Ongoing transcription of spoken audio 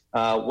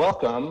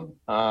Welcome.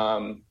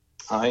 I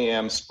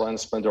am Splen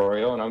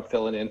Splendorio, and I'm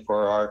filling in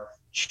for our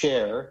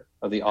chair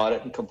of the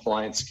Audit and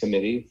Compliance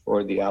Committee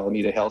for the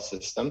Alameda Health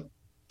System.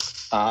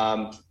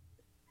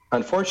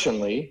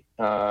 Unfortunately,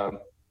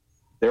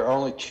 there are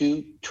only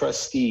 2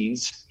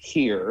 trustees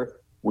here.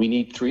 We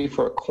need 3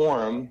 for a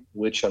quorum,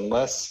 which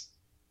unless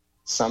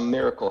some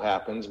miracle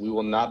happens, we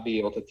will not be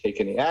able to take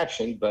any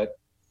action, but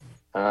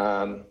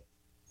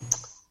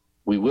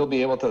we will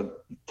be able to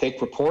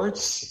take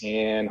reports,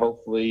 and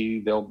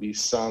hopefully there'll be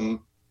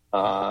some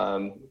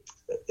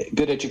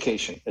good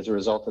education as a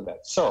result of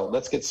that. So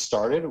let's get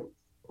started.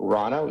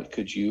 Rana,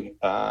 could you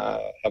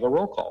have a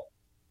roll call?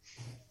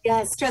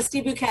 Yes,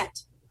 Trustee Bouquet.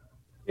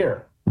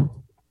 Here.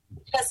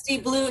 Trustee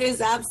Blue is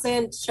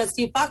absent.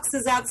 Trustee Fox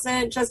is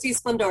absent. Trustee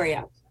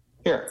Splendorio.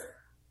 Here.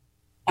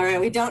 All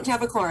right, we don't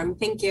have a quorum.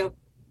 Thank you.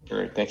 All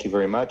right, thank you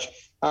very much.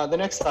 The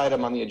next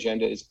item on the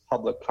agenda is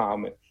public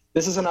comment.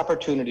 This is an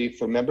opportunity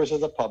for members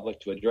of the public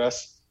to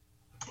address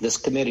this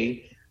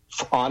committee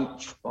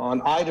on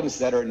items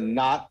that are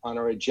not on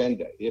our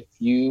agenda. If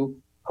you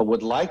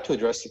would like to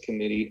address the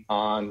committee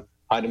on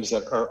items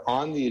that are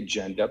on the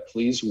agenda,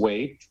 please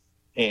wait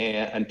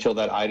until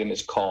that item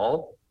is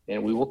called,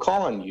 and we will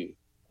call on you.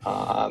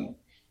 And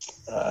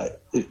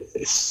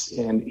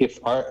if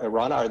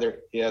Rana, are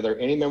there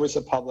any members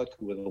of the public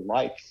who would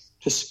like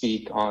to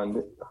speak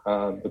on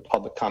the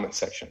public comment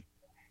section?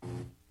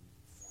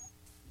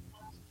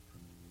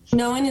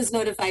 No one has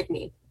notified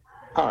me.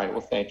 All right, well,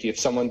 thank you. If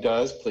someone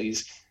does,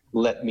 please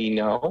let me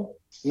know.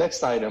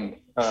 Next item,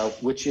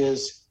 which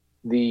is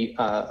the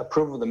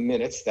approval of the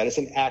minutes. That is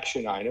an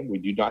action item. We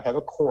do not have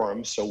a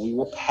quorum, so we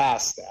will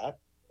pass that.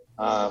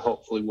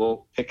 Hopefully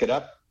we'll pick it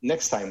up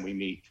next time we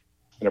meet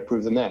and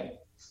approve them then.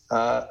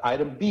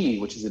 Item B,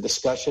 which is a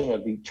discussion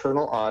of the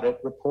internal audit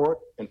report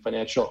and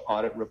financial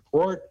audit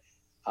report.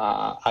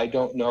 I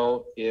don't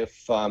know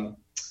if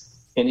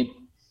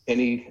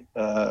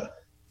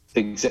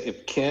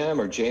if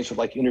Kim or James would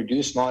like to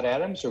introduce Maude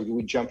Adams, or do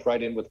we jump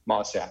right in with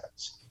Moss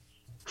Adams?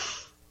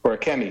 Or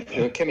Kemi.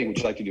 Kemi, would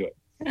you like to do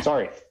it?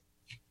 Sorry.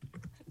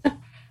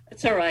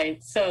 It's all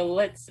right. So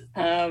let's,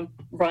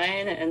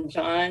 Ryan and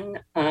John,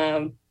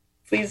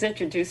 please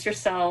introduce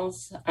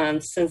yourselves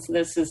since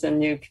this is a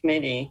new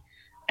committee,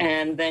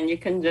 and then you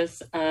can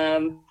just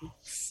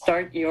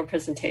start your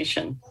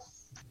presentation.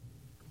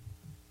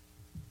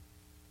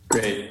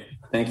 Great.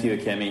 Thank you,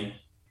 Kemi.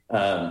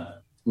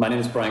 My name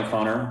is Brian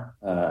Connor.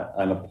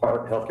 I'm a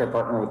healthcare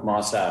partner with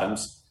Moss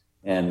Adams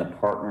and the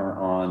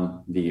partner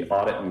on the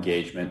audit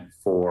engagement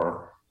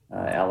for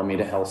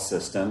Alameda Health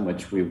System,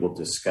 which we will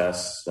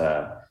discuss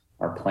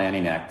our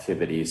planning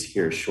activities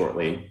here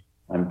shortly.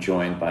 I'm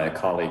joined by a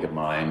colleague of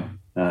mine,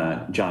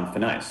 John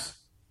Fenice.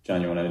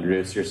 John, you want to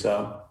introduce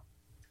yourself?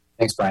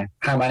 Thanks, Brian.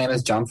 Hi, my name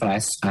is John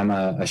Fenice. I'm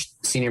a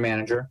senior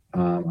manager.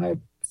 I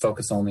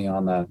focus only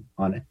on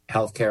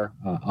healthcare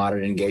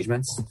audit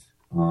engagements.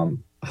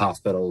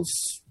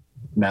 Hospitals,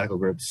 medical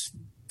groups,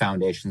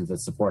 foundations that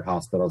support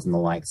hospitals and the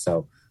like.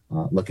 So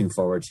looking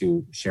forward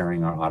to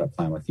sharing our audit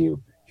plan with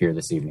you here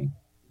this evening.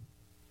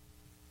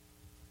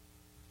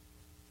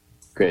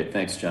 Great.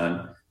 Thanks,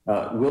 John.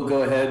 We'll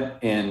go ahead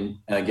and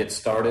get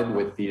started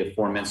with the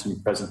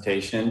aforementioned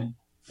presentation,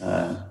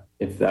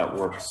 if that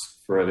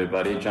works for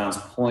everybody. John's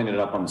pulling it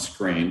up on the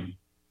screen.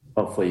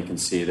 Hopefully you can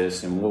see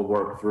this, and we'll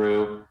work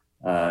through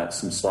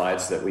some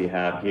slides that we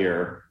have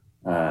here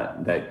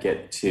that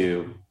get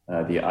to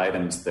the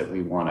items that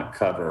we want to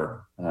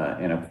cover.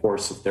 And of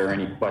course, if there are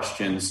any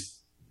questions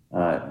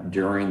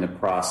during the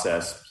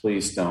process,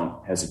 please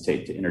don't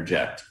hesitate to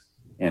interject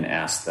and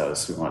ask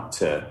those. We want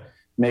to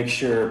make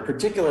sure,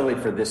 particularly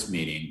for this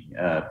meeting,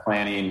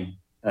 planning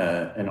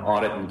an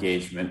audit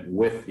engagement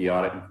with the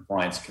Audit and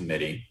Compliance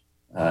Committee,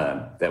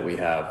 that we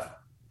have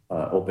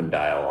open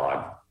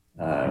dialogue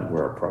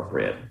where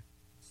appropriate.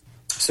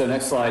 So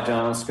next slide,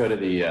 John, let's go to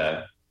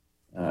the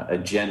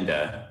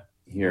agenda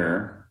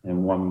here.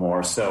 And one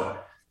more. So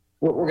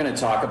what we're going to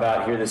talk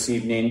about here this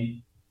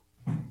evening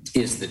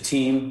is the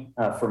team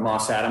for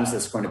Moss Adams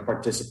that's going to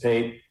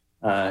participate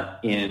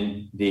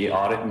in the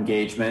audit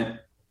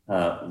engagement.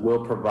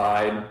 We'll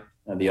provide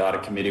the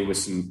audit committee with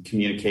some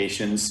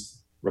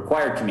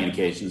required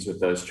communications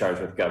with those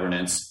charged with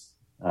governance,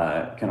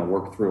 kind of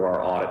work through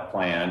our audit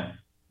plan,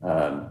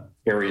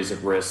 areas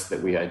of risk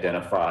that we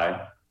identify,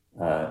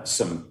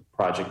 some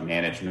project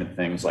management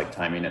things like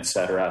timing, et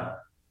cetera.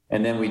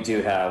 And then we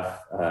do have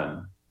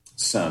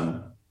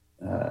some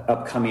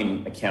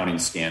upcoming accounting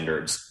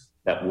standards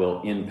that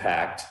will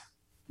impact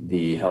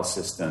the health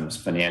system's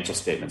financial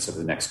statements over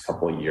the next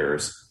couple of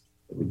years.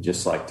 We'd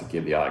just like to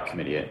give the audit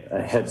committee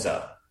a heads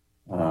up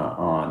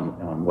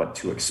on what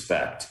to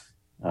expect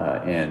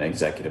and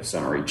executive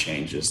summary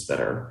changes that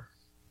are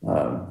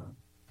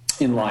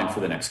in line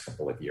for the next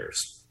couple of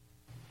years.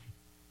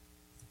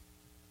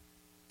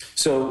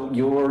 So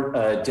your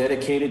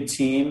dedicated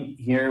team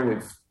here,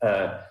 we've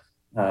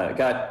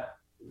got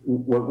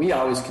what we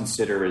always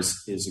consider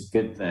is a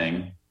good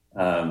thing,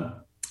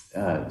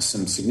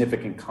 some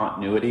significant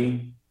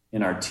continuity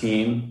in our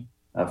team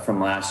from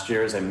last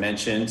year. As I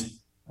mentioned,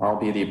 I'll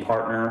be the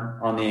partner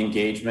on the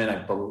engagement. I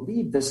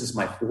believe this is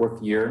my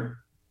 4th year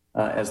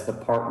as the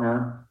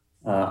partner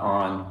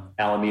on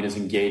Alameda's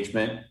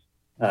engagement.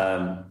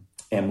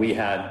 And we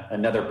had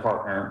another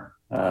partner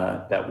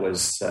that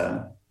was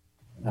the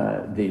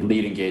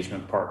lead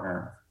engagement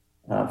partner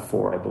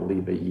for, I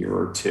believe, a year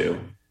or two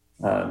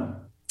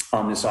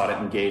on this audit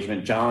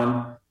engagement.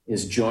 John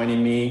is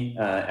joining me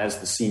as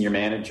the senior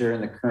manager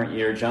in the current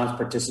year. John's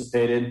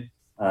participated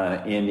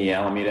in the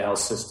Alameda Health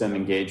System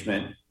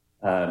engagement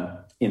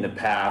in the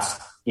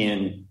past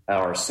in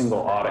our single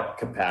audit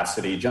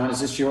capacity. John,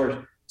 is this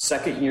your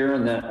 2nd year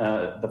in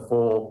the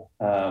full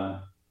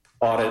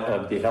audit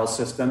of the health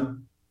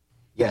system?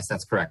 Yes,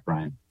 that's correct,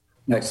 Brian.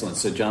 Excellent.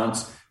 So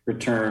John's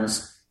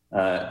returns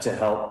to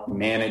help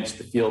manage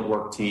the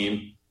fieldwork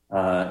team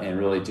and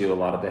really do a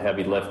lot of the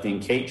heavy lifting.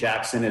 Kate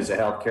Jackson is a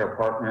healthcare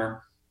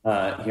partner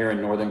here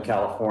in Northern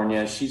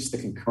California. She's the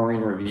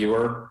concurring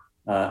reviewer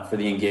for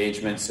the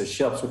engagement. So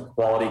she helps with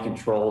quality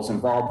controls,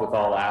 involved with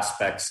all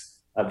aspects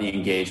of the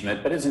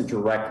engagement, but isn't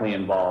directly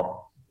involved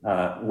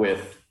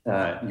with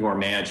your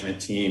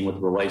management team, with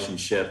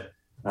relationship,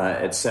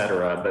 et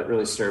cetera, but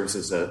really serves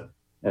as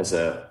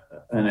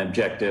an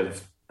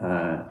objective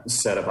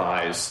set of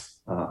eyes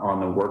on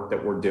the work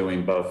that we're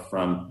doing, both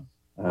from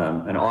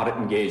an audit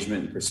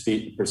engagement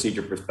and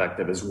procedure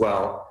perspective, as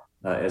well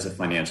as a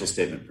financial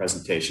statement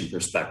presentation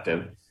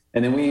perspective.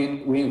 And then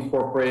we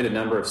incorporate a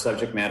number of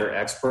subject matter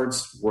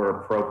experts where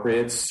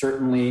appropriate.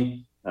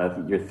 Certainly,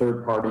 your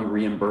third-party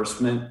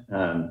reimbursement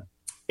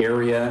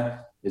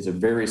area is a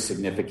very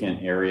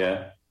significant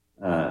area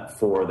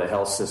for the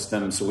health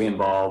system. So we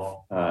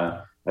involve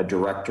a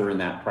director in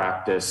that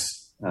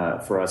practice.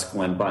 For us,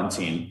 Glenn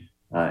Bunting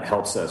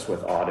helps us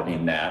with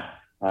auditing that.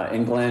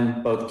 And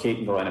Glenn, both Kate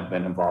and Glenn have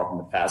been involved in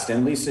the past.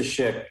 And Lisa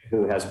Schick,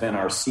 who has been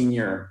our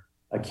senior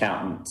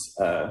accountant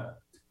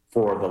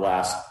for the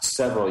last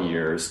several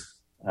years,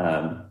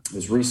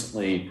 was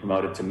recently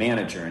promoted to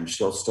manager, and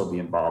she'll still be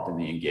involved in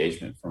the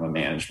engagement from a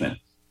management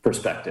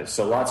perspective.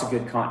 So lots of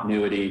good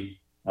continuity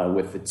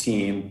with the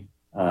team,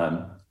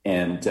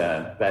 and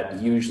that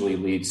usually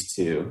leads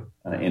to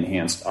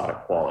enhanced audit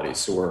quality.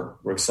 So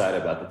we're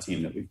excited about the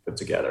team that we've put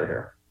together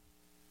here.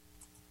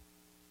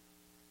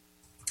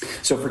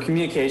 So for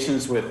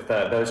communications with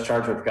those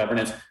charged with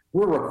governance,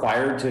 we're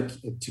required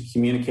to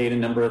communicate a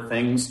number of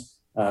things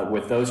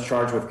with those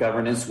charged with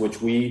governance,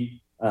 which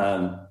we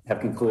have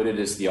concluded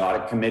is the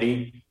audit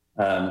committee.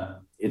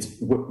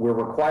 We're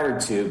required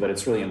to, but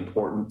it's really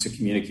important to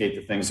communicate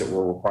the things that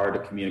we're required to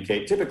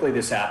communicate. Typically,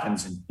 this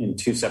happens in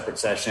 2 separate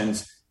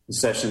sessions. The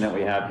session that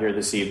we have here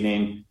this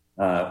evening,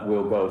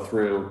 we'll go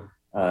through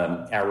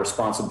our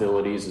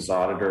responsibilities as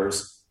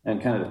auditors and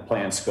kind of the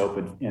plan, scope,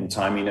 and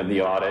timing of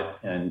the audit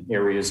and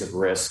areas of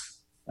risk,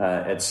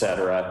 et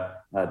cetera,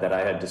 that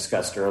I had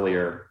discussed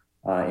earlier.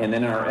 And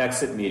then in our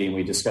exit meeting,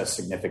 we discussed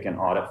significant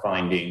audit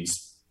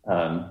findings,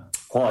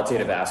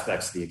 qualitative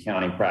aspects of the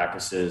accounting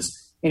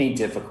practices, any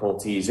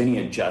difficulties, any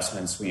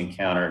adjustments we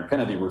encountered,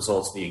 kind of the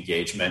results of the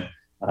engagement,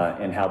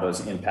 and how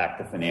those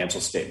impact the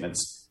financial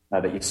statements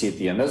that you see at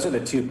the end. Those are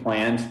the 2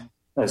 planned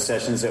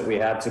sessions that we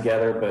have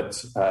together,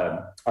 but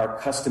our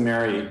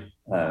customary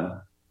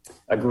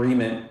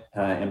agreement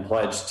and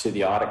pledge to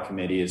the audit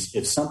committee is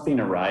if something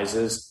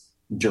arises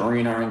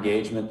during our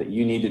engagement that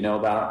you need to know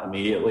about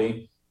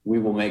immediately, we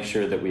will make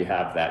sure that we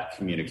have that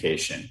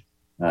communication.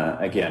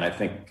 Again, I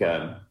think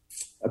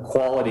the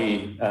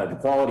quality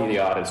of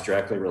the audit is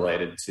directly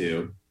related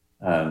to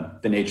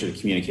the nature of the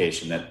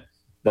communication that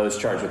those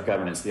charged with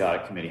governance, the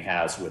audit committee,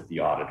 has with the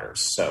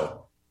auditors.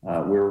 So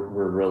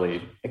we're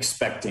really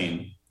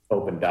expecting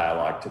open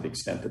dialogue to the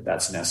extent that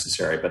that's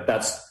necessary. But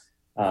that's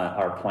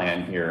our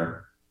plan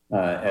here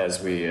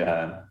as we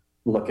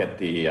look at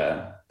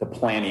the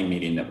planning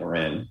meeting that we're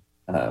in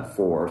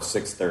for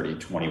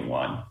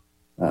 6/30/21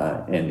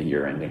 in the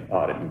year-end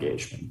audit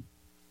engagement.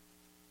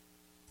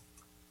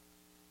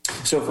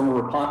 So from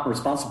a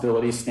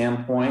responsibility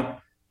standpoint,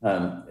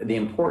 the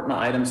important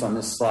items on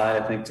this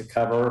slide, I think, to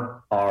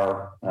cover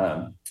are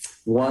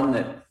one,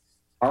 that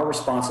our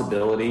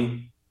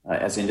responsibility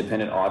as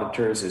independent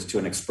auditors is to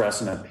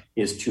express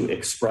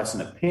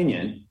an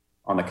opinion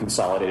on the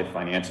consolidated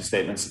financial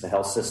statements of the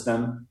health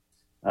system.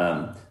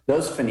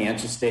 Those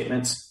financial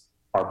statements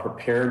are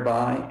prepared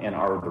by and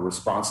are the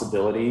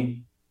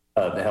responsibility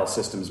of the health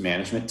systems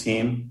management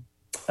team.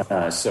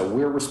 So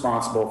we're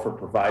responsible for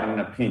providing an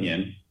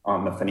opinion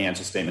on the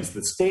financial statements.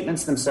 The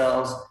statements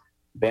themselves,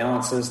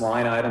 balances,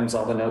 line items,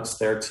 all the notes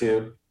there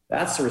too,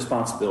 that's the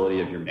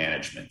responsibility of your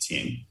management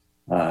team.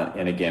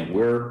 And again,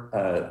 we're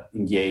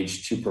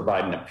engaged to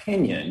provide an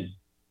opinion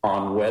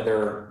on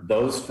whether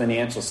those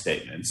financial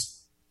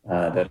statements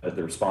that are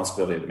the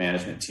responsibility of the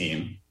management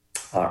team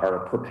are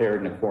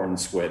prepared in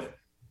accordance with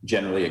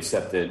generally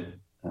accepted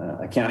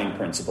accounting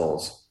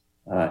principles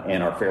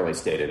and are fairly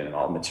stated in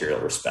all material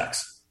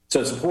respects.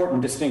 So it's an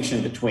important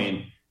distinction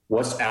between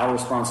what's our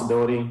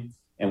responsibility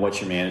and what's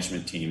your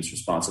management team's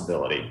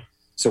responsibility.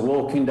 So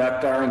we'll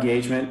conduct our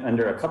engagement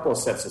under a couple of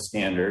sets of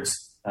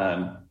standards.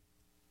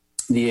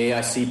 The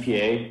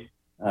AICPA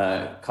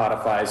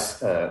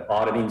codifies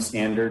auditing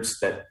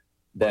standards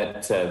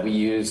that we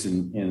use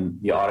in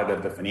the audit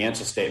of the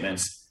financial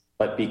statements.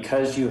 But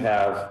because you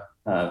have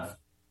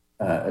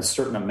a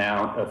certain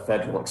amount of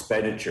federal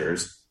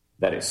expenditures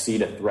that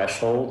exceed a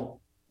threshold,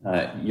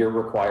 you're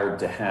required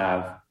to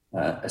have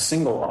a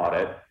single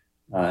audit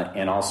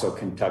and also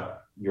conduct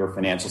your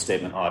financial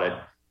statement audit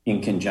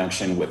in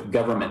conjunction with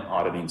government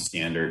auditing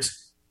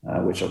standards,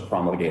 which are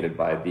promulgated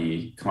by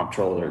the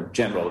Comptroller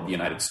General of the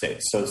United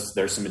States. So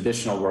there's some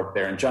additional work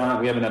there. And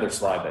John, we have another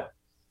slide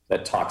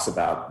that talks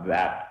about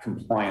that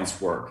compliance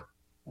work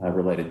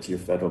related to your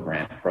federal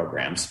grant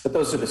programs. But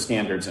those are the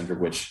standards under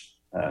which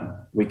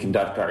we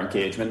conduct our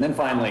engagement. And then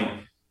finally,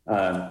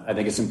 I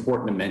think it's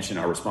important to mention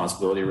our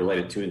responsibility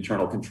related to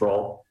internal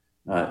control.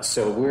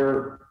 So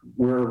we're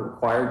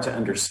required to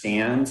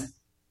understand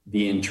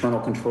the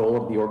internal control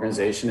of the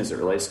organization as it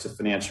relates to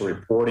financial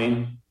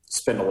reporting,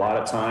 spend a lot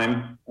of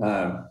time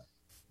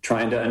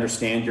trying to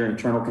understand your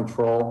internal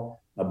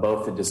control,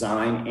 both the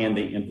design and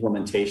the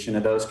implementation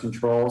of those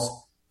controls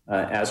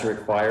as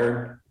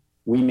required.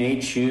 We may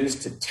choose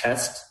to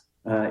test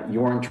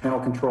your internal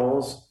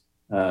controls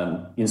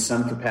in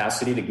some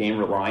capacity to gain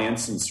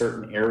reliance in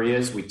certain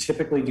areas. We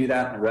typically do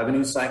that in a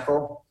revenue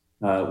cycle.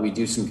 We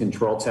do some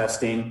control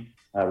testing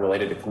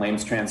related to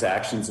claims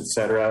transactions, et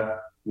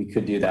cetera. We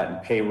could do that in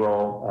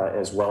payroll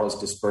as well as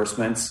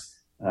disbursements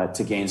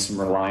to gain some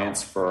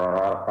reliance for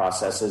our audit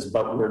processes,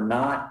 but we're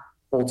not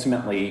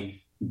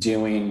ultimately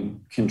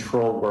doing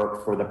control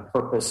work for the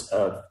purpose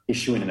of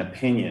issuing an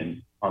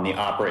opinion on the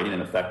operating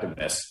and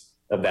effectiveness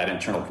of that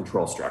internal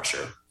control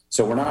structure.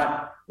 So we're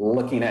not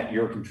looking at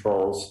your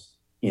controls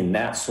in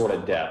that sort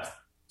of depth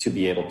to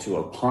be able to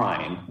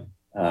opine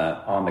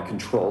on the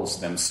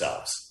controls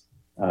themselves.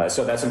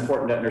 So that's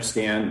important to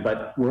understand,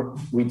 but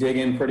we dig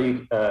in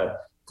pretty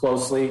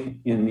closely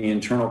in the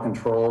internal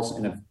controls.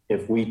 And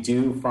if we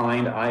do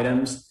find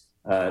items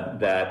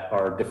that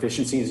are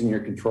deficiencies in your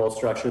control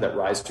structure that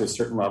rise to a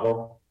certain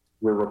level,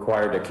 we're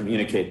required to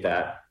communicate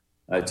that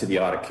to the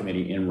audit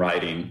committee in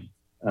writing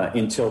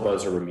until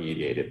those are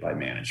remediated by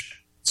management.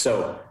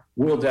 So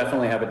we'll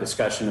definitely have a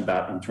discussion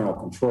about internal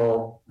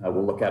control.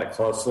 We'll look at it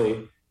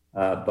closely,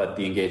 but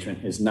the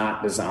engagement is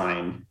not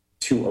designed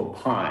to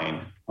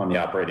opine on the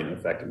operating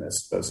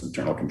effectiveness of those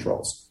internal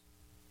controls.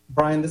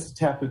 Brian, this is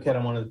Taff Bouquet.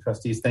 I'm one of the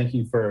trustees. Thank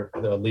you for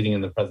leading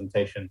in the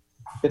presentation.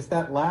 It's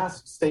that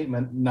last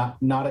statement,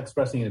 not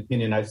expressing an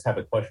opinion, I just have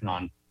a question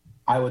on.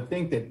 I would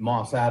think that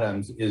Moss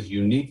Adams is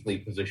uniquely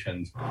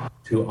positioned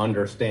to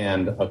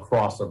understand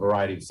across a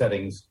variety of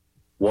settings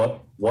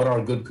what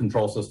are good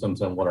control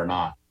systems and what are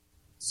not.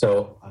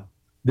 So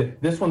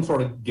this one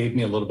sort of gave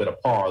me a little bit of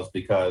pause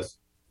because,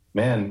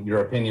 man,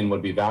 your opinion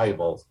would be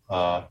valuable.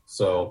 But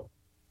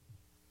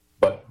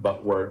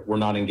we're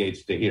not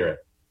engaged to hear it.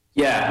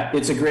 Yeah,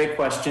 it's a great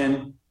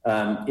question.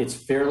 It's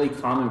fairly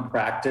common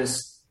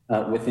practice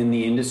within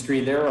the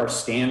industry. There are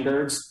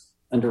standards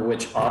under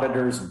which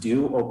auditors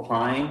do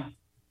opine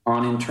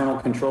on internal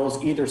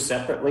controls, either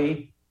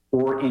separately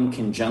or in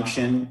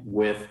conjunction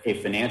with a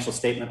financial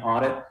statement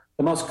audit.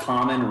 The most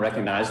common and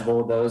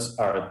recognizable of those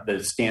are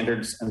the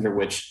standards under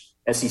which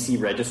SEC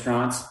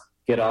registrants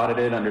get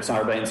audited under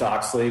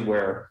Sarbanes-Oxley,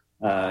 where,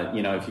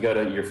 if you go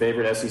to your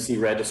favorite SEC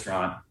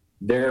registrant,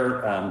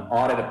 their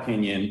audit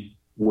opinion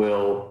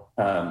will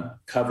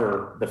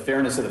cover the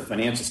fairness of the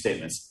financial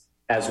statements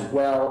as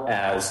well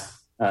as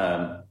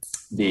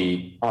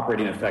the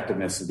operating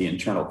effectiveness of the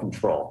internal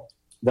control.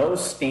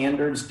 Those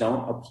standards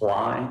don't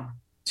apply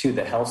to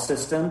the health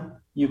system.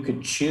 You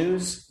could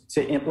choose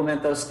to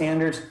implement those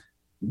standards.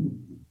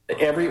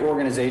 Every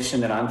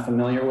organization that I'm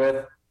familiar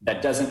with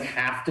that doesn't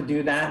have to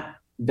do that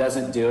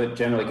doesn't do it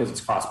generally because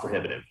it's cost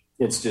prohibitive.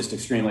 It's just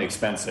extremely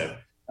expensive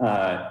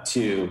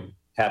to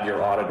have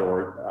your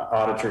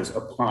auditors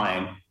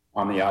opine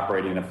on the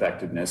operating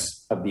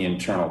effectiveness of the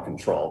internal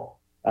control.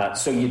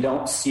 So you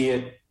don't see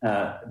it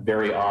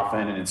very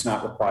often, and it's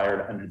not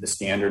required under the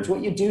standards.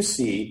 What you do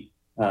see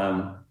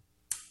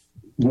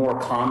more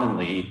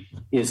commonly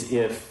is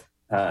if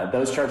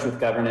those charged with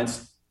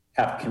governance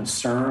have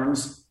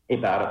concerns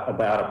about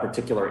a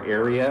particular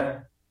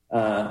area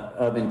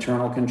of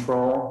internal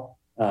control.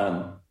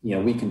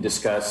 We can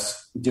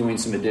discuss doing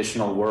some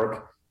additional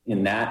work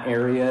in that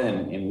area,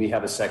 and we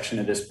have a section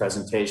of this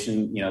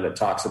presentation, that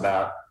talks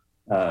about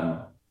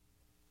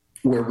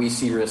where we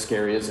see risk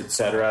areas, et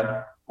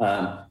cetera.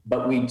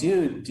 But we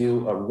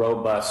do a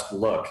robust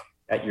look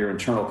at your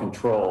internal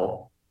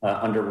control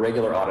under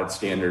regular audit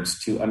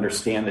standards to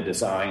understand the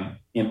design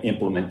and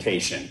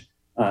implementation.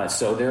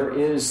 So there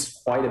is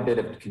quite a bit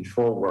of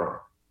control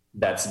work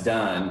that's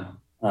done,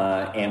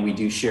 and we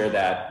do share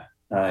that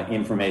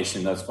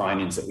information, those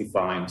findings that we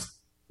find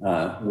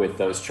with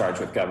those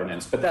charged with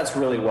governance. But that's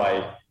really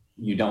why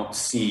you don't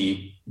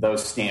see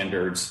those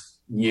standards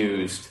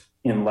used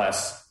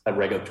unless a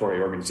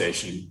regulatory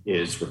organization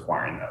is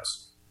requiring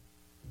those.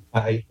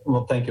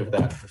 Well, thank you for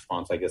that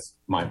response. I guess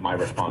my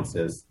response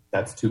is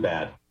that's too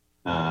bad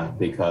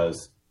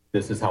because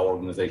this is how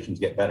organizations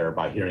get better,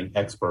 by hearing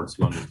experts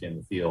who understand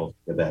the field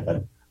with that.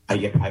 But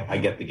I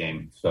get the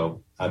game.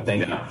 So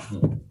thank you.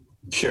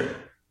 Sure.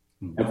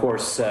 Of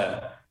course,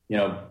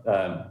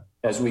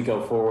 as we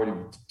go forward,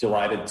 I'm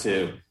delighted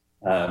to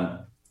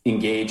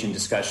engage in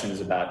discussions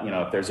about,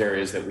 if there's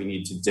areas that we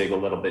need to dig a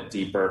little bit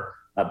deeper.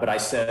 But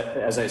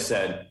as I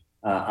said,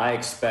 I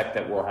expect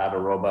that we'll have a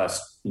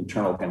robust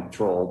internal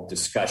control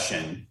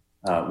discussion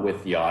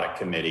with the audit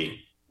committee.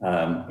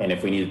 And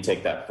if we need to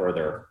take that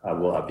further,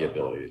 we'll have the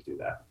ability to do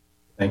that.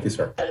 Thank you,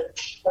 sir.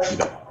 You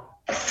bet.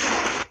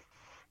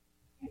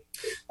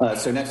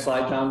 So next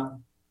slide,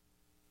 John.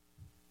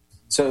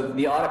 So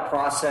the audit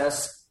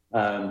process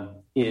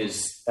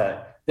is,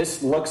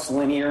 this looks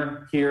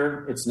linear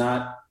here. It's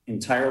not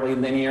entirely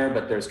linear,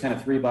 but there's kind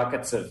of three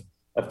buckets of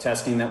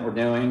testing that we're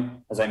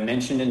doing. As I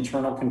mentioned,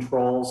 internal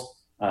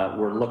controls,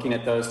 we're looking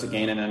at those to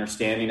gain an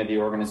understanding of the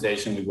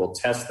organization. We will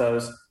test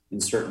those in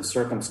certain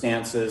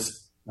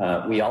circumstances.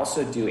 We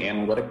also do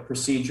analytic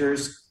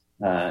procedures,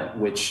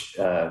 which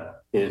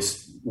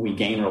is we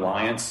gain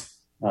reliance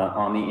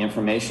on the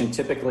information.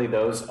 Typically,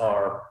 those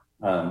are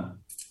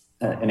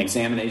an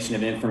examination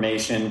of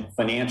information,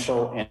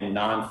 financial and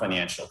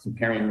non-financial,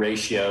 comparing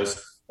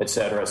ratios, et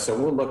cetera. So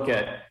we'll look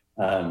at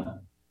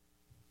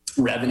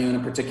revenue in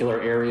a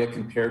particular area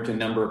compared to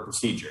number of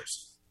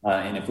procedures.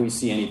 And if we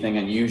see anything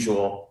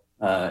unusual,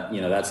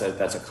 that's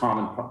a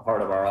common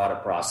part of our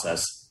audit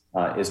process,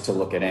 is to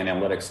look at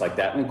analytics like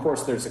that. And of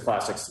course, there's the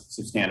classic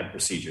substantive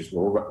procedures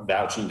where we're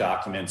vouching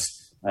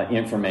documents,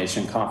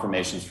 information,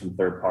 confirmations from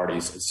third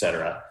parties, et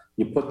cetera.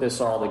 You put this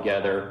all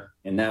together,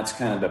 and that's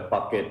kind of the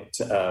bucket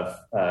of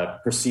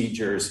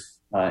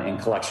procedures and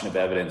collection of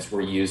evidence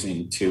we're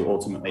using to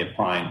ultimately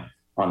opine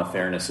on the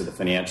fairness of the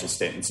financial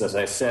statements. As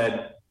I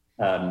said,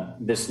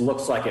 this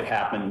looks like it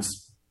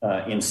happens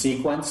in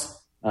sequence,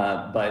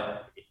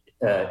 but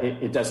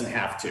it doesn't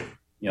have to.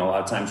 A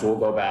lot of times we'll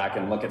go back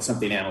and look at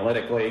something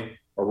analytically,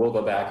 or we'll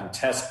go back and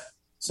test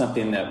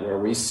something where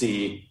we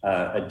see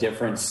a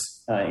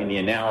difference in the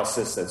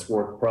analysis that's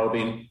worth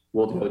probing.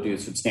 We'll go do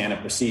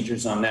substantive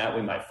procedures on that.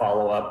 We might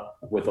follow up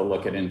with a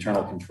look at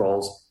internal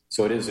controls.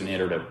 So it is an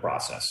iterative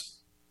process.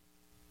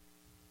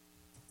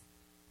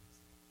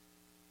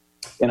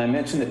 And I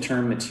mentioned the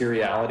term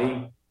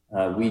materiality.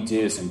 We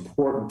do this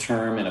important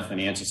term in a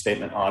financial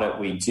statement audit.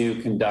 We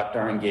do conduct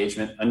our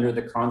engagement under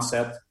the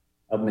concept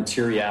of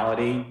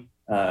materiality.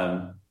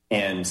 That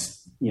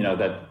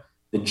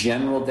the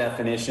general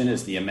definition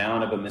is the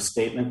amount of a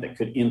misstatement that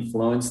could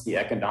influence the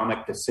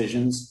economic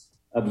decisions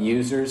of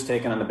users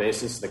taken on the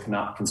basis of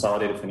the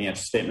consolidated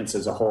financial statements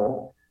as a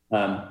whole.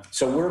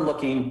 So we're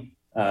looking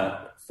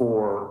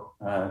for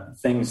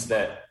things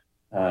that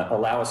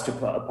allow us to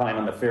opine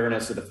on the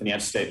fairness of the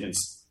financial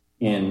statements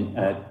in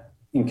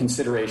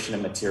consideration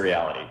of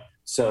materiality.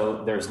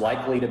 So there's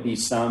likely to be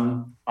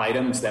some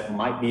items that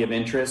might be of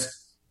interest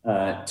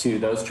to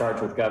those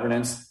charged with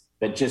governance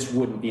that just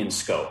wouldn't be in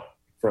scope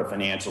for a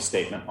financial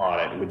statement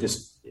audit.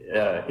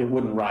 It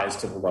wouldn't rise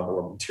to the level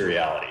of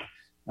materiality.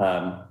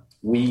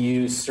 We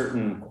use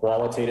certain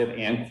qualitative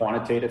and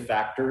quantitative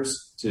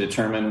factors to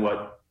determine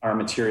what our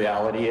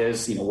materiality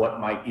is, what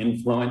might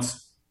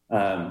influence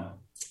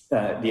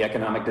the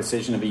economic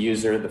decision of a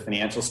user, the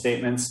financial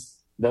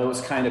statements.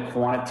 Those kind of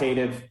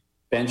quantitative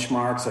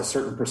benchmarks, a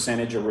certain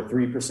percentage over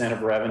 3%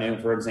 of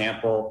revenue, for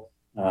example,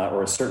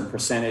 or a certain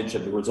percentage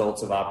of the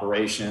results of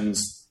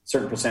operations,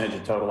 certain percentage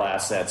of total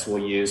assets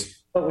we'll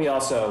use. But we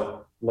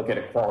also look at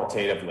it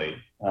qualitatively.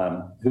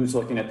 Who's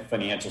looking at the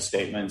financial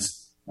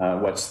statements?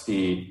 What's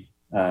the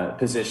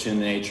position,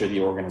 the nature of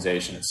the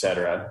organization, et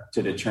cetera,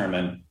 to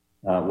determine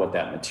what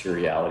that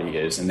materiality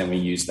is. And then we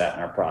use that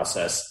in our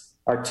process.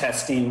 Our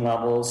testing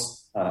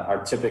levels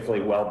are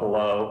typically well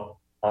below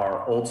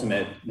our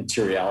ultimate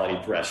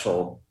materiality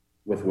threshold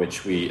with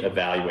which we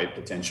evaluate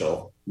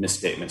potential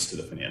misstatements to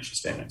the financial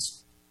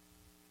statements.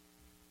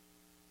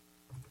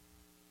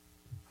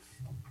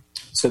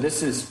 So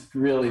this is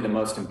really the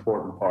most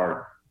important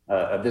part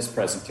of this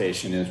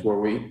presentation, is where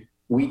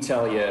we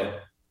tell you,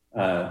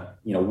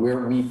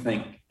 where we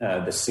think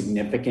the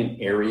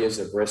significant areas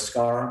of risk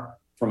are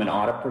from an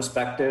audit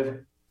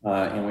perspective.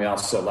 And we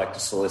also like to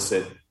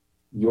solicit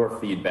your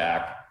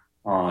feedback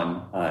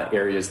on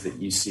areas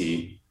that you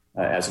see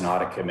as an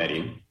audit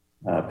committee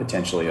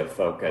potentially of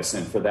focus.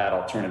 And for that,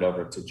 I'll turn it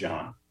over to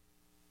John.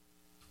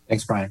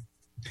 Thanks, Brian.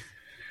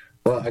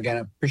 Well, again, I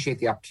appreciate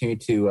the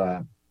opportunity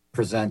to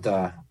present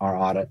our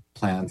audit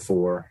plan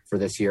for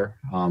this year.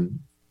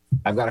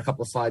 I've got a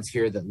couple of slides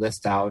here that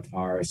list out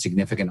our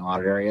significant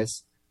audit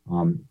areas.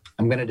 I'm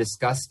going to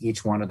discuss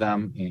each one of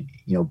them,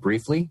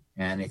 briefly.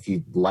 And if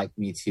you'd like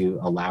me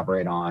to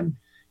elaborate on,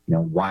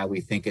 why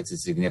we think it's a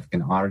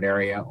significant audit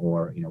area,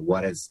 or,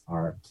 what is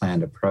our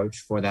planned approach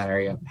for that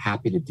area, I'm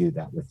happy to do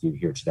that with you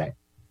here today.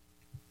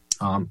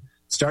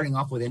 Starting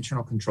off with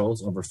internal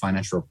controls over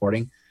financial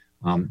reporting.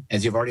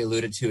 As you've already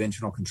alluded to,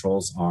 internal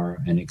controls are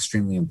an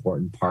extremely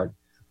important part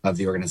of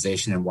the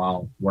organization. And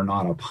while we're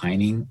not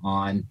opining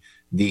on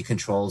the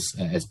controls,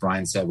 as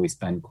Brian said, we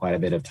spend quite a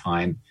bit of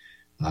time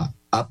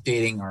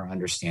updating our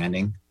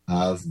understanding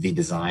of the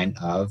design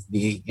of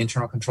the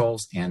internal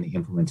controls and the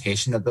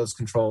implementation of those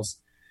controls.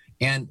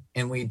 And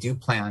we do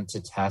plan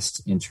to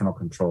test internal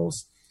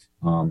controls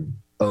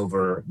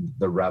over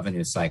the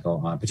revenue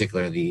cycle,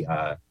 particularly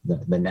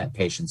the net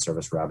patient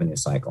service revenue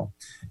cycle.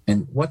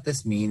 And what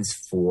this means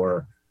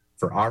for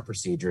our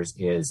procedures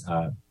is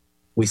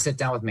we sit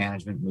down with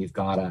management. We've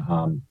got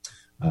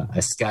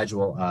a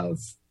schedule of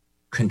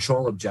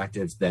control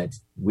objectives that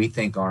we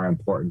think are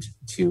important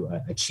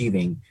to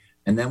achieving.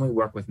 And then we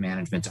work with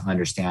management to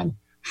understand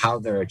how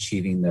they're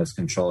achieving those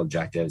control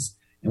objectives.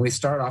 And we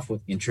start off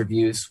with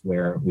interviews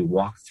where we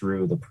walk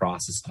through the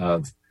process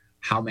of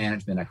how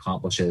management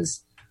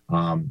accomplishes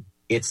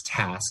its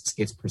tasks,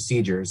 its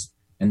procedures,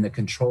 and the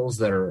controls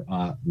that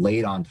are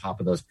laid on top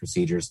of those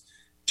procedures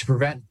to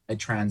prevent a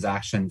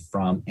transaction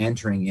from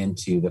entering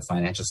into the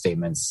financial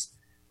statements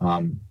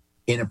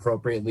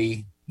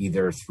inappropriately,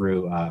 either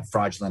through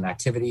fraudulent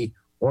activity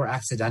or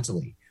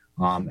accidentally,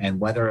 and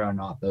whether or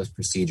not those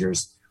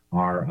procedures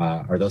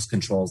are those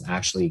controls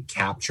actually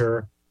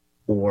capture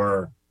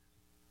or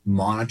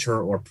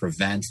monitor or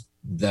prevent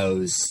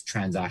those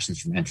transactions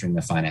from entering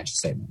the financial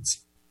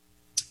statements.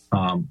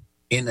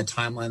 In the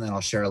timeline that I'll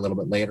share a little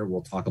bit later,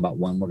 we'll talk about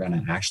when we're going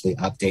to actually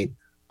update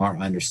our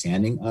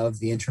understanding of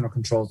the internal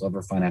controls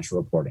over financial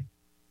reporting.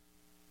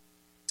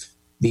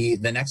 The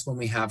next one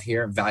we have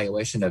here,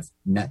 valuation of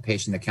net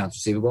patient accounts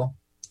receivable.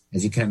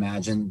 As you can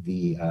imagine,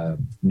 the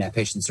net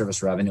patient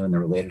service revenue and the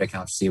related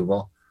accounts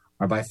receivable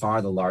are by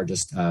far the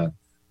largest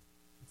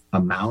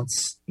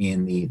amounts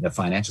in the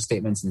financial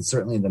statements, and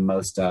certainly the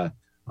most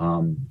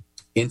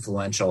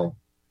influential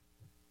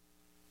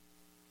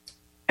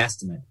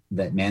estimate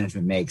that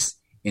management makes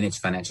in its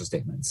financial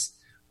statements.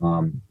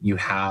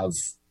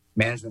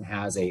 Management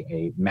has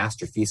a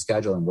master fee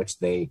schedule in which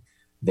they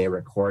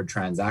record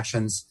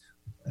transactions.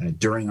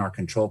 During our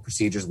control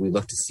procedures, we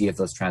look to see if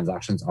those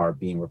transactions are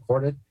being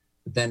recorded,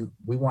 but then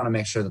we want to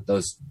make sure that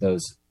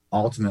those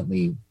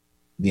ultimately,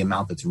 the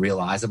amount that's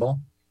realizable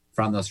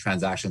from those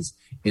transactions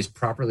is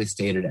properly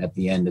stated at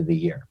the end of the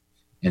year.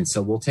 And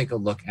so we'll take a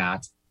look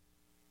at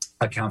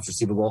accounts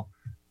receivable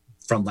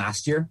from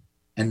last year,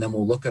 and then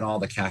we'll look at all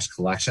the cash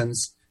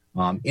collections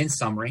in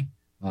summary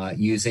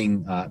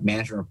using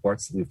management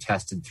reports that we've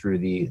tested through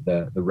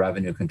the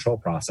revenue control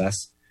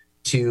process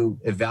to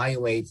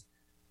evaluate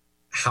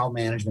how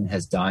management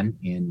has done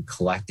in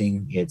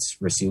collecting its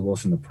receivables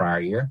from the prior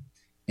year.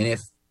 And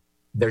if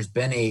there's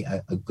been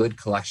a good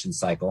collection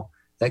cycle,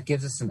 that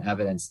gives us some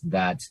evidence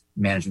that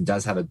management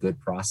does have a good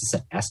process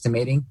at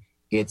estimating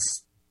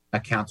its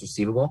accounts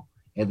receivable,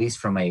 at least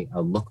from a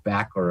look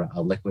back or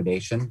a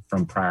liquidation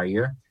from prior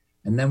year.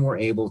 And then we're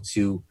able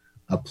to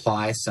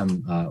apply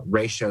some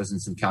ratios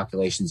and some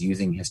calculations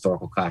using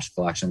historical cash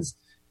collections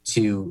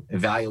to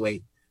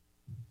evaluate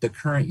the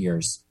current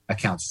year's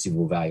accounts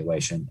receivable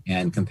valuation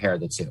and compare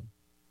the two.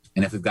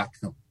 And if we've got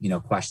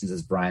questions,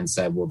 as Brian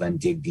said, we'll then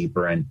dig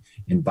deeper and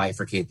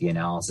bifurcate the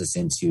analysis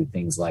into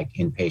things like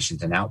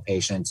inpatient and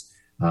outpatient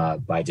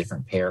by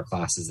different payer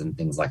classes and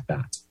things like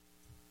that.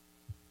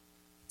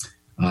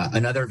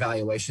 Another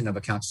evaluation of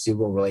accounts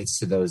receivable relates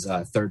to those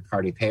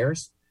third-party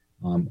payers.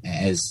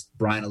 As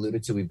Brian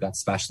alluded to, we've got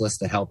specialists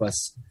that help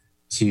us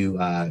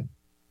to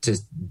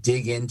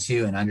dig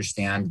into and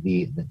understand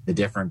the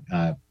different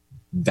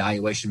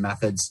valuation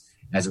methods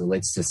as it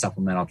relates to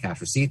supplemental cash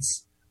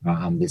receipts,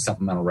 the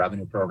supplemental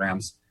revenue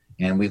programs,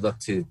 and we look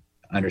to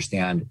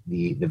understand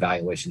the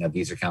valuation of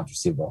these accounts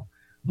receivable.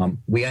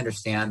 We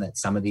understand that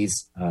some of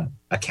these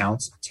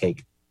accounts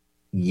take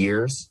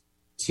years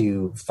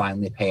to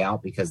finally pay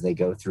out because they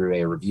go through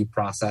a review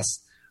process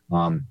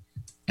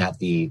at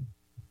the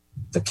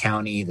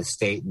county, the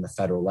state, and the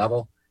federal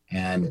level,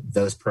 and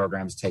those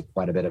programs take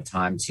quite a bit of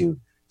time to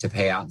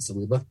pay out. And so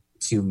we look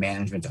to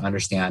management to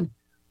understand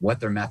what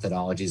their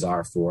methodologies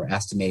are for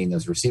estimating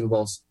those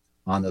receivables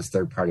on those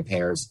third-party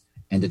payers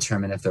and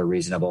determine if they're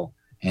reasonable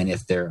and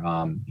if they're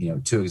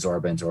too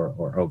exorbitant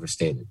or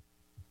overstated.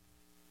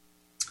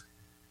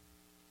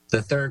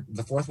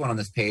 The fourth one on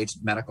this page,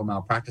 medical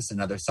malpractice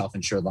and other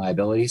self-insured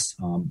liabilities.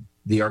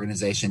 The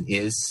organization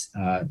is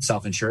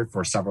self-insured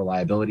for several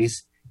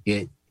liabilities.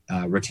 It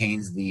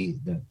retains the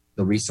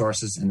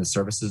resources and the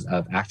services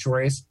of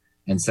actuaries.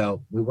 And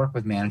so we work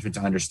with management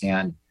to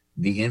understand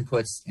the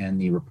inputs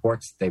and the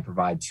reports they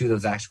provide to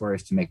those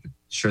actuaries to make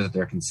sure that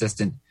they're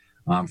consistent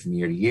from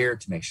year to year,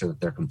 to make sure that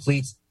they're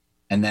complete.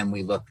 And then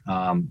we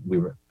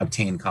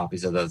obtain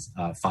copies of those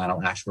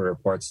final actuary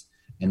reports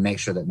and make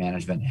sure that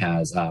management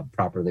has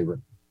properly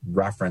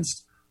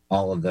referenced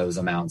all of those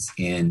amounts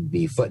in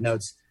the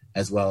footnotes,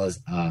 as well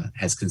as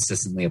has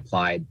consistently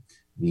applied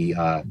the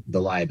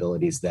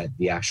liabilities that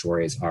the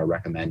actuaries are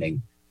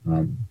recommending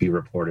be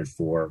reported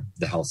for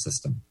the health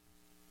system.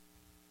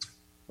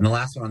 And the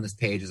last one on this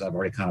page, as I've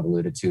already kind of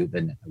alluded to,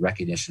 the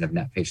recognition of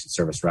net patient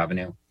service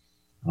revenue.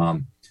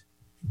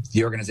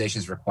 The organization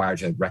is required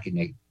to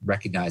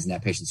recognize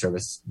net patient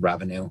service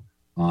revenue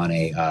on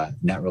a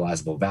net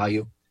realizable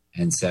value.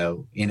 And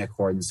so in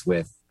accordance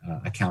with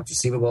accounts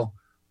receivable,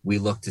 we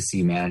look to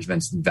see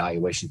management's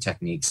valuation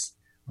techniques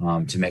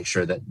to make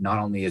sure that not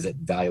only is it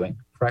valuing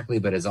correctly,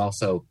 but is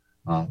also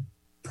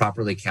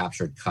properly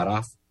captured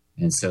cutoff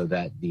and so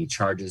that the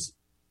charges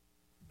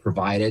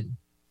provided,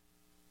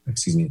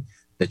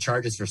 the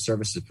charges for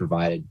services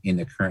provided in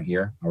the current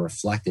year are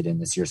reflected in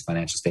this year's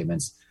financial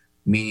statements,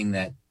 meaning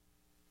that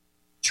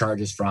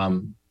charges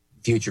from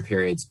future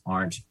periods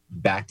aren't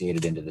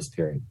backdated into this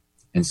period.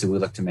 And so we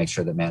look to make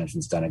sure that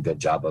management's done a good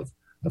job of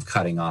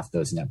cutting off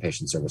those net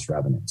patient service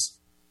revenues.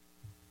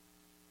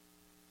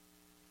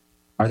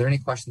 Are there any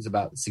questions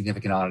about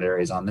significant audit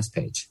areas on this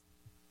page?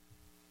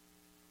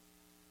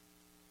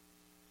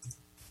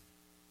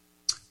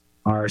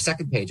 Our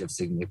second page of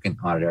significant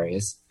audit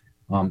areas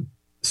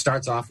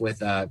starts off with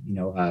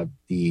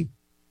the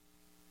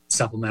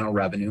supplemental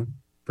revenue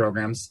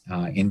programs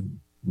in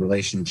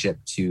relationship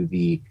to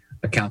the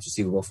accounts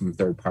receivable from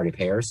third-party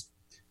payers.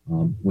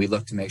 We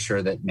look to make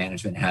sure that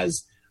management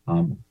has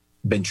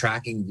been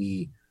tracking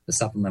the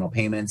supplemental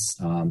payments,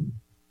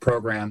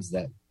 programs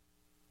that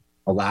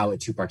allow it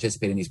to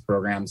participate in these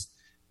programs,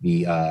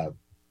 the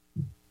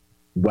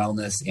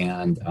wellness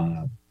and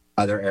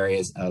other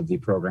areas of the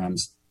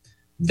programs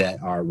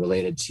that are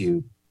related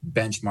to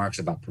benchmarks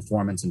about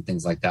performance and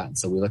things like that. And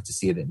so we look to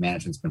see that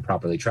management's been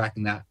properly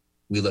tracking that.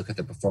 We look at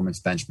the performance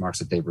benchmarks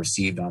that they've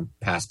received on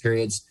past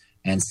periods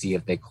and see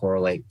if they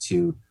correlate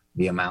to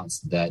the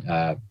amounts that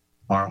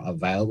are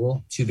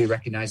available to be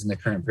recognized in the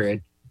current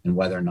period and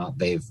whether or not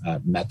they've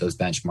met those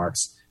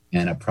benchmarks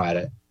and applied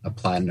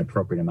an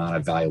appropriate amount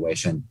of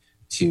valuation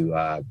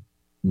to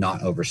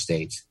not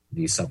overstate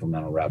these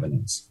supplemental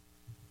revenues.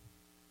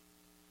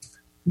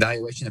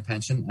 Valuation of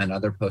pension and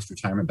other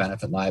post-retirement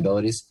benefit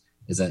liabilities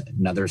is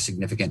another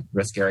significant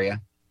risk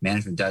area.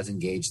 Management does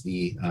engage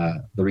the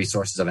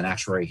resources of an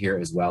actuary here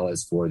as well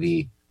as for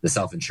the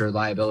self-insured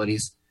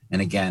liabilities.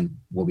 And again,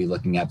 we'll be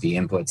looking at the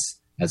inputs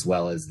as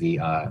well as the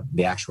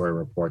actuary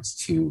reports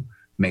to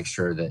make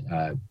sure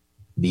that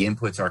the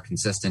inputs are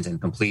consistent and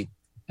complete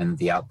and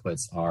the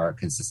outputs are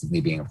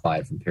consistently being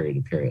applied from period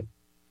to period.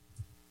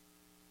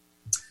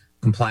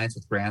 Compliance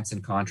with grants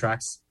and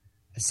contracts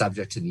is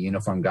subject to the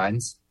uniform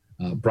guidance.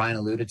 Brian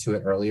alluded to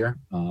it earlier.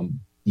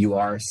 You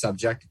are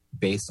subject,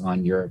 based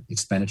on your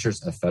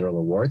expenditures of federal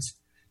awards,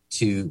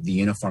 to the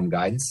uniform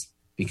guidance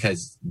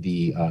because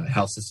the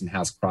health system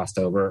has crossed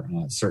over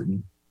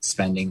certain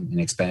spending and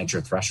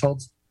expenditure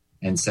thresholds.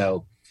 And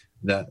so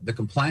the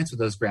compliance with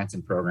those grants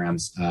and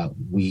programs,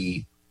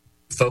 we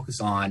focus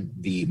on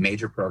the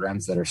major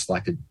programs that are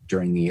selected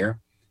during the year.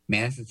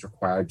 Management's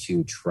required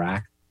to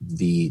track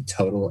the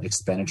total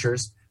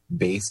expenditures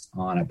based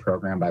on a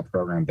program by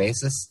program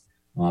basis.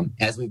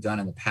 As we've done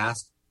in the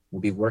past,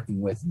 we'll be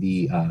working with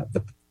the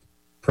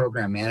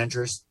program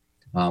managers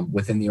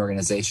within the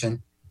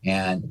organization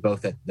and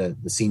both at the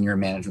senior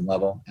management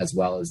level as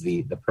well as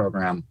the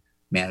program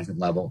management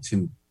level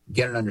to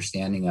get an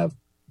understanding of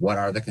what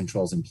are the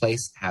controls in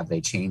place. Have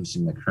they changed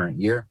in the current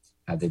year?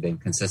 Have they been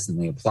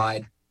consistently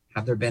applied?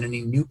 Have there been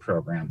any new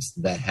programs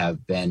that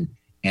have been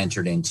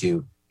entered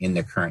into in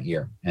the current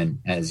year? And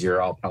as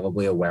you're all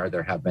probably aware,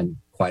 there have been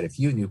quite a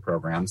few new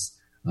programs,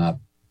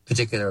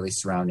 particularly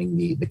surrounding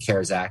the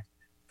CARES Act.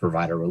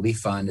 Provider Relief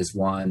Fund is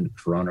one,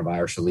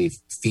 Coronavirus Relief,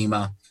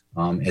 FEMA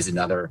is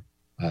another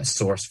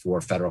source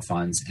for federal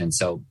funds. And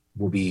so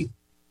we'll be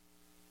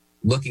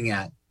looking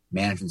at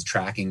management's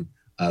tracking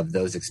of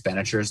those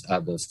expenditures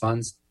of those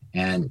funds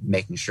and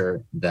making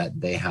sure that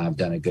they have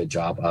done a good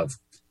job of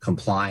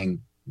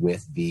complying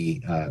with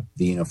the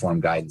uniform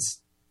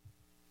guidance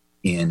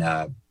in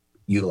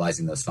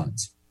utilizing those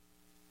funds.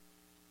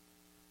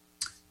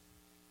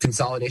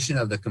 Consolidation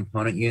of the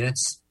component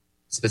units,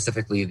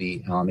 specifically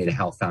the Alameda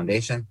Health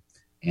Foundation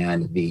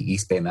and the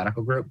East Bay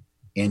Medical Group,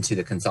 into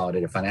the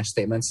consolidated financial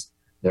statements.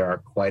 There are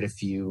quite a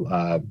few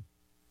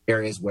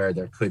areas where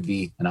there could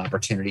be an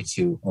opportunity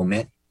to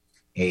omit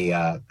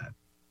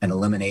an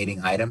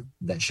eliminating item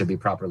that should be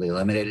properly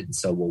eliminated. And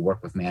so we'll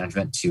work with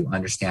management to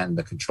understand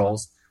the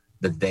controls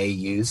that they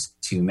use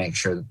to make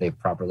sure that they've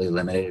properly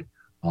eliminated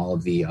all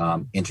of the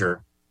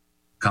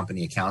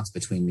intercompany accounts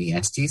between the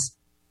entities.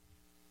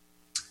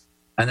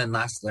 And then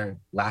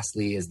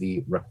lastly is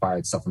the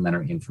required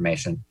supplementary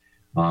information.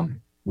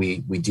 We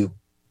do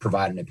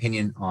provide an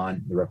opinion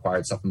on the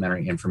required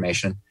supplementary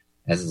information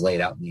as is laid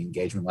out in the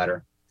engagement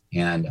letter.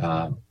 And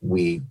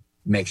we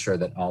make sure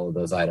that all of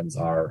those items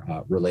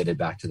are related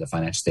back to the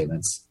financial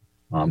statements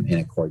in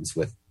accordance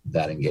with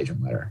that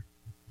engagement letter.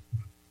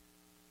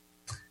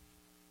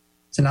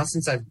 So now,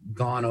 since I've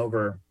gone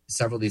over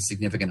several of these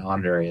significant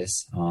audit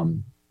areas,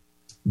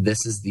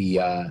 this is the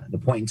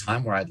point in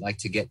time where I'd like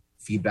to get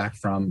feedback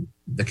from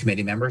the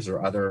committee members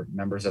or other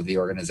members of the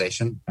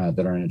organization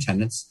that are in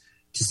attendance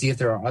to see if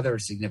there are other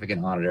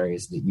significant audit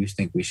areas that you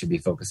think we should be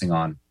focusing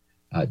on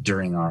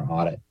during our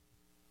audit.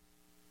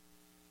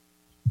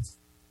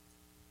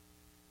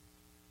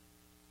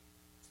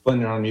 Glenn,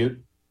 you're on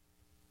mute.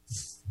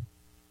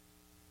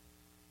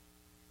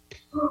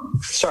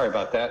 Sorry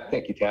about that.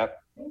 Thank you, Tap.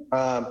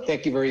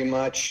 Thank you very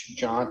much,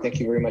 John. Thank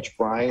you very much,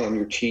 Brian, and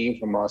your team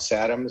from Moss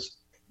Adams.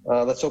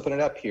 Let's open it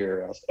up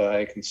here.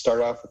 I can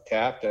start off with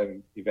Tap.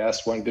 You've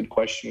asked one good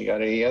question. You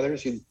got any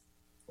others? You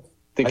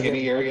think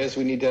any areas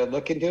we need to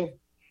look into?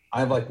 I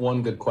have like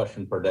one good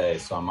question per day,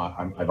 so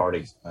I've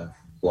already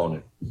blown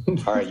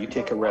it. All right, you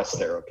take a rest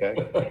there, okay?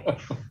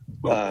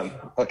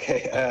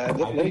 Okay. I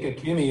think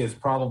Akemi is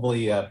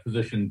probably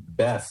positioned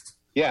best.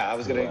 Yeah, I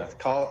was going to let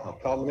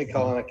me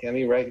call on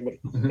Akemi, right?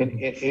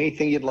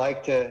 Anything you'd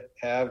like to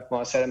have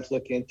Moss Adams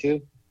look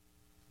into?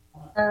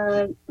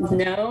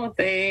 No,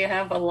 they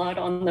have a lot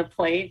on the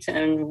plate,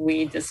 and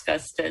we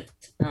discussed it.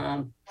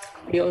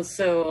 We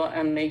also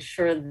made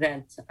sure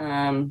that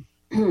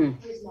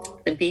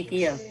the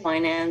VP of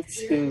Finance,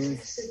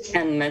 who's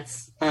Ken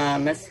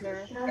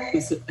Messner,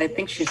 I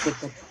think she's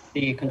with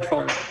the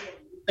controller,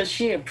 so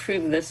she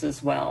approved this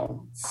as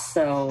well.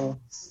 So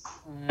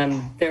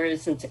there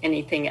isn't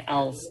anything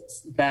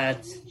else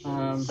that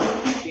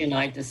she and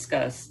I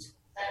discussed.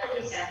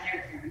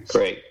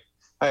 Great.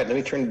 All right, let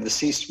me turn to the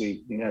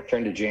C-suite.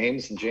 Turn to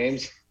James. And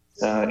James,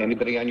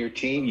 anybody on your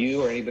team,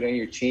 you or anybody on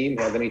your team,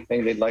 have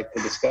anything they'd like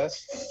to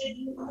discuss?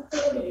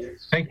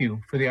 Thank you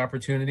for the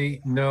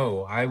opportunity.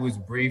 No, I was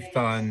briefed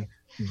on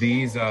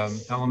these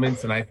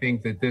elements, and I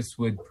think that this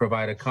would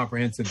provide a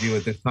comprehensive view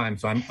at this time.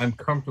 So I'm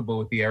comfortable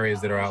with the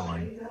areas that are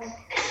outlined.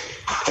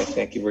 Okay,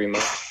 thank you very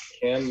much.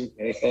 Kim,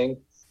 anything?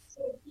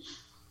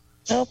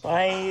 Nope.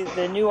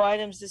 The new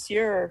items this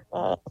year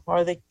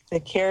are the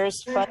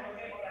CARES fund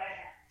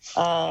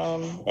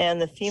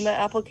and the FEMA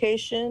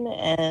application,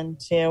 and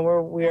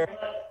we're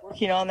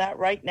working on that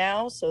right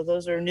now. So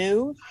those are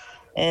new,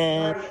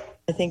 and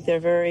I think they're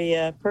very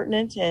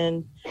pertinent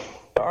and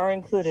are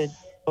included.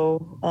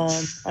 So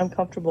I'm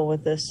comfortable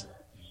with this.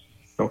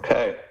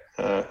 Okay.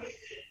 And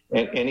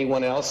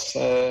anyone else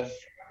have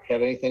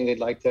anything they'd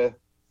like to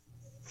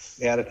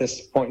add at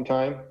this point in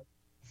time?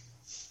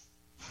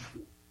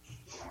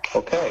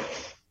 Okay.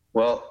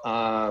 Well,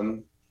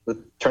 let's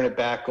turn it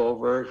back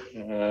over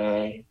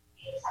to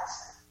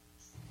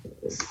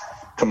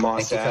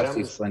Moss Adams. Thank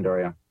you, Trustee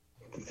Splendoria.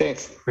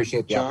 Thanks.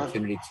 Appreciate the John?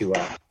 opportunity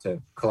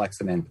to collect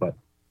some input.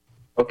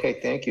 Okay,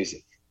 thank you.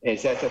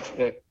 Is that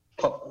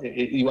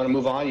you want to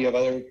move on? You have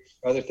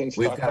other things to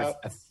We've talk got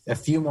about? a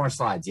few more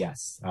slides,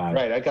 yes.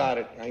 Right, I got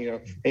it.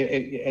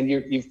 And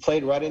you've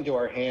played right into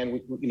our hand.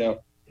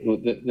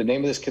 The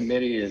name of this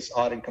committee is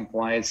Audit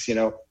Compliance.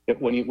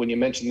 When you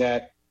mention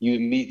that, you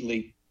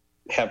immediately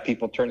have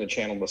people turn the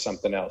channel to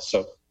something else.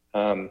 So,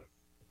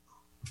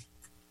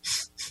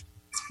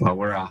 well,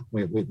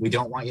 we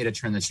don't want you to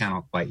turn the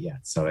channel quite yet.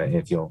 So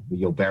if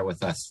you'll bear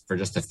with us for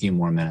just a few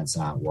more minutes,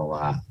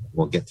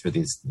 we'll get through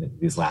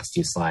these last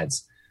few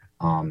slides.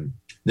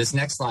 This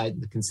next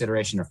slide, the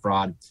consideration of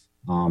fraud,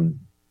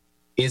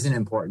 is an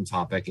important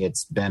topic.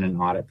 It's been an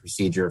audit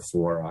procedure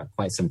for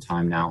quite some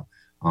time now.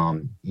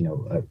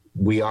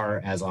 We are,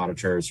 as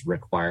auditors,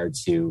 required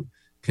to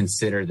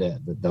consider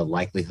the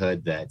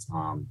likelihood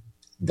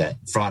that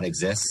fraud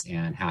exists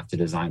and have to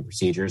design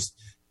procedures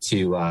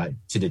to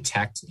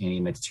detect any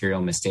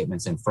material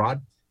misstatements and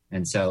fraud.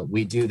 And so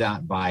we do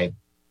that by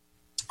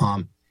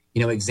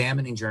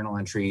examining journal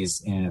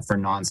entries and for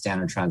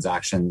non-standard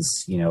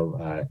transactions.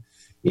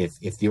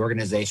 If the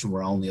organization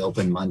were only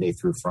open Monday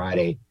through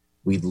Friday,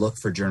 we'd look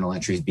for journal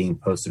entries being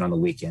posted on the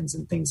weekends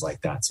and things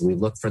like that. So we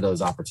look for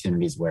those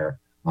opportunities where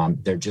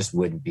there just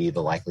wouldn't be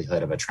the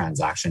likelihood of a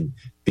transaction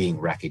being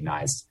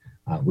recognized.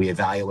 We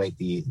evaluate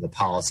the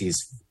policies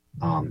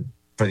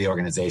for the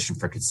organization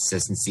for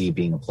consistency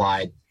being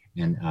applied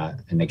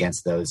and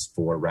against those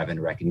for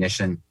revenue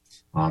recognition.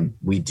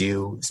 We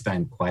do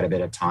spend quite a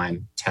bit of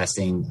time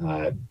testing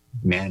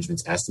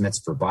management's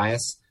estimates for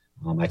bias.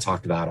 I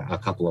talked about a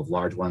couple of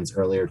large ones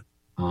earlier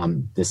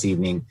this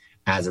evening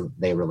as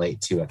they relate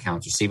to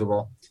accounts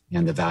receivable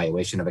and the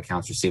valuation of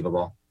accounts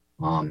receivable.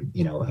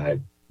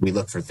 We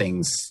look for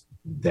things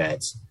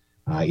that,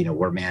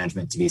 we're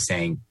management to be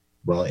saying,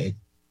 well,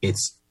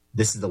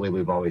 this is the way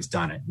we've always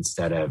done it,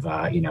 instead of,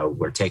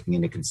 we're taking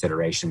into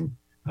consideration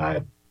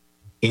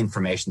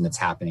information that's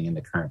happening in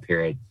the current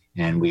period,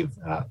 and we've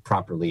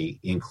properly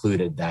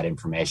included that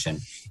information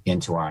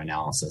into our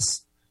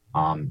analysis.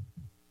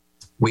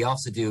 We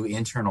also do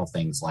internal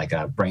things like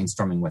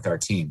brainstorming with our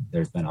team.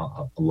 There's been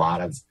a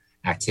lot of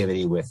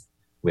activity with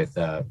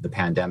the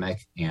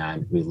pandemic,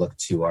 and we look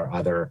to our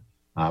other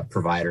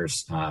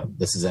providers.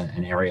 This is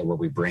an area where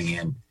we bring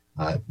in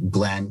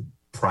Glenn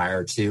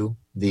prior to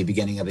the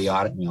beginning of the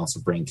audit, and we also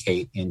bring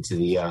Kate into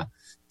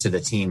the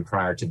team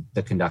prior to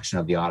the conduction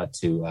of the audit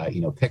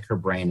to pick her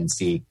brain and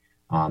see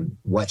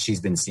what she's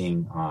been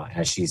seeing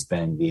as she's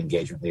been the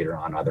engagement leader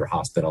on other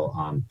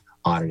hospital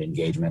audit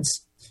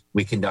engagements.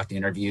 We conduct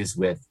interviews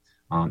with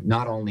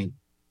not only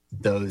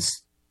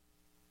those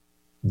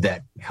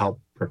that help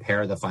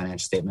prepare the financial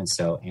statements,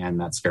 so Ann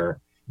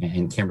Metzger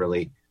and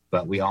Kimberly,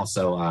 but we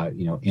also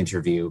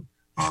interview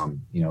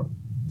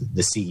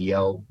the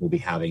CEO. Will be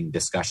having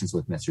discussions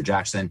with Mr.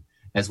 Jackson,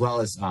 as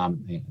well as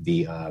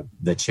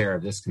the chair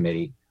of this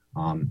committee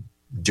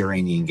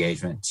during the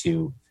engagement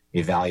to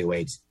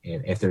evaluate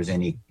if there's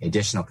any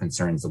additional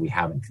concerns that we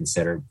haven't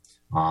considered.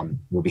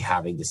 We'll be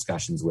having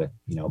discussions with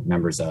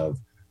members of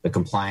the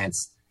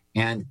compliance,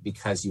 and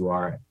because you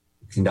are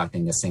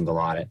conducting a single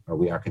audit, or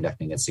we are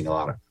conducting a single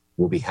audit,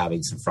 we'll be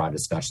having some fraud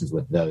discussions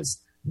with those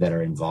that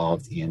are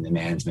involved in the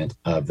management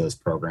of those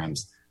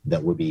programs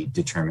that would be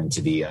determined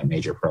to be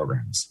major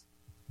programs.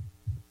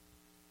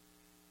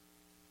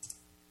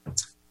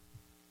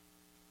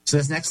 So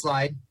this next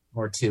slide,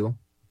 or two,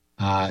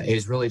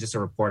 is really just a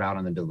report out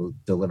on the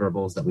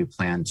deliverables that we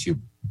plan to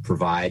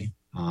provide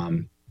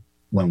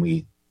when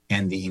we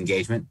end the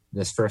engagement.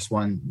 This first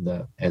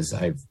one, as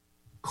I've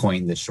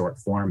coined the short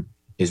form,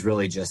 is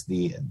really just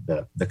the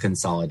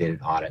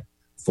consolidated audit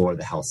for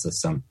the health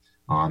system.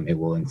 It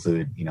will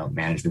include,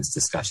 management's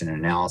discussion and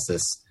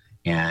analysis,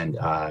 and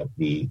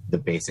the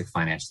basic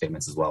financial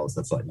statements, as well as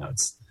the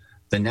footnotes.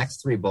 The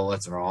next three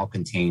bullets are all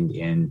contained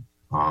in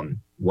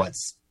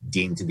what's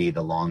deemed to be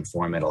the long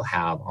form. It'll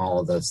have all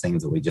of those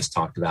things that we just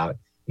talked about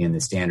in the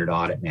standard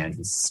audit,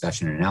 management's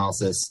discussion and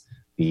analysis,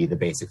 the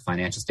basic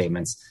financial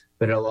statements,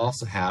 but it'll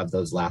also have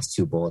those last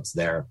two bullets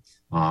there,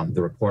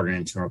 the report on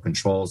internal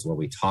controls, where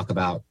we talk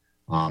about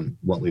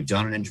what we've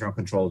done in internal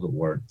controls,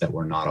 that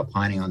we're not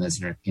opining on those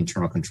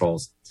internal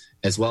controls,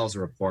 as well as a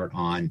report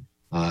on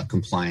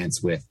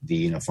compliance with the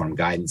uniform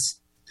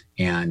guidance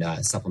and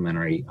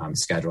supplementary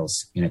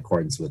schedules in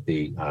accordance with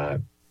the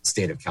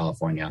State of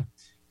California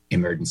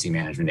Emergency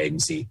Management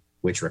Agency,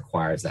 which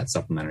requires that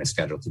supplementary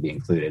schedule to be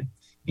included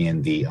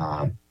in the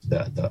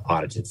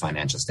audited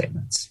financial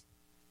statements.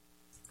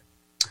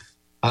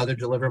 Other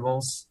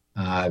deliverables,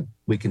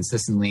 we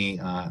consistently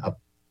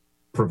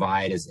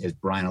provide, as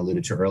Brian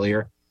alluded to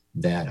earlier,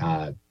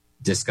 that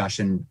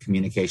discussion,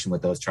 communication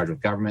with those charged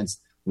with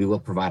governments. We will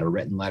provide a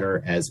written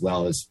letter, as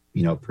well as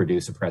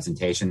produce a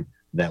presentation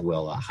that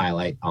will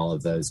highlight all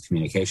of those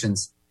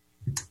communications.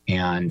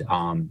 And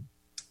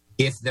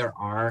if there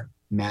are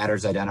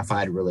matters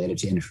identified related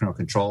to internal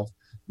control,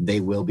 they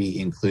will be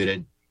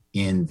included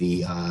in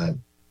the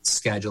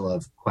schedule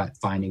of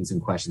findings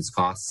and questions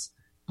costs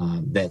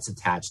that's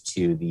attached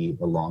to the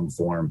long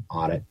form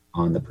audit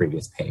on the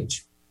previous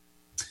page.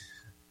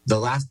 The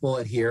last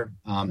bullet here,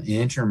 in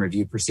interim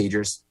review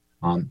procedures,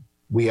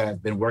 we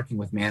have been working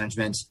with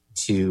management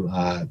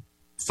to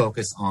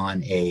focus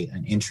on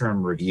an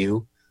interim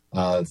review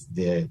of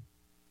the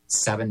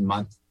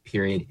 7-month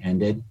period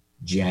ended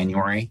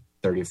January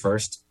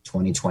 31st,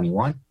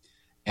 2021,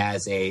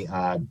 as a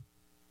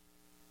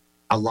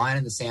line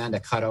in the sand, a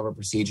cutover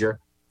procedure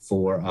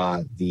for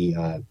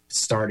the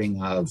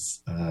starting of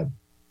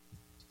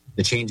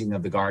the changing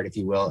of the guard, if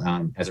you will,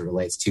 as it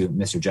relates to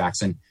Mr.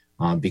 Jackson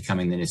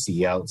becoming the new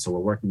CEO. So we're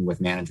working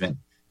with management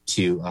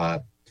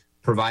to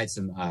provide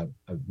some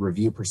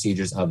review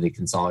procedures of the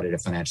consolidated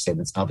financial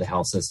statements of the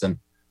health system,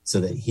 so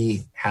that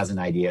he has an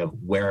idea of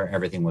where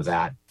everything was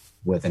at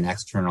with an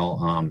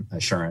external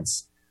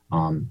assurance.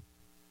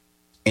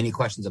 Any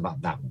questions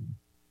about that one?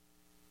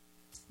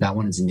 That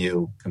one is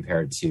new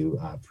compared to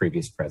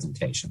previous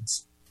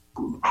presentations.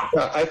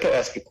 I could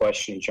ask a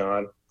question,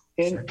 John.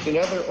 In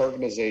other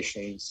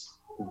organizations,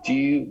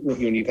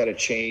 when you've had a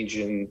change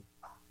in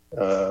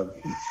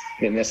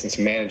essence,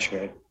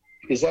 management,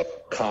 is that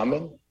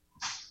common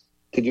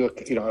to do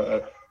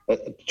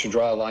to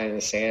draw a line in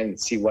the sand and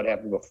see what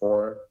happened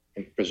before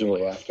and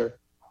presumably after?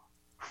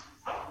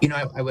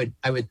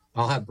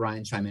 I'll have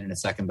Brian chime in a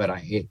second, but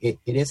it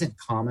isn't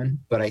common,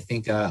 but I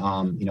think,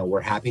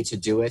 we're happy to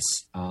do it.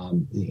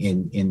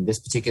 In this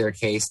particular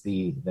case,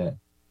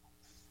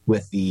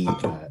 with the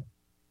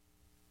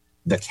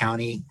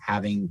county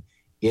having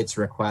its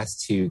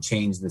request to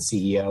change the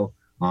CEO,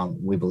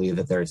 we believe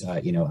that there's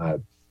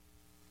an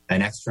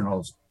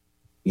external,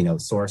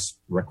 source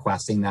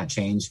requesting that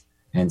change.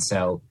 And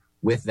so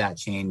with that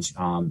change,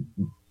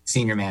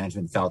 senior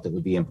management felt it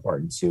would be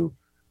important to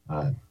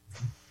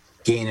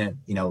gain an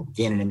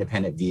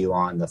independent view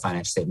on the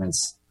financial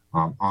statements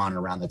on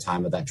around the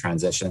time of that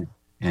transition.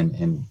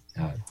 And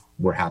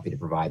we're happy to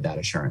provide that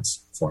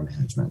assurance for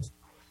management.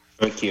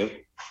 Thank you.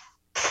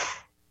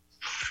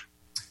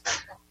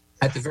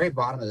 At the very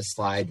bottom of the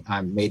slide,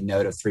 I made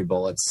note of 3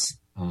 bullets,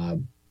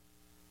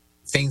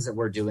 things that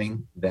we're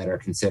doing that are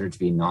considered to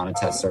be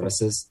non-attest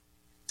services.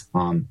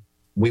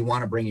 We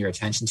want to bring your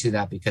attention to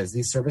that because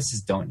these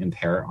services don't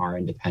impair our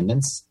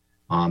independence.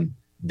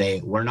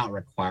 We're not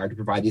required to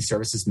provide these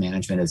services.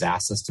 Management has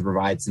asked us to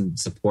provide some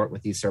support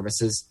with these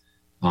services.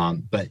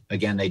 But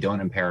again, they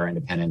don't impair our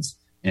independence.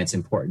 And it's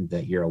important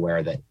that you're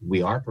aware that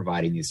we are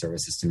providing these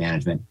services to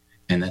management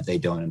and that they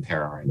don't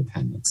impair our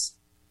independence.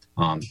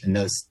 And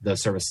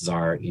those services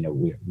are,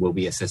 we'll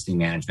be assisting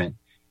management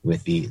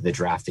with the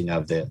drafting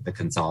of the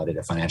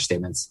consolidated financial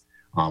statements,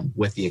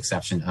 with the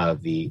exception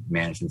of the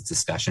management's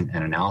discussion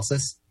and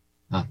analysis.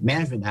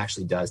 Management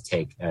actually does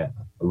take a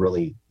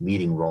really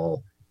leading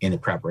role in the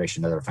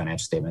preparation of their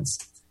financial statements.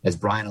 As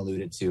Brian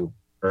alluded to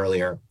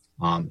earlier,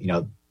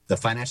 the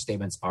financial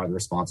statements are the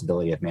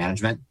responsibility of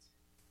management,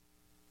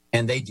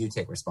 and they do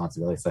take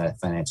responsibility for that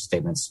financial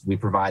statements. We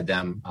provide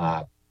them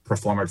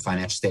performed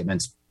financial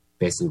statements,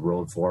 basically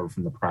rolled forward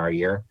from the prior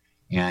year,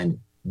 and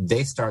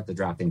they start the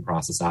drafting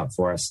process out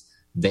for us.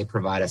 They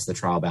provide us the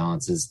trial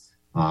balances.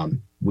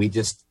 We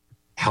just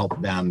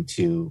help them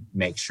to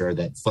make sure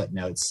that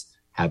footnotes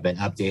have been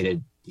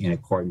updated in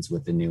accordance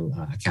with the new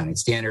accounting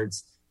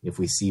standards. If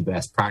we see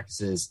best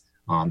practices,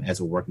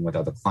 As we're working with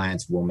other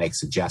clients, we'll make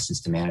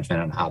suggestions to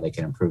management on how they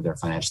can improve their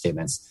financial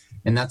statements.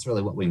 And that's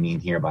really what we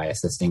mean here by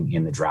assisting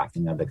in the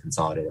drafting of the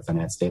consolidated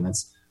financial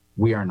statements.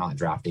 We are not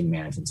drafting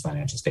management's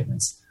financial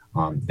statements.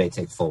 They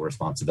take full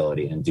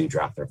responsibility and do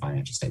draft their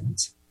financial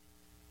statements.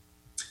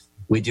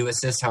 We do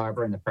assist,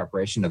 however, in the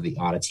preparation of the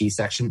auditee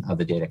section of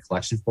the data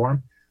collection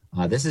form.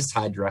 This is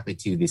tied directly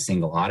to the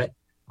single audit.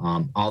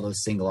 All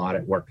those single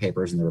audit work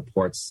papers and the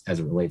reports as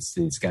it relates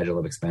to the schedule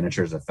of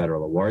expenditures of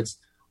federal awards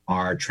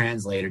are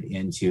translated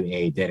into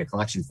a data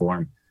collection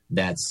form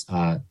that's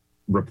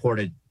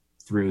reported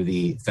through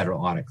the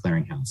Federal Audit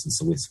Clearinghouse. And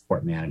so we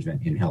support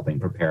management in helping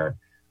prepare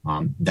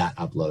that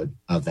upload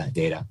of that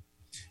data,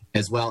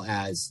 as well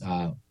as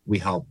we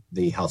help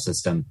the health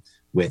system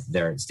with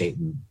their state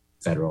and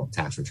federal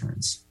tax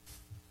returns.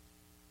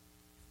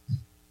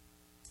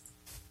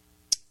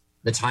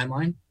 The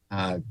timeline,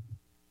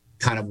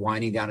 kind of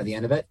winding down to the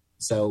end of it.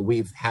 So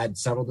we've had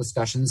several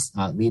discussions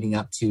leading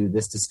up to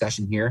this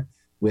discussion here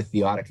with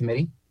the audit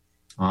committee.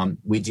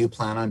 We do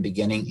plan on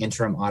beginning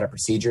interim audit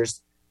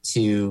procedures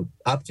to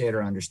update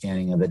our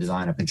understanding of the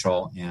design of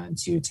control and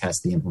to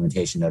test the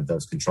implementation of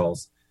those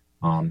controls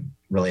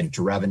related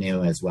to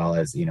revenue, as well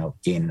as,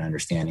 gain an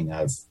understanding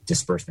of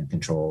disbursement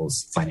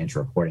controls,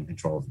 financial reporting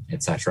controls,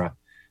 et cetera,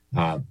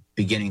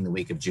 beginning the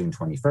week of June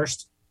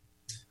 21st.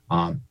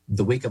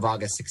 The week of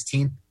August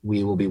 16th,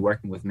 we will be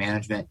working with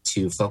management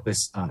to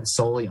focus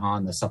solely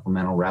on the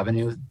supplemental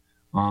revenue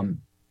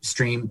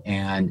stream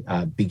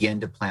and begin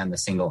to plan the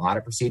single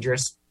audit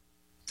procedures.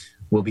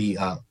 We'll be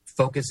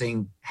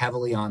focusing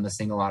heavily on the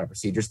single audit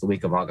procedures the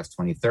week of August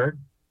 23rd,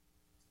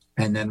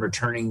 and then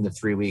returning the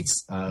 3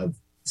 weeks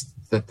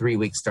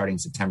starting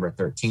September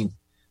 13th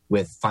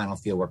with final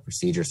fieldwork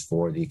procedures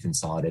for the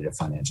consolidated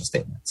financial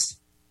statements.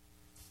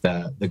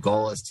 The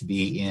goal is to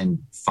be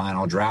in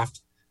final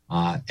draft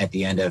at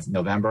the end of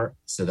November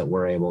so that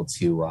we're able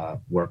to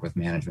work with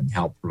management and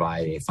help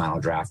provide a final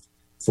draft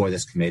for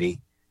this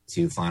committee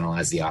to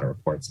finalize the audit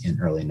reports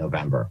in early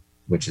November,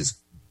 which has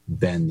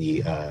been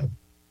the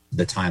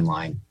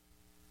timeline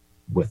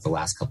with the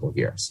last couple of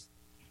years.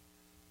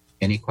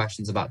 Any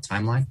questions about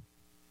timeline?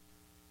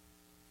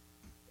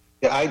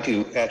 Yeah, I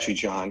do actually,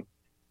 John.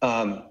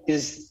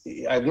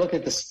 I've looked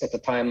at this at the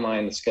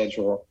timeline, the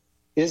schedule.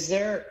 Is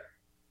there,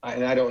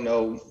 and I don't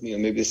know,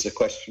 maybe this is a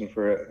question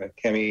for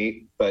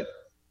Kemi, but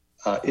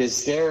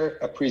is there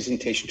a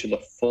presentation to the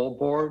full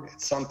board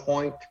at some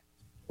point,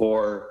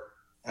 or?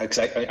 Because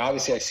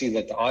obviously I see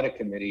that the audit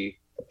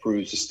committee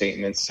approves the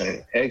statements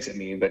and exit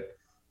meeting, but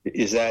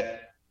is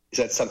that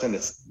something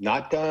that's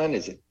not done?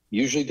 Is it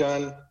usually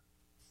done?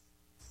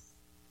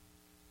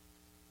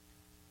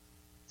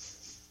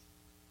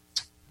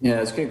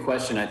 Yeah, it's a good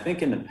question. I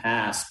think in the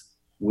past,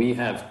 we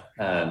have,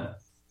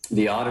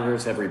 the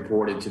auditors have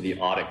reported to the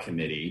audit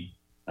committee,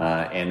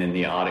 and then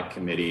the audit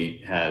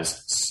committee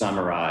has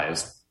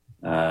summarized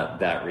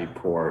that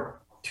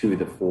report to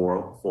the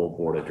full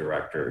board of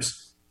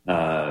directors.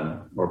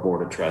 Or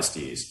board of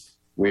trustees.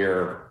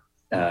 We're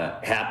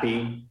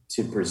happy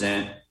to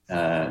present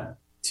to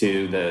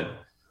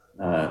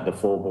the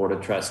full board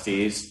of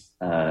trustees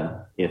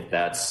if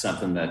that's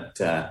something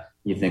that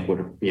you think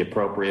would be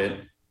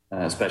appropriate,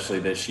 especially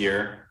this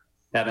year.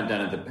 Haven't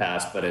done it in the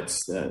past, but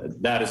it's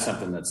that is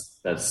something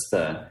that's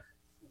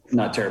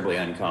not terribly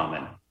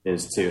uncommon,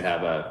 is to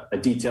have a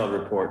detailed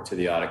report to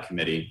the audit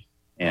committee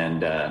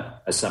and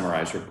a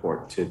summarized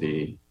report to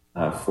the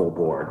full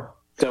board.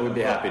 So we'd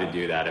be happy to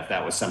do that if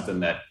that was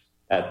something that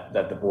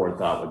the board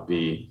thought would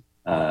be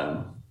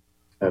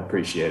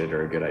appreciated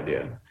or a good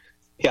idea.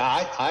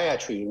 Yeah, I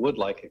actually would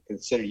like it.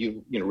 Consider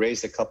you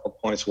raised a couple of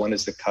points. One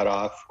is the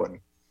cutoff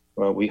when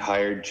we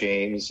hired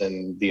James,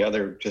 and the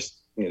other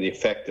just the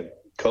effect of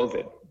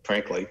COVID.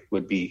 Frankly,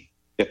 would be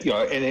and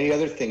any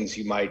other things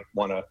you might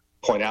want to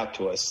point out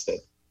to us that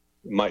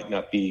might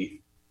not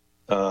be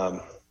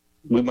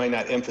we might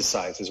not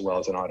emphasize as well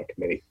as an audit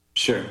committee.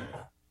 Sure,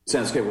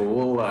 sounds good.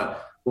 Well,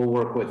 we'll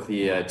work with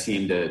the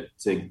team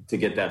to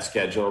get that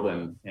scheduled,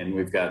 and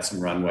we've got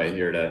some runway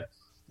here to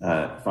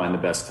find the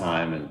best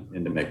time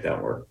and to make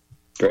that work.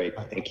 Great,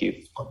 thank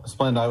you.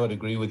 Splend, I would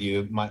agree with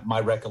you. My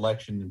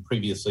recollection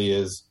previously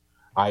is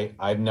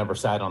I've never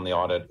sat on the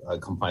audit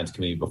compliance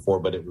committee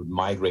before, but it would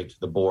migrate to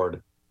the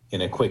board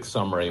in a quick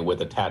summary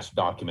with attached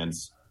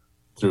documents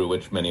through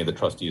which many of the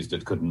trustees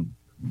didn't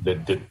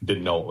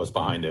know what was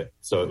behind it.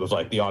 So it was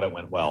like the audit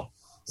went well.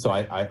 So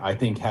I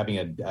think having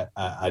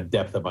a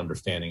depth of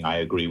understanding, I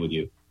agree with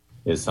you,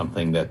 is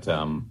something that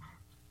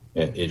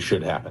it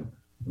should happen.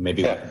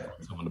 Maybe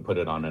someone to put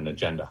it on an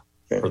agenda.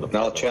 For the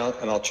I'll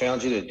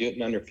challenge you to do it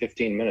in under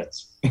 15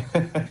 minutes.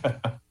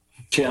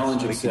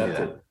 Challenge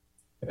accepted.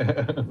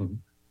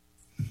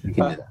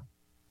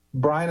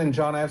 Brian and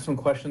John, I have some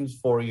questions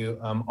for you.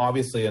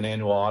 Obviously, an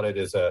annual audit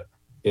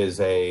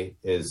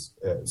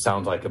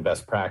sounds like a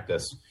best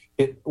practice.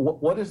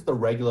 What is the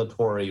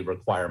regulatory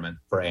requirement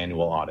for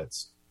annual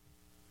audits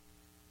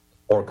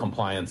or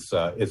compliance?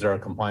 Is there a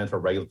compliance or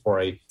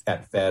regulatory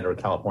at Fed or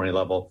California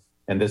level?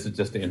 And this is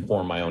just to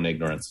inform my own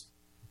ignorance.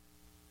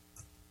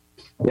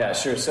 Yeah,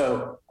 sure.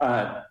 So,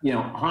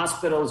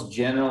 hospitals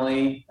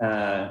generally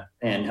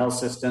and health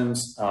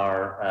systems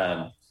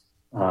are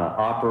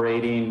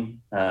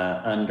operating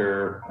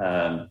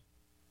under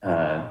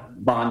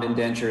bond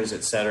indentures,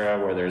 et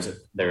cetera, where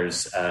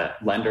there's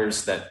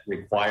lenders that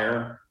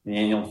require an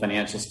annual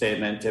financial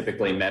statement,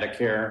 typically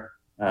Medicare,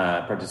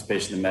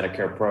 participation in the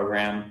Medicare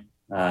program,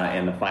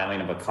 and the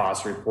filing of a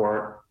cost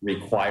report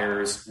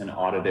requires an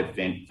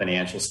audited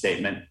financial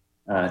statement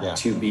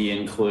to be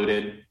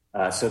included.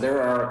 So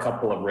there are a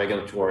couple of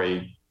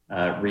regulatory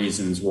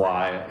reasons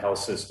why health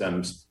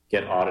systems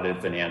get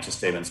audited financial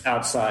statements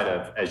outside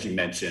of, as you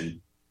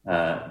mentioned,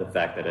 the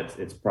fact that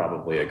it's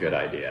probably a good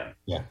idea.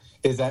 Yeah.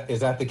 Is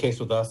that the case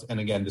with us? And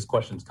again, this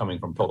question's coming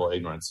from total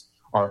ignorance.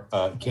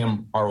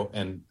 Kim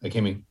and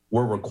Kimmy,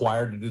 we're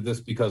required to do this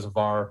because of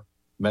our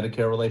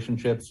Medicare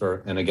relationships,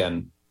 and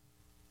again,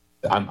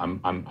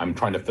 I'm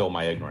trying to fill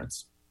my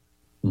ignorance.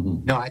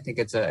 Mm-hmm. No, I think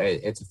it's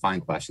a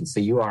fine question.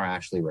 So you are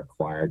actually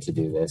required to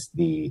do this.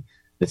 The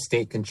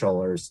state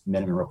controller's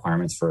minimum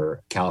requirements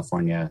for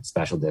California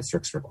special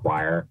districts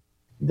require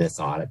this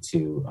audit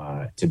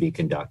to be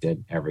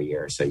conducted every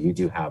year. So you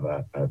do have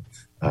a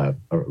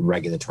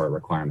regulatory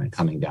requirement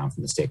coming down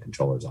from the state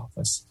controller's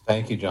office.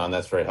 Thank you, John.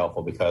 That's very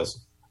helpful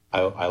because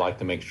I like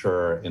to make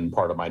sure in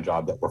part of my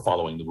job that we're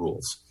following the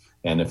rules.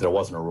 And if there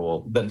wasn't a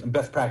rule, then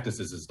best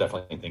practices is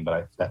definitely a thing,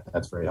 but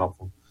that's very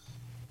helpful.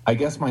 I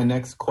guess my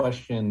next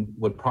question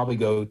would probably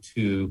go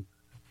to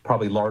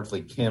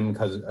largely Kim,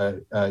 because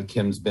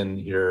Kim's been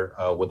here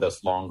with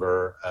us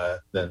longer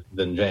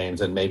than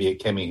James, and maybe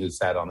Kimmy, who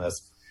sat on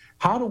this.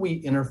 How do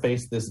we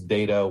interface this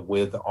data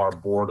with our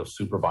board of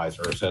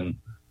supervisors, and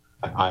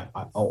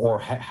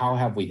how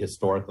have we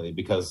historically?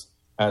 Because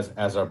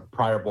as a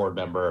prior board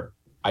member,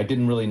 I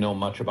didn't really know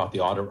much about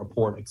the audit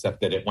report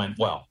except that it went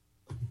well,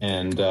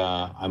 and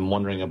I'm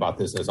wondering about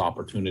this as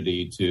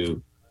opportunity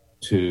to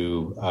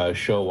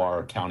show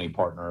our county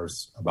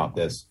partners about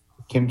this.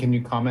 Kim, can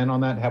you comment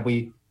on that?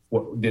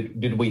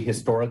 Did we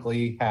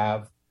historically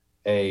have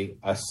a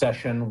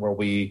session where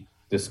we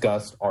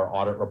discussed our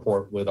audit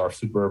report with our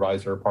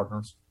supervisor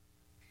partners?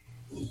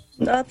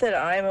 Not that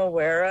I'm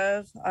aware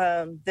of.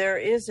 There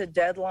is a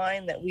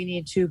deadline that we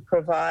need to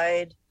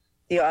provide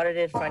the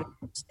audited financial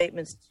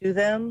statements to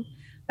them.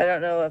 I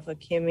don't know if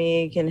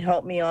Kimmy can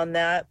help me on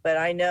that, but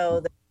I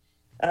know that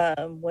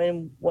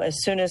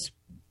as soon as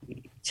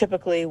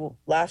typically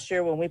last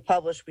year when we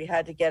published, we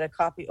had to get a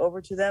copy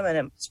over to them,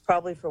 and it's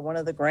probably for one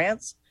of the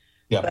grants.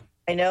 Yeah. But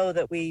I know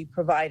that we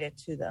provide it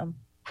to them.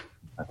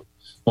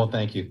 Well,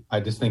 thank you.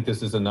 I just think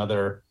this is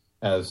another,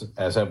 as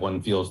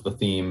everyone feels the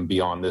theme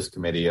beyond this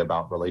committee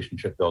about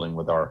relationship building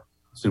with our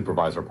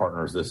supervisor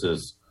partners, this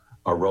is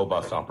a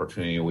robust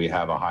opportunity. We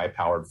have a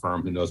high-powered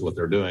firm who knows what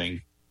they're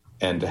doing,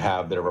 and to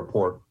have their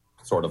report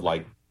sort of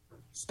like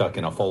stuck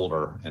in a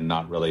folder and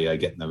not really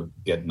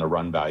getting the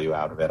run value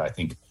out of it. I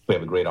think we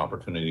have a great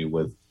opportunity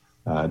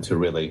to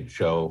really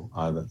show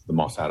the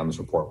Moss Adams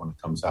report when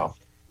it comes out.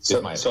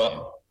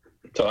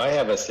 So I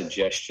have a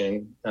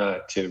suggestion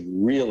to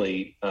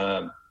really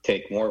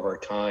take more of our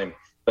time,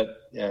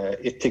 but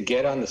to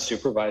get on the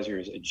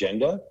supervisor's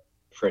agenda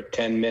for a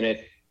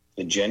 10-minute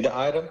agenda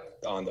item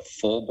on the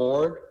full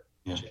board,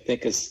 which I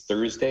think is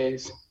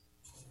Thursdays,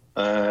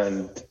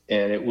 and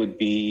it would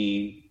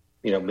be,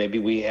 maybe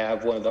we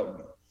have one of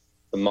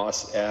the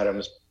Moss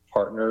Adams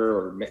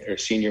partner or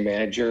senior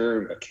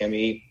manager,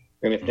 Kimmy,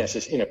 and if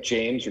necessary,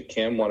 James or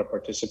Kim want to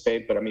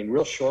participate, but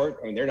real short.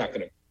 they're not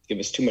going to give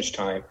us too much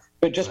time,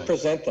 but just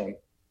present them.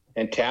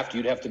 And Taft,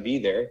 you'd have to be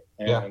there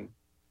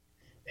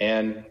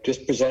and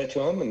just present it to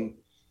them and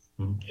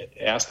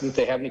ask them if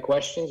they have any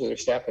questions or their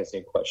staff has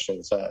any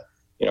questions. I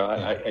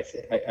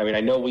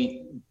know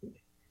we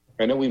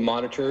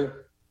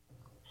monitor.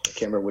 I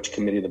can't remember which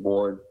committee of the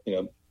board,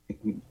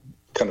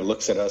 kind of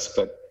looks at us,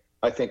 but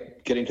I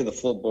think getting to the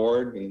full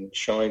board and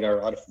showing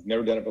our audit, we've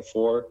never done it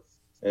before,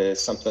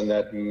 is something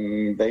that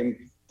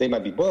they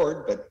might be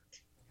bored, but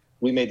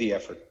we made the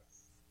effort.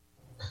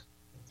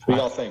 What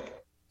do y'all think?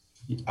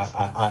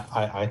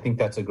 I think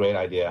that's a great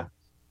idea.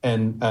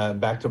 And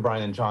back to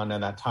Brian and John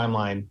and that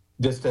timeline,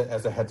 just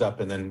as a heads up,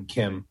 and then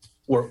Kim,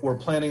 we're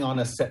planning on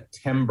a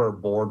September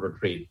board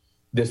retreat.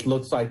 This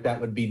looks like that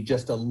would be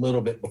just a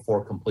little bit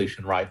before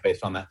completion, right?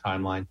 Based on that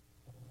timeline.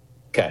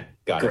 Okay,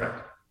 got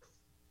Correct.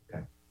 it.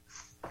 Okay.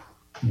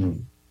 Mm-hmm.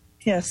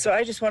 Yeah, so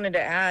I just wanted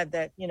to add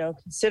that,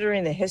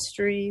 considering the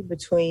history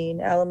between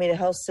Alameda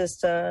Health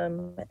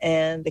System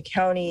and the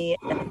county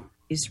and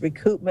these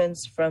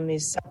recoupments from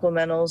these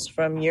supplementals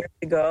from years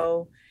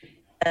ago,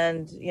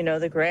 and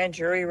the grand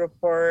jury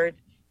report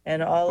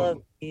and all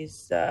of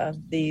these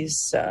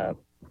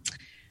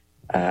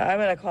I'm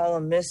going to call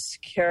them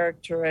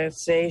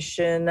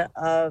mischaracterization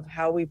of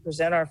how we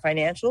present our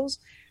financials.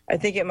 I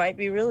think it might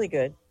be really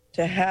good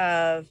to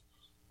have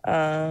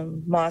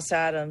Moss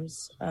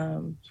Adams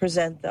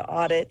present the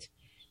audit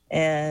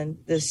and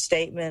the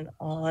statement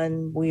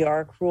on we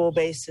are accrual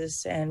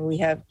basis, and we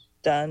have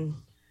done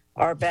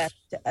our best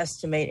to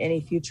estimate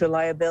any future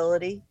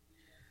liability.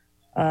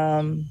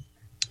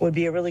 Would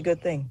be a really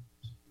good thing.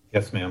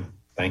 Yes, ma'am.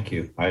 Thank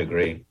you. I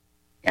agree.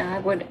 Yeah,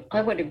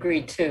 I would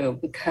agree too,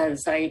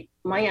 because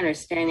my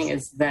understanding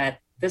is that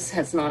this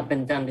has not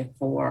been done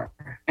before,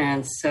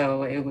 and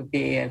so it would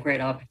be a great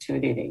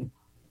opportunity.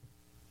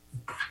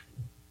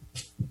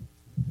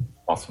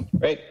 Awesome.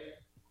 Great.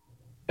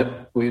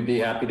 Yep, we'd be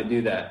happy to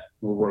do that.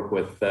 We'll work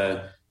with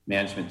the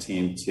management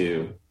team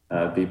to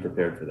be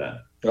prepared for that.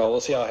 Well,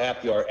 we'll see how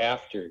happy you are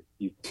after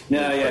you.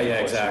 Yeah,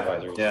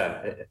 exactly.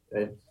 Yeah,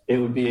 it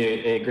would be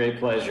a great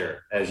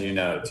pleasure, as you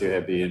know,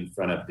 to be in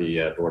front of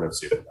the Board of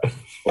Supervisors.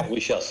 Well,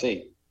 we shall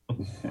see.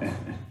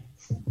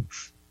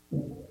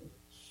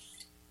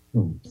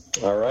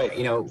 All right.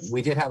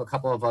 We did have a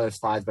couple of other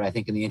slides, but I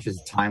think in the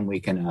interest of time, we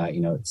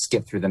can,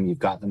 skip through them. You've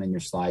got them in your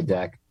slide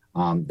deck.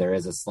 There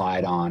is a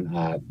slide on,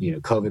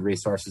 COVID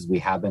resources. We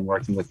have been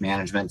working with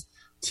management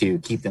to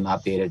keep them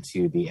updated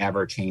to the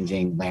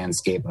ever-changing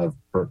landscape of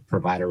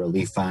provider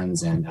relief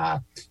funds and,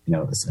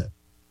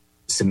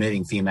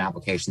 submitting FEMA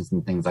applications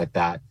and things like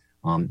that.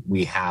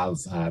 We have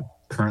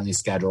currently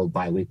scheduled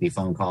bi-weekly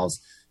phone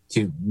calls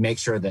to make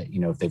sure that,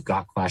 if they've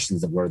got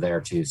questions, that we're there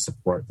to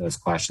support those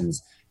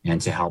questions and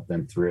to help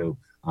them through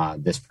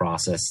this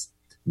process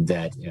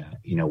that,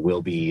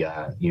 will be,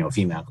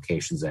 FEMA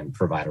applications and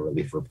provider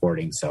relief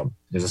reporting. So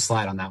there's a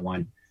slide on that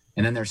one.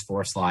 And then there's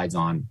 4 slides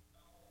on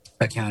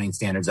accounting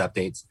standards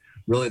updates.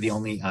 Really the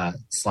only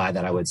slide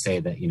that I would say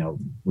that,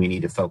 we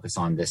need to focus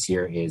on this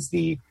year is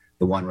the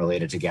one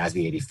related to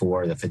GASB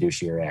 84, the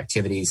fiduciary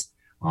activities.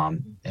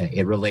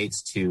 It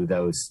relates to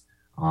those,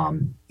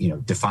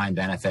 defined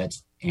benefit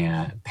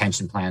and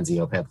pension plans, the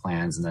OPEB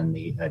plans, and then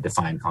the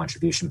defined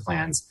contribution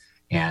plans,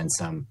 and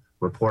some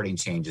reporting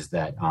changes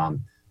that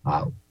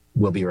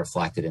will be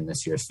reflected in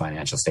this year's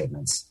financial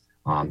statements.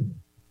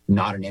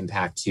 Not an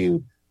impact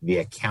to the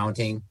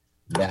accounting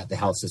that the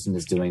health system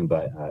is doing,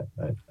 but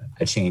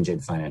a change in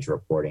financial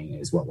reporting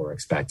is what we're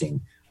expecting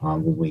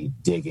when we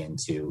dig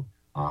into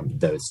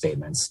those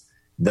statements.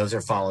 Those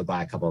are followed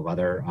by a couple of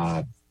other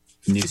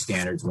new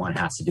standards. One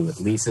has to do with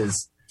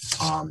leases.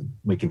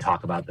 We can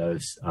talk about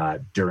those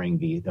during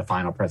the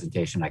final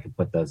presentation. I can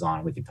put those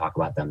on. We can talk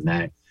about them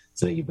then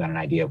so that you've got an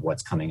idea of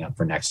what's coming up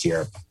for next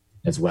year,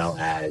 as well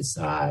as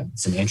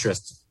some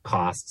interest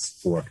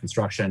costs for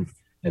construction,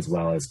 as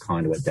well as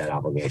conduit debt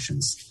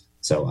obligations.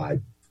 So I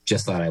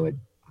just thought I would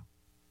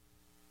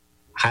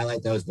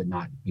highlight those, but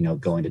not,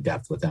 go into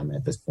depth with them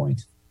at this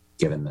point,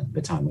 given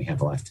the time we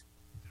have left.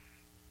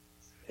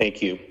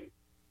 Thank you.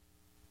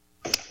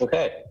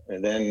 Okay,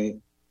 and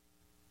then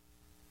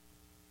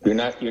you're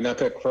not going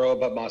to crow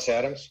about Moss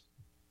Adams?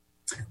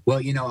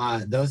 Well,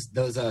 those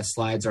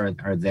slides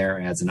are there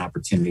as an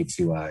opportunity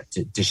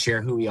to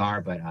share who we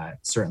are, but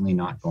certainly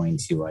not going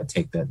to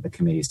take the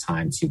committee's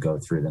time to go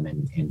through them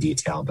in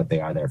detail, but they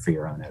are there for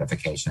your own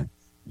edification.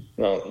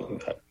 Well,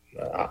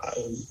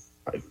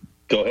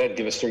 go ahead,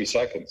 give us 30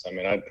 seconds. I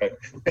mean,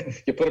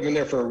 you put them in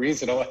there for a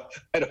reason.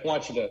 I don't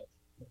want you to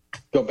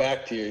go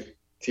back to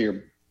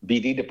your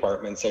BD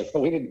department and say, "Oh,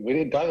 we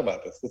didn't talk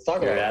about this. Let's talk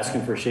about it." You're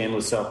asking for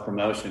shameless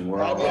self-promotion.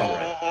 We're all over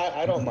it.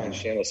 I don't mind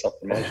shameless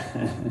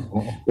self-promotion.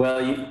 Well,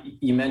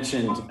 you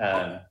mentioned,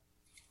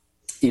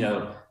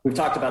 we've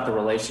talked about the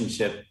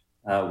relationship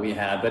we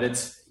have, but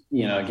it's,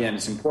 again,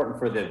 it's important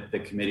for the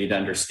committee to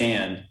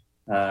understand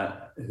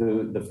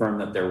who the firm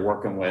that they're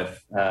working with.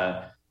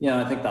 I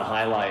think the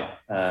highlight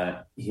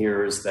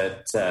here is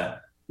that,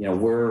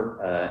 we're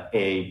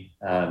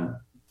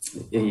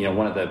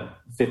one of the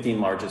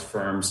 15 largest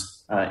firms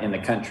in the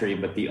country,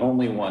 but the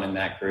only one in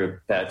that group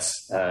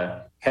that's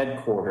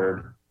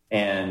headquartered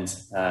and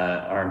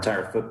our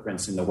entire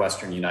footprint's in the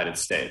Western United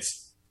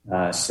States.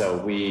 So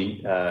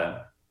we,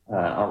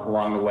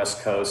 along the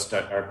West Coast,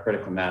 our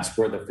critical mass,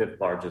 we're the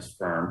 5th largest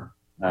firm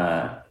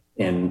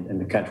in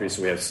the country.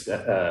 So we have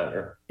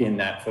in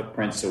that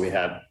footprint. So we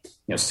have,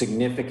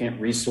 significant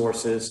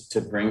resources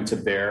to bring to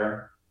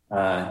bear.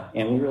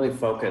 And we really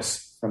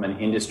focus from an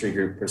industry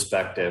group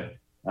perspective.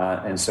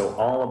 And so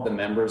all of the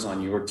members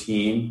on your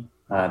team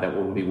that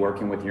will be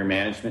working with your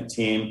management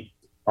team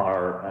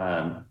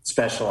are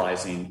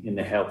specializing in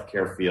the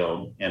healthcare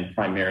field and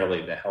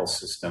primarily the health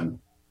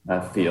system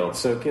field.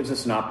 So it gives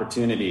us an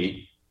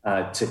opportunity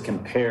to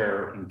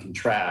compare and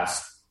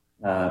contrast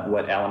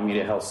what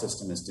Alameda Health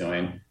System is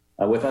doing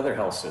with other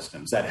health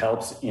systems. That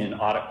helps in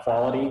audit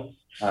quality,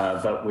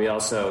 but we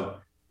also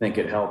think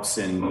it helps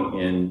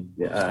in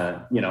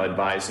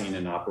advising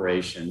and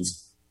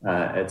operations,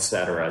 et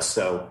cetera.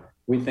 So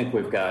we think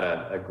we've got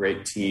a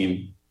great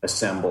team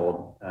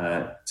assembled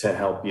to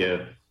help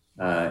you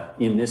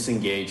in this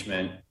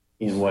engagement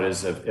in what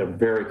is a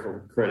very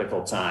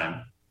critical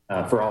time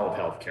for all of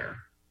healthcare.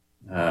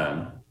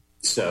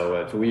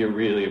 So we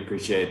really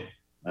appreciate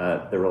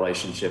the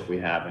relationship we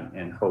have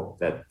and hope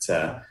that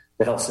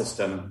the health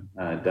system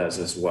does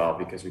as well,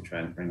 because we try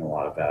and bring a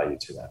lot of value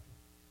to that.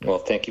 Well,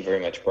 thank you very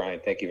much, Brian.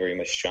 Thank you very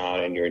much,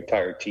 John, and your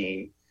entire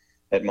team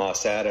at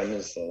Moss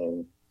Adams.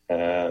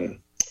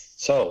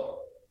 So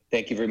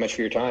thank you very much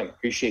for your time.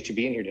 Appreciate you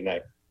being here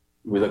tonight.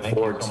 We look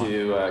forward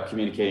to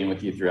communicating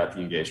with you throughout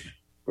the engagement.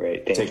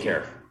 Great. Take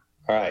care.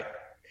 All right.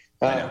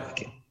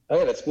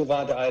 Okay, let's move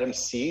on to item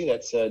C.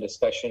 That's a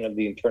discussion of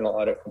the internal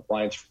audit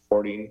compliance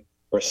reporting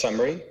or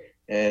summary.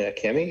 And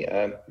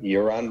Kemi,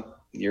 you're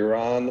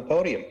on the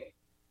podium.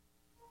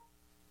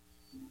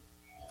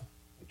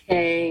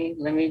 Okay,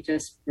 let me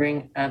just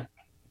bring up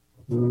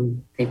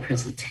the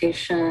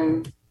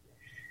presentation.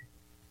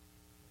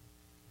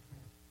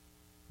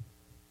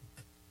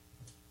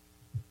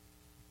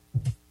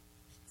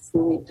 So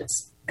let me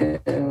just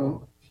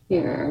go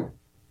here.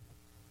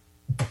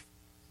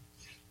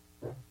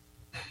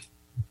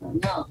 Oh,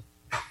 no.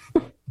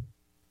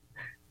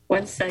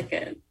 1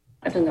 second.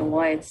 I don't know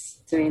why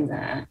it's doing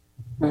that.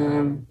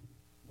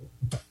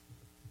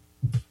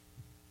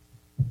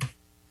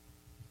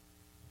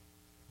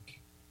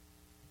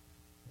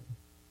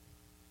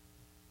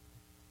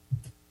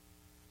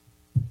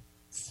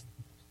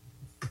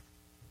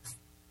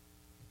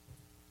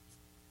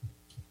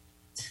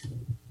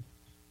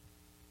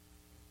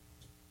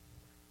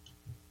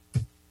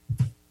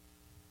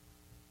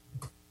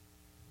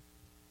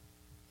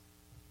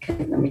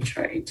 Okay, let me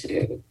try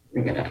to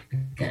bring it up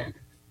again.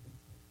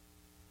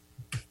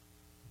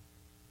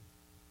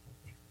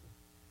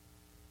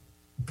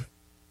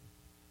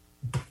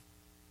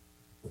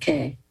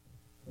 Okay.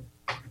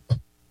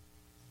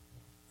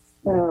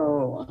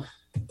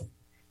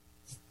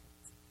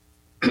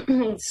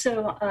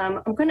 So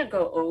I'm going to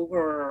go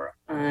over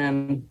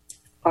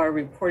our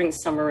reporting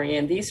summary,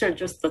 and these are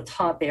just the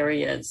top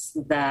areas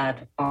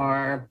that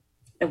I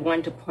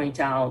want to point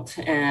out.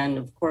 And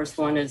of course,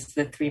 one is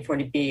the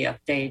 340B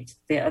update,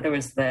 the other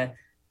is the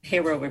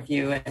payroll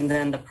review, and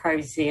then the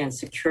privacy and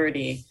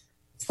security,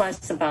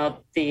 plus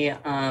about the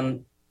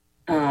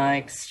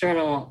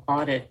external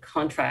audit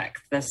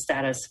contract, the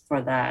status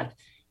for that,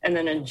 and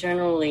then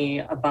generally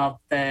about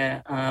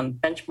the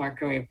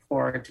benchmarking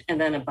report, and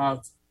then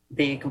about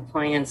the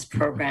compliance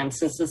program,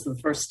 since this is the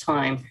first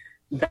time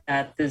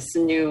that this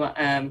new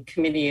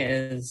committee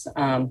is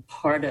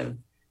part of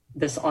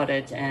this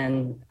audit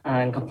and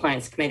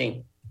compliance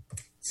committee.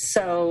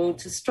 So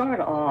to start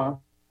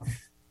off,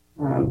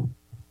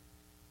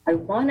 I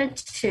wanted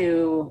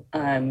to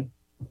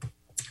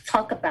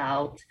talk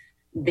about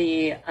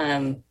the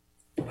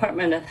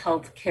Department of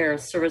Healthcare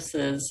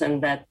Services,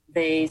 and that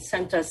they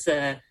sent us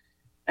a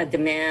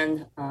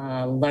demand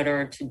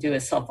letter to do a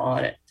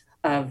self-audit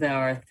of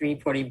our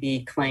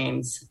 340B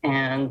claims.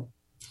 And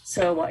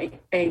so I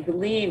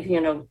believe,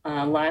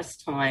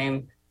 last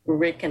time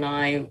Rick and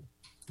I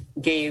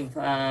gave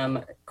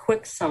a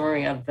quick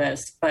summary of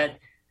this, but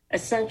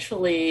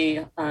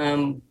essentially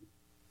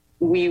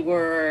we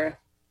were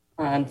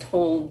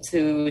told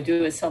to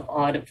do a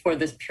self-audit for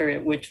this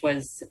period, which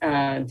was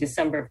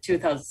December of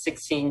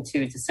 2016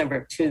 to December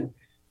of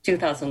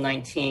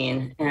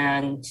 2019,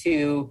 and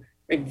to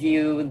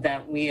review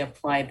that we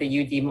applied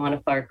the UD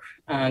modifier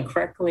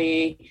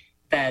correctly,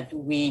 that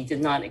we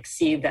did not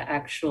exceed the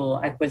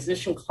actual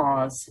acquisition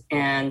costs,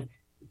 and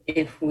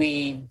if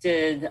we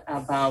did,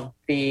 about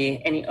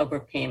any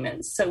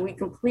overpayments. So we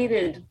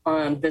completed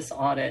this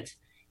audit,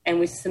 and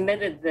we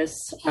submitted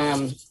this,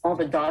 all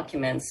the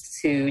documents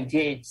to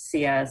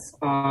DHCS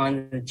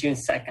on June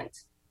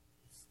 2nd.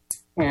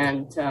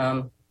 And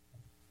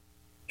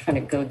trying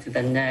to go to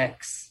the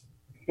next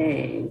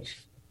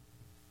page.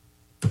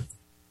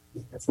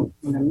 Doesn't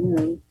want to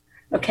move.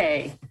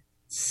 Okay,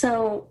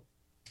 so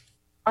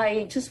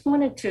I just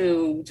wanted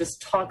to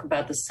just talk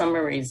about the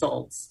summary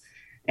results,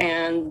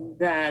 and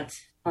that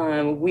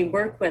we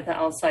worked with the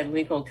outside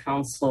legal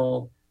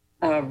counsel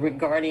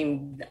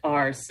regarding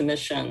our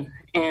submission.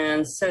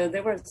 And so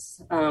there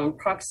was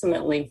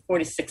approximately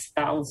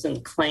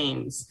 46,000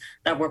 claims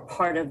that were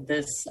part of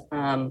this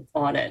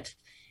audit,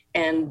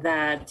 and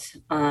that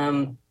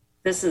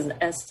this is an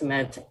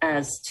estimate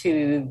as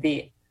to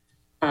the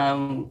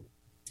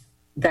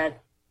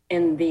that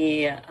in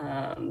the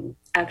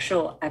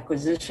actual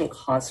acquisition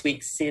costs, we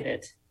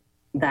exceeded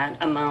that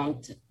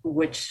amount,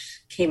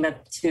 which came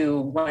up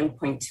to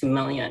 1.2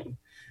 million.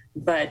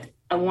 But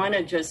I want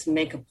to just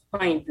make a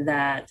point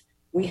that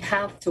we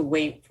have to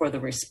wait for the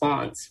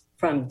response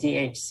from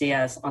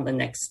DHCS on the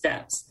next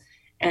steps.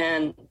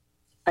 And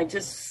I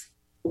just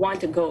want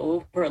to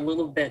go over a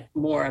little bit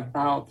more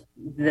about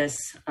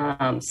this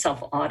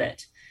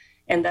self-audit,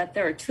 and that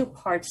there are two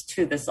parts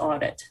to this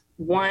audit.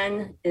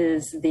 One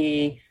is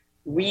the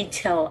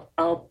retail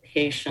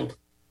outpatient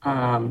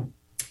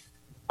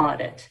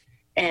audit.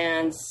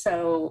 And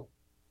so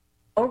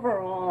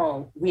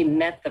overall, we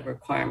met the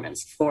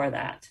requirements for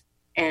that.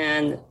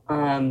 And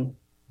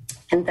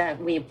that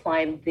we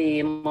applied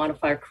the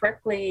modifier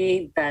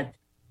correctly, that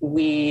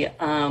we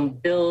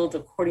billed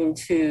according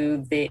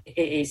to the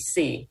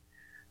AAC.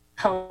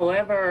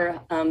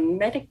 However,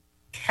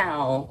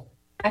 Medi-Cal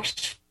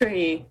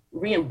actually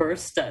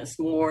reimbursed us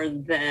more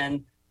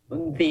than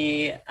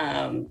the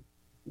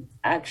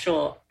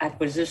actual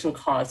acquisition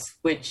costs,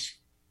 which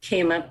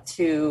came up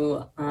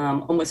to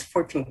almost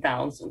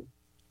 14,000.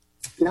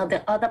 Now,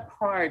 the other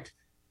part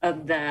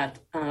of that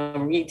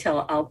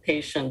retail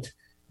outpatient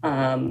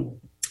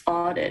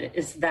audit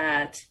is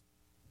that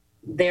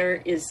there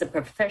is a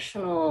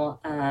professional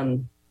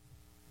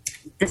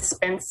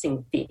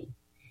dispensing fee.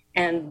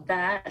 And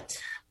that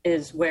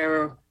is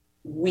where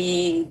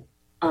we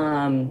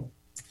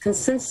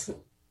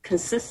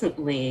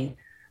consistently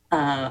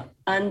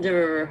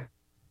underbilled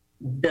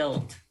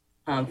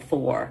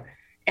for.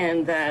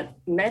 And that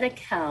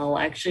Medi-Cal,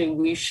 actually,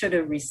 we should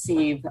have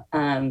received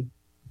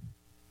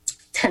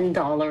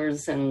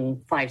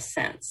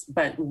 $10.05,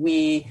 but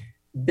we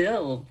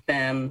billed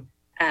them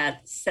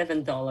at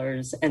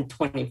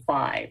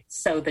 $7.25.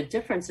 So the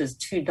difference is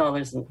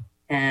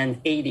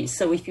 $2.80.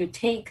 So if you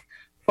take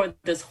for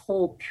this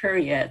whole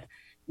period,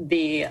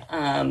 that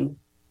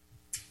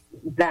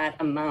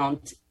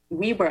amount,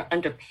 we were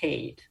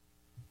underpaid.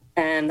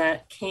 And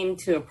that came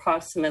to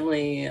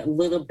approximately a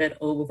little bit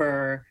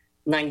over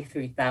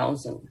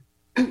 $93,000.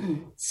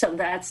 So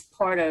that's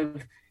part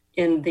of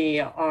in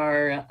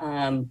our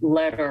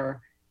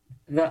letter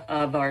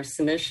of our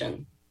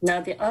submission.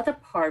 Now, the other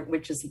part,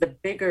 which is the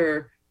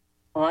bigger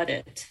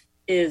audit,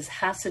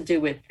 has to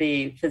do with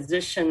the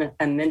physician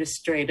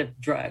administrative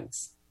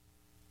drugs.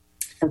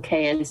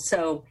 Okay, and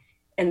so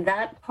in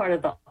that part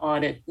of the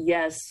audit,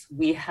 yes,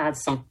 we had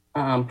some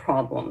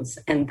problems,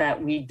 and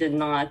that we did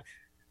not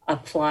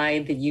apply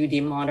the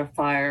UD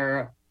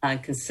modifier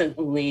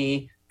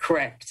consistently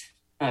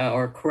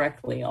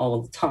correctly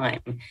all the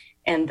time,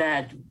 and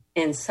that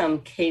in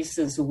some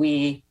cases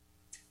we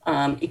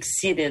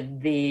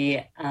exceeded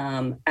the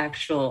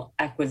actual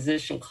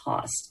acquisition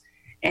cost.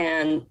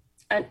 And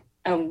I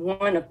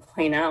want to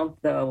point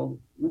out, though,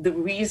 the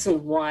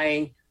reason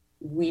why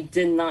we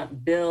did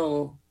not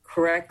bill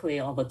correctly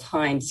all the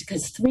time is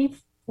because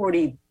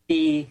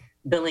 340B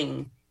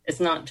billing is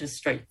not just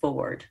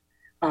straightforward.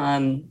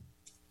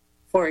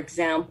 For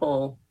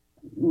example,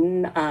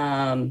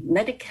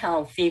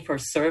 Medi-Cal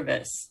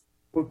fee-for-service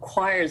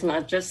requires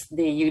not just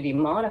the UD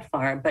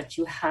modifier, but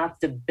you have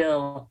to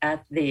bill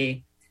at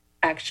the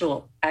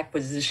actual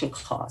acquisition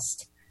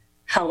cost.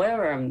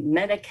 However,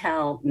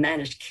 Medi-Cal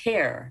managed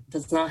care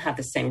does not have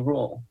the same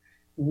rule.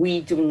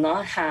 We do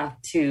not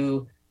have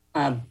to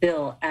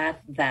bill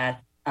at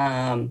that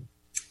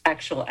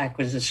actual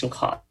acquisition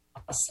cost.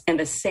 And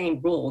the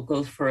same rule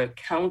goes for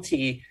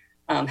county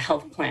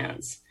health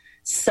plans.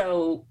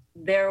 So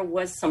there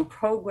was some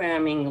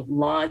programming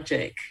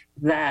logic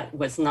that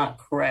was not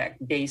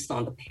correct based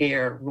on the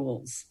payer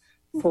rules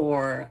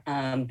for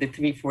the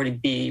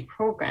 340B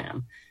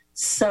program.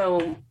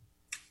 So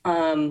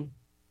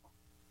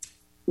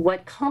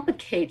what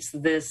complicates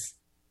this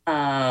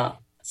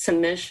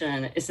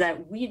submission is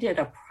that we did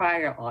a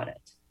prior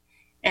audit.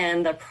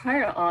 And the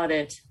prior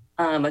audit,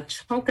 a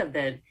chunk of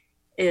it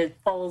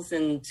falls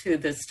into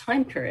this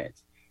time period.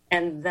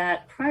 And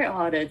that prior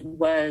audit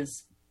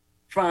was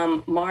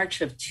from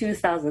March of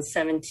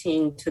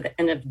 2017 to the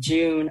end of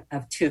June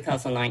of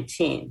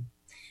 2019.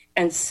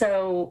 And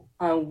so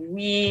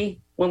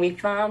when we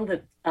found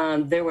that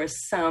there were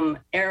some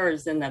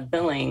errors in the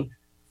billing,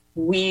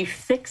 we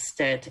fixed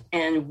it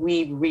and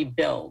we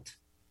rebuilt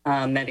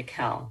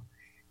Medi-Cal.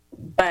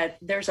 But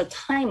there's a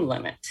time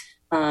limit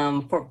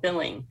for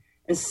billing.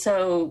 And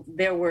so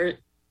there were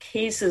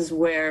cases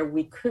where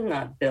we could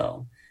not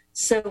bill.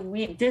 So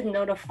we did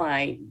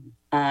notify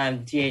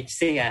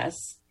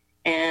DHCS.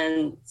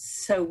 And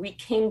so we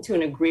came to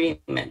an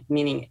agreement,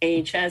 meaning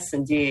AHS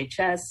and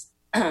DHS.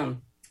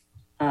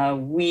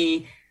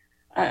 We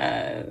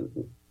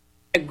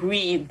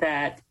agreed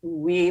that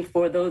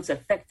for those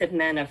affected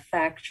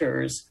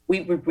manufacturers,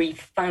 we would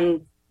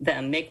refund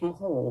them, make them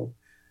whole,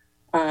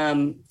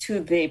 to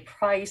the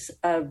price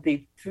of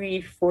the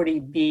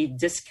 340B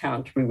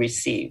discount we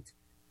received.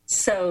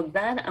 So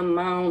that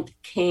amount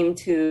came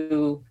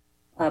to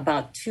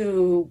about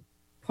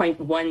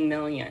 $2.1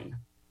 million.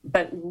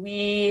 But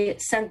we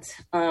sent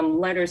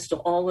letters to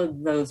all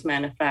of those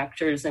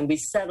manufacturers, and we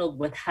settled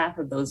with half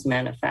of those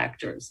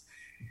manufacturers.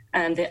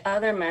 And the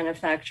other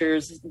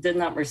manufacturers did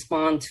not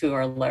respond to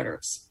our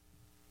letters.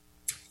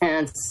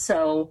 And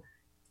so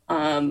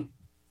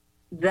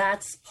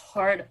that's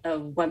part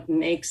of what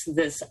makes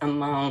this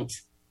amount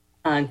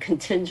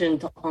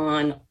contingent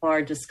on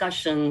our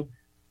discussion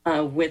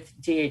with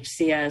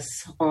DHCS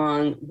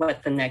on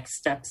what the next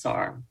steps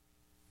are.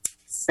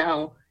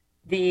 So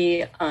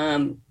the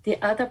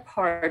other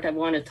part I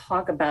want to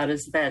talk about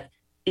is that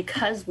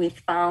because we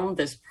found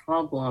this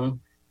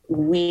problem,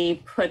 we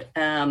put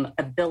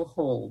a bill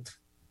hold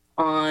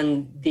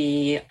on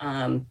the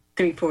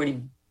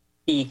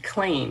 340B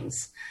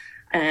claims.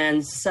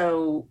 And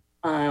so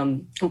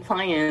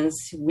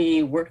compliance,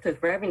 we worked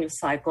with Revenue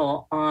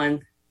Cycle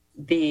on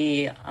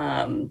the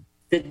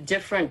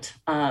different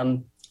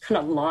kind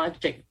of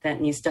logic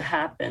that needs to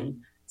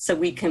happen so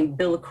we can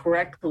bill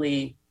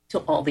correctly to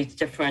all these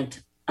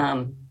different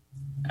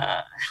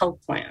health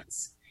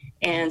plans.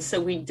 And so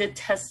we did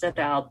test it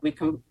out. We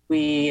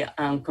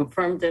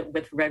confirmed it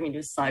with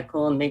Revenue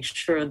Cycle and make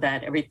sure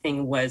that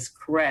everything was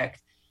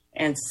correct.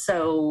 And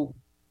so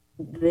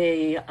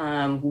we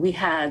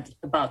had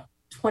about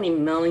 $20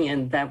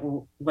 million that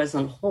was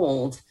on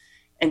hold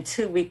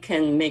until we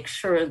can make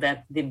sure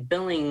that the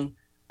billing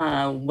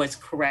was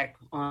correct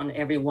on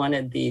every one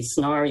of these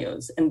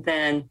scenarios. And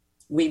then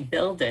we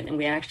billed it and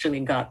we actually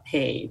got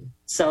paid.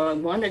 So I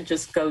want to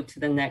just go to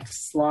the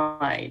next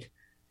slide,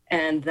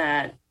 and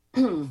that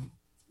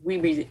we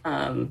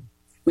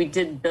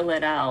did bill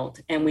it out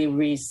and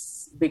we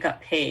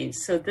got paid.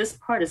 So this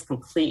part is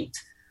complete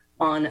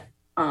on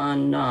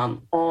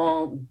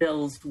all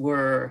bills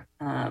were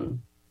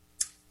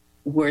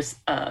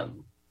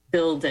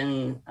billed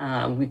and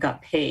we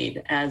got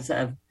paid as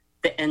of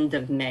the end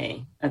of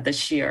May of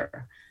this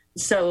year.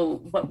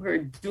 So what we're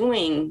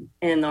doing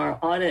in our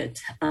audit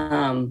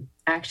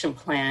action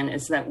plan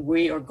is that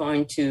we are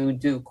going to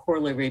do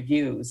quarterly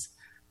reviews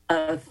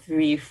of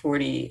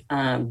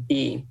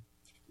 340B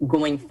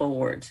going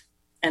forward.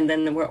 And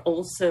then we're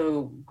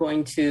also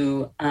going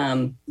to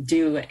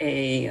do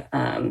a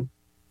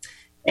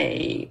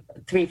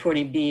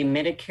 340B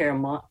Medicare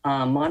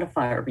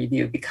modifier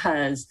review,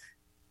 because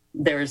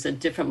there's a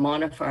different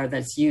modifier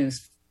that's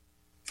used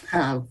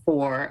by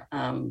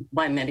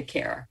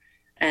Medicare.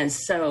 And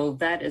so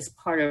that is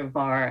part of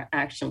our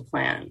action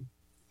plan.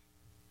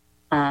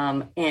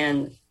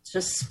 And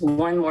just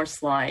one more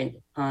slide.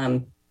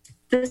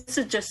 This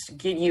is just to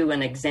give you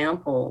an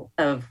example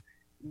of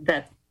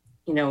that,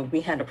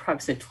 we had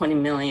approximately 20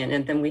 million,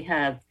 and then we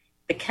have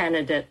the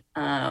candidate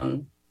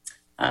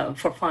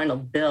for final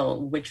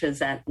bill, which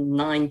is at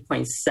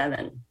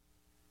 9.7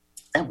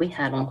 that we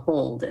had on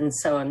hold. And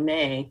so in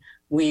May,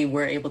 we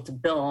were able to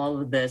bill all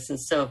of this. And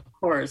so, of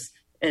course,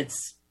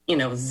 it's,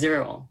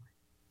 zero.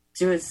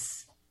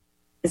 Is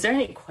there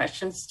any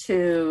questions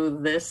to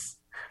this?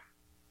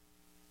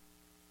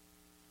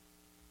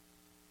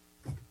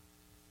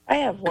 I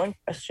have one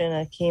question,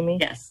 Akimi.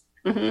 Yes.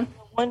 Mm-hmm.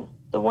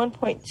 The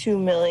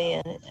 1.2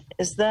 million,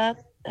 is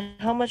that,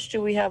 how much do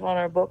we have on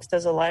our books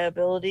as a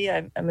liability?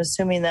 I'm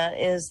assuming that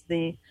is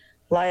the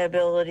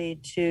liability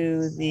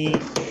to the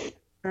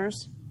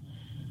insurers.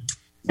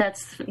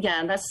 That's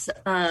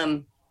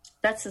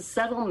a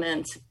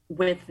settlement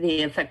with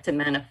the affected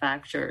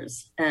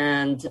manufacturers.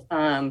 And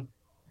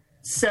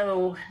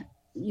so,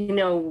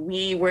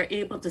 we were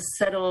able to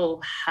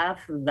settle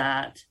half of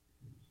that.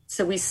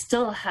 So we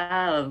still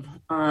have,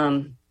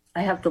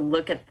 I have to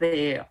look at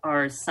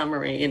our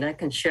summary, and I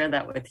can share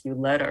that with you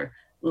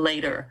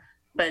later.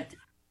 But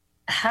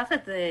half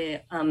of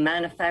the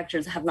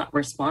manufacturers have not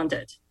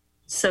responded.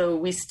 So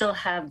we still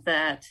have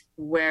that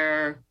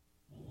where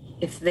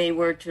if they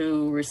were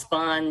to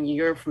respond a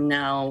year from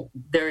now,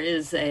 there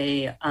is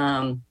a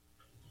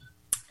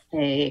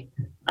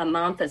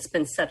amount that's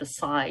been set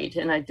aside.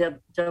 And I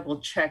double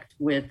checked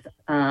with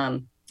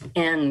Ann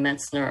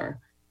Metzner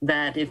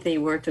that if they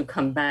were to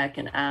come back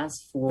and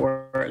ask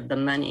for the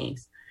money,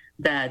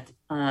 that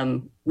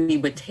we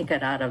would take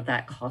it out of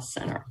that cost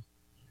center.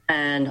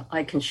 And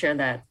I can share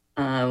that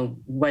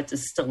what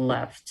is still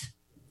left.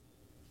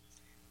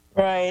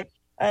 Right.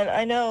 And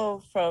I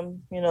know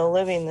from,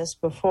 living this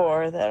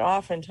before that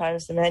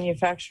oftentimes the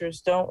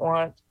manufacturers don't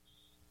want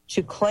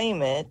to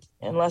claim it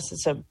unless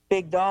it's a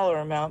big dollar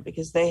amount,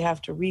 because they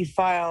have to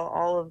refile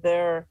all of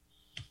their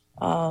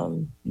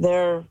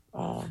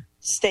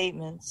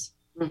statements.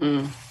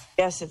 Mm-hmm.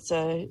 Yes, it's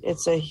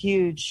a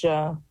huge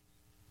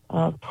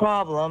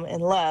problem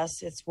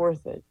unless it's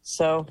worth it.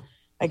 So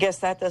I guess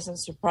that doesn't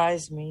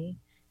surprise me.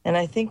 And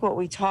I think what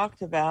we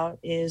talked about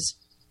is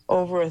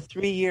over a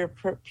 3-year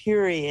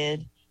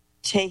period,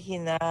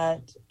 taking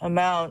that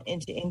amount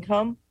into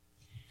income.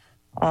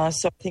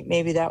 So I think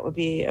maybe that would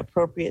be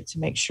appropriate to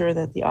make sure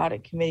that the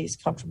audit committee is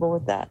comfortable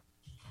with that.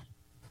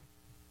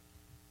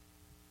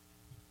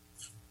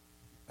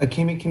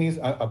 Akimi, can you,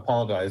 I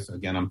apologize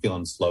again, I'm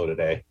feeling slow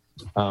today.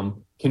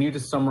 Can you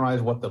just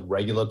summarize what the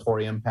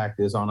regulatory impact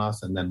is on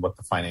us and then what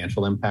the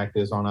financial impact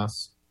is on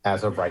us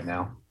as of right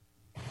now?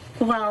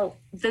 Well,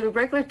 the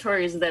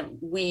regulatory is that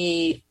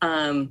we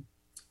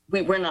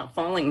were not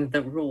following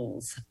the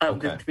rules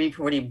of the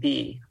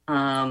 340B,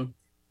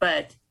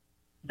 but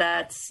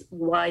that's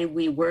why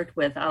we worked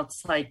with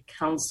outside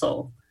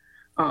counsel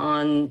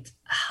on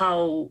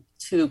how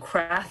to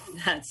craft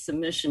that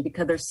submission,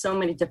 because there's so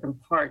many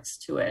different parts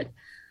to it,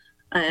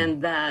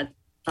 and that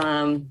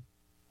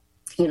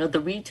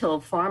the retail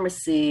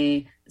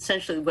pharmacy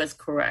essentially was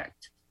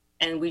correct,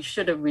 and we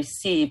should have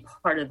received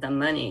part of the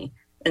money.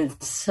 And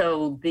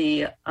so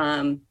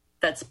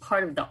that's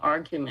part of the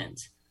argument.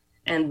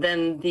 And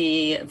then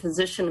the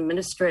physician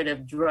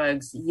administrative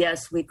drugs,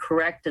 yes, we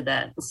corrected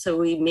that. So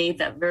we made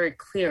that very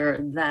clear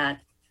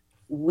that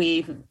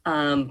we've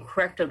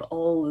corrected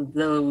all of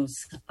those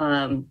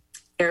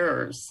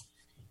errors,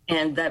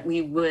 and that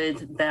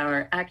that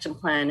our action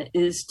plan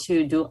is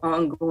to do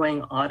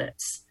ongoing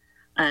audits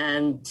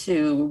and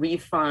to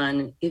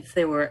refund if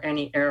there were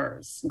any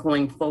errors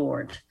going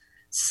forward.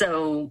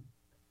 So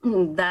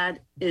that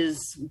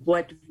is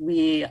what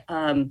we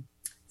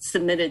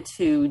submitted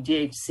to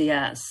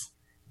DHCS.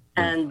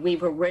 And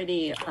we've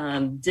already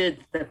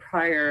did the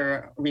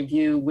prior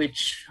review,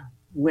 which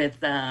with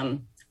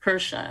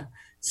HRSA.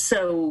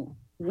 So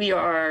we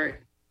are,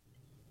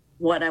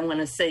 what I want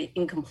to say,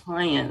 in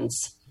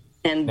compliance,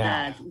 and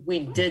that we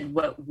did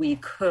what we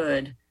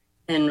could,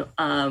 and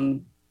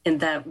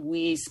that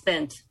we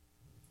spent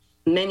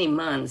many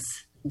months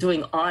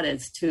doing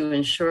audits to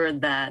ensure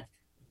that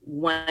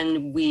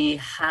when we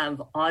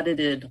have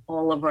audited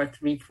all of our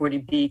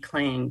 340B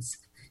claims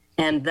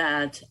and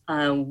that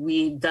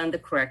we've done the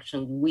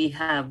correction, we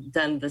have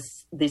done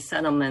the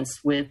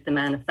settlements with the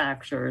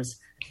manufacturers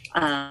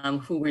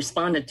who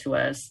responded to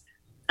us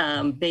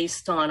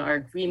based on our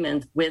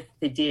agreement with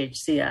the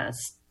DHCS,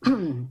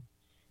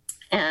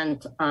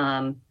 and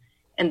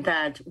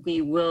that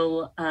we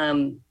will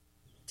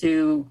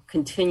do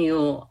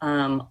continual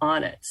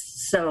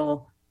audits.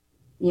 So,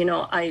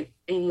 I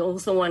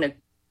also want to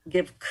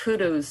give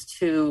kudos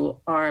to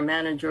our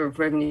manager of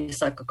revenue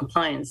cycle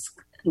compliance,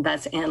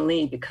 that's Ann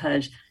Lee,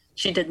 because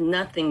she did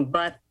nothing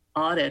but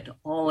audit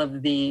all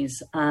of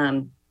these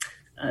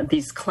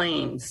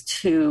claims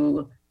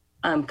to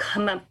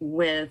come up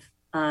with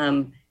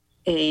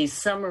a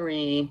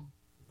summary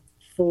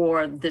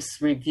for this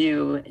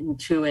review and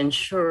to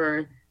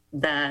ensure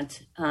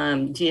that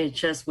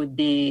DHS would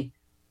be,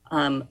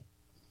 I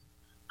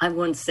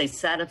wouldn't say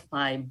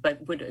satisfied,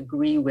 but would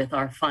agree with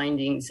our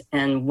findings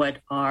and what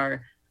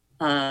our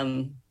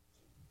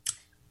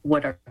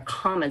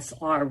comments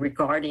are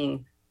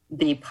regarding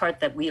the part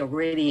that we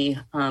already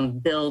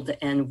billed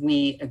and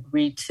we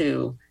agreed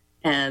to,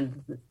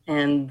 and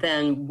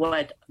then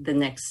what the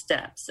next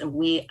steps. And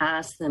we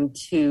asked them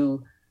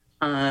to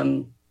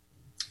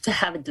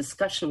have a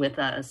discussion with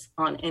us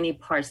on any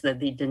parts that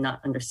they did not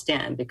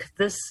understand,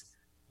 because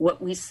what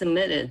we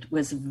submitted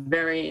was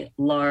very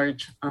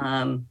large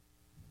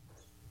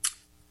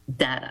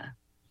data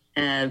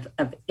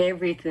of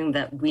everything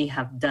that we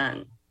have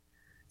done.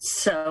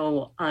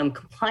 So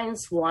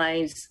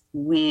compliance-wise,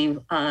 we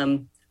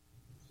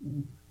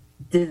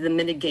did the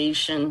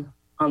mitigation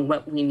on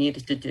what we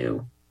needed to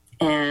do,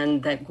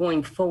 and that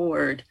going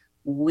forward,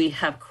 we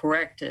have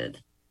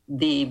corrected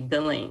the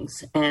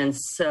billings. And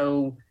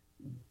so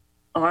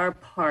our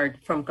part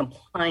from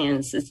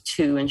compliance is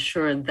to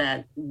ensure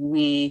that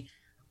we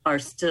are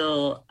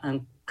still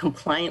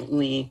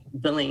compliantly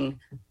billing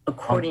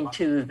according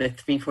to the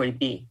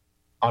 340B.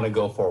 On a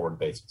go-forward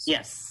basis?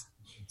 Yes.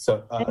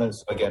 So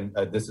again,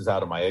 this is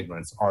out of my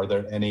ignorance. Are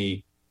there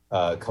any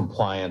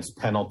compliance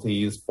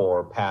penalties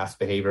for past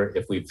behavior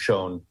if we've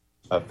shown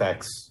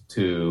effects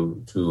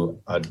to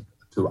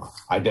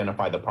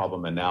identify the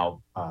problem and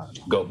now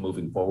go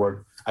moving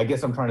forward? I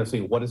guess I'm trying to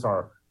see what is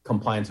our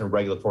compliance and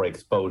regulatory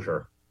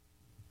exposure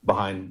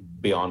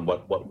beyond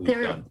what we've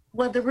done.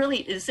 Well, there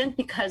really isn't,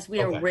 because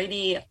we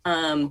already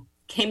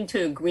came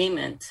to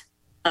agreement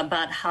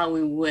about how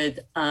we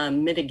would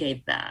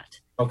mitigate that.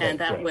 And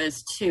that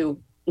was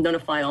to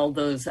notify all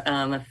those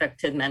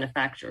affected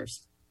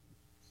manufacturers.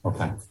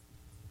 Okay.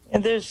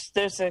 And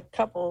there's a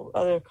couple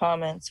other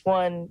comments.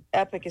 One,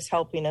 Epic is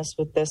helping us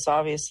with this,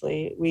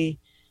 obviously.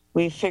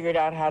 We figured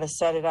out how to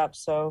set it up,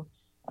 so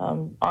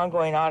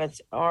ongoing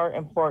audits are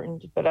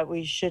important, but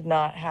we should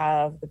not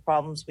have the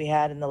problems we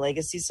had in the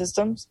legacy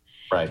systems.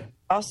 Right.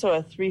 Also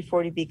a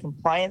 340B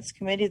compliance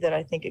committee that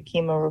I think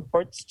Akima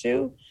reports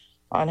to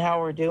on how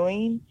we're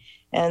doing.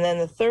 And then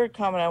the third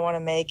comment I want to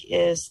make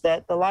is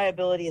that the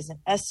liability is an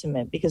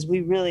estimate, because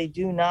we really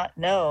do not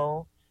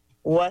know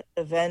what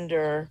the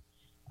vendor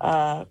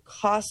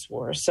costs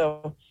were.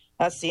 So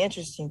that's the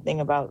interesting thing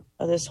about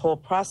this whole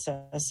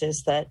process,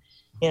 is that,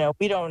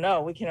 we don't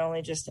know. We can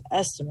only just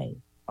estimate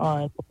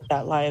on what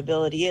that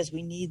liability is.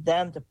 We need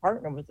them to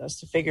partner with us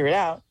to figure it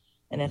out.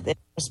 And if they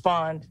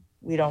respond,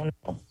 we don't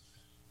know.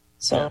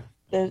 So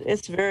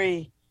it's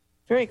very,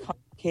 very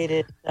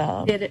complicated.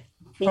 It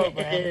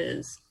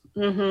is.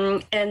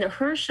 Mm-hmm. And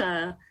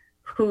Hersha,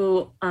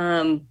 who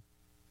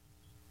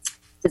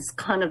is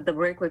kind of the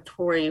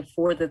regulatory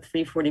for the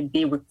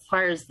 340B,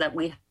 requires that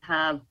we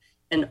have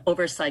an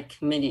oversight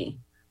committee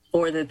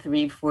for the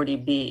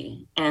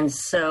 340B. And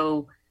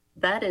so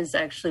that is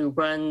actually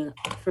run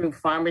through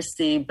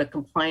pharmacy, but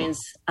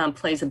compliance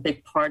plays a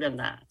big part of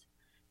that.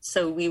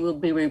 So we will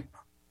be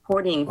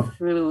reporting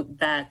through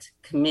that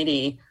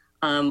committee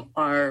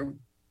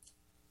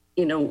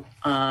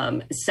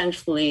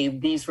essentially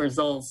these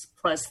results,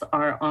 plus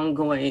our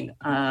ongoing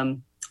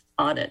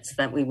audits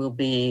that we will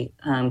be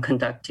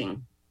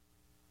conducting.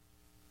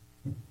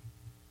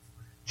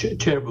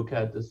 Chair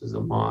Bouquet, this is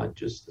Ahmad.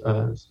 Just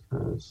to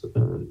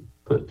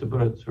put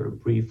it sort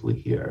of briefly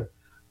here.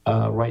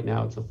 Right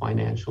now, it's a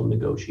financial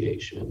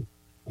negotiation.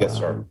 Yes,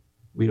 sir.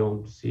 We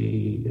don't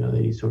see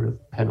any sort of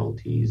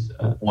penalties.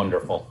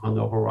 Wonderful. On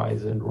the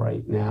horizon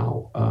right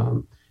now.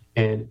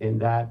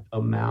 And that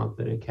amount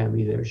that it can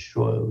be there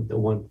showed the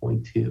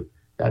 1.2.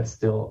 That's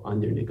still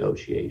under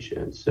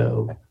negotiation.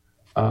 So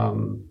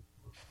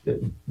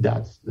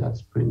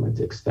that's pretty much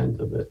the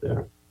extent of it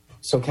there.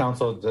 So,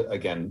 counsel,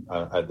 again,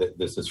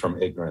 this is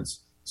from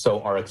ignorance.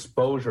 So our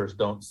exposures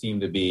don't seem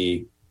to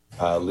be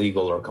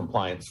legal or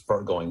compliance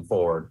for going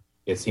forward.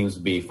 It seems to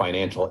be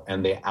financial,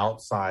 and the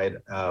outside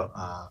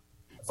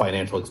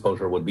financial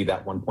exposure would be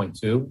that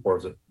 1.2, or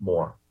is it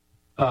more?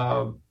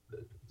 Or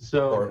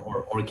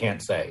we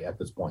can't say at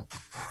this point.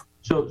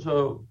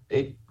 So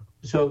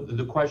So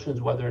the question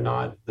is whether or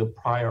not the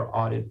prior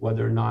audit,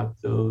 whether or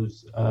not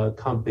those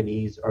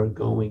companies are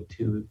going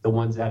to, the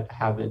ones that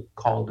haven't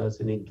called us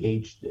and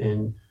engaged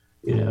in,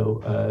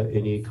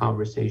 any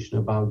conversation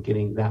about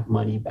getting that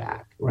money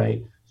back,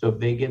 right? So if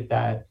they get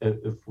that,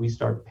 if we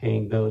start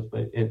paying those,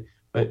 but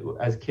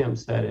as Kim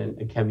said,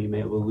 and Kim, you may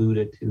have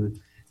alluded to,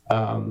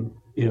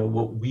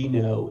 what we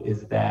know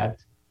is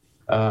that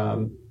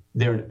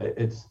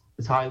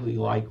it's highly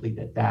likely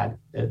that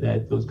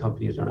those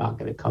companies are not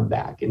going to come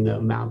back, and the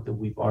amount that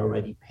we've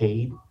already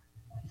paid,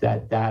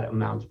 that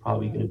amount's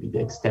probably going to be the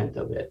extent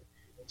of it.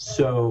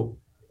 So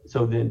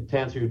then to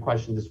answer your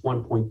question, this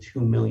 1.2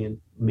 million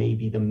may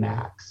be the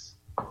max.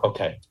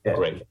 Okay,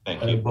 great,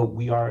 thank you. But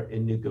we are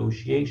in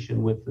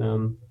negotiation with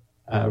them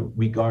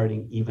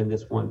regarding even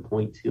this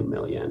 1.2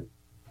 million.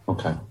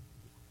 Okay.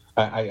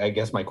 I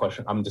guess my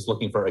question, I'm just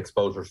looking for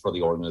exposures for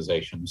the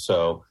organization.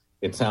 So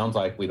it sounds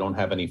like we don't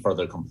have any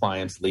further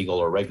compliance, legal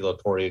or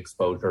regulatory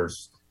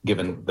exposures,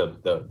 given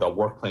the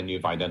work plan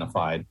you've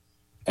identified.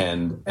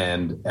 And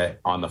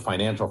on the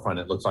financial front,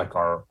 it looks like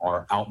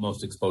our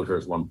outmost exposure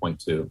is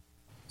 1.2.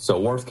 So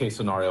worst case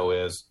scenario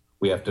is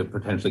we have to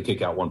potentially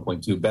kick out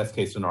 1.2. Best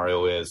case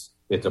scenario is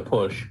it's a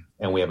push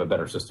and we have a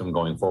better system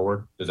going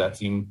forward. Does that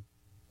seem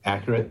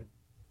accurate?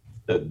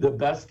 The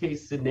best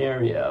case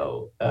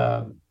scenario,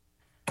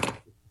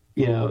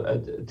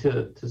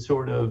 to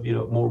sort of,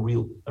 more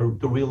real, or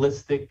the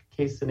realistic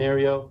case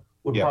scenario,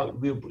 we're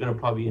going to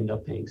probably end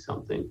up paying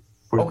something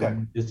for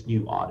this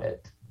new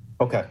audit.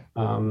 Okay.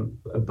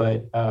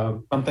 But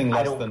something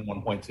less than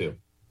 1.2.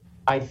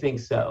 I think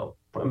so.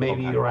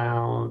 Maybe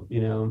around,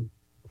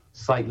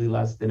 slightly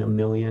less than $1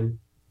 million.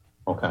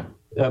 Okay.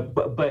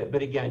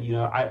 But again,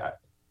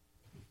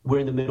 we're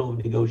in the middle of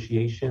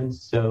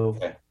negotiations, so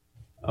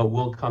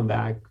we'll come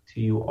back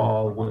to you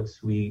all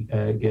once we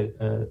get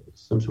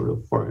some sort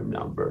of firm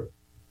number.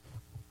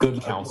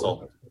 Good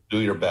counsel. Do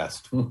your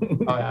best.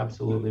 Oh,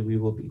 absolutely. We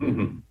will be.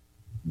 Mm-hmm.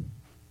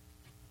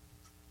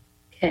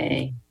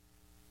 Okay.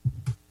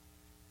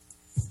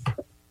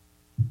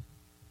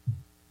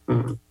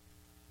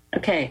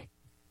 Okay.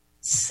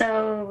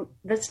 So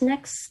this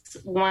next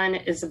one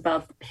is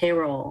about the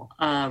payroll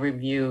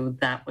review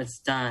that was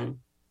done.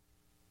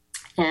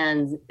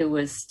 And it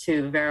was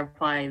to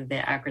verify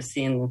the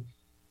accuracy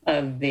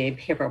of the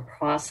payroll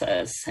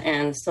process.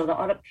 And so the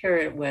audit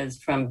period was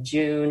from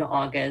June,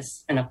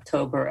 August, and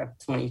October of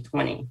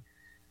 2020.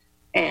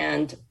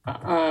 And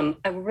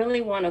I really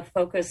want to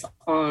focus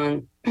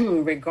on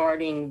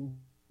regarding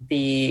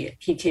the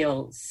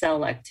PTO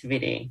cell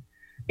activity,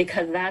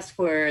 because that's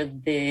where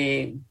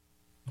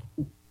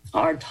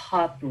our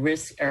top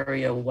risk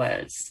area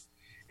was.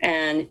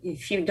 And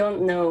if you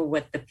don't know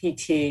what the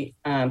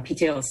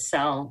PTO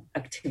cell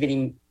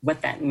activity,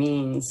 what that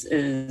means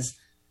is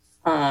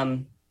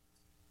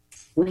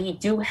we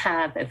do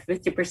have a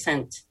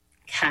 50%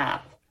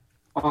 cap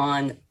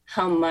on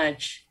how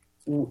much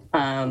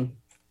an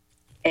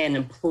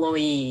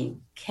employee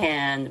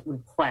can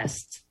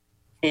request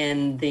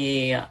in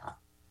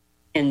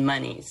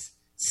monies.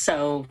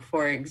 So,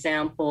 for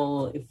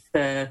example, if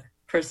the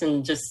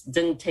person just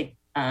didn't take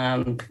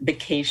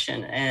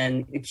vacation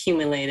and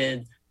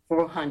accumulated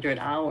 400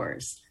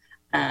 hours,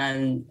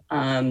 and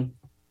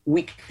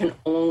they can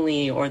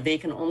only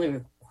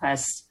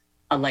request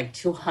like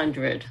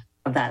 200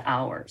 of that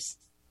hours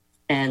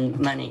and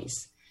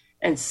monies.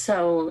 And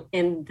so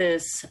in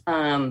this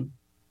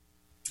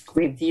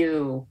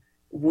review,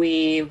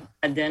 we've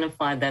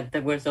identified that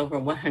there was over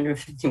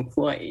 150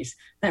 employees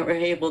that were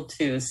able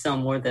to sell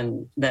more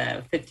than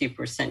the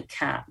 50%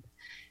 cap.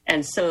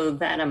 And so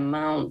that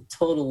amount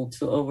totaled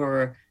to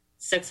over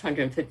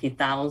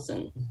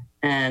 650,000,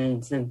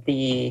 and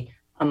the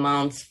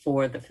amounts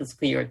for the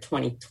fiscal year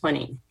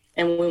 2020.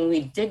 And when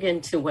we dig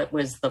into what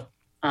was the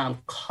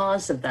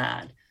cause of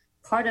that,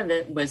 part of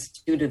it was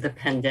due to the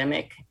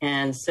pandemic.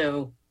 And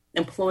so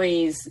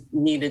employees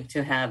needed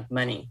to have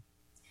money.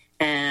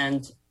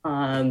 And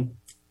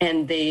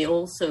they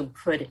also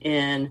put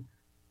in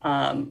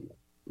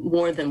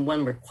more than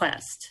one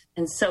request.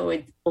 And so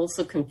it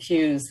also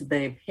confused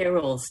the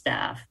payroll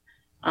staff.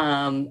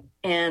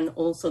 And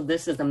also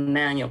this is a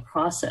manual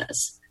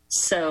process.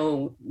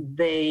 So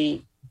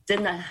they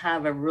did not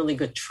have a really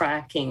good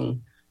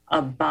tracking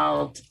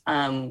about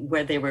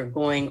where they were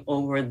going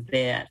over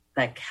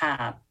that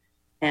cap,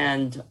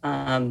 and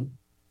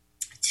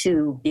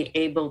to be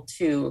able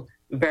to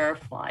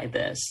verify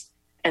this.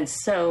 And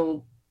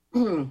so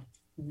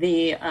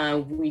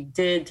we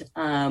did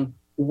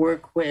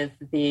work with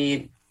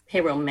the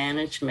payroll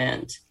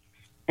management,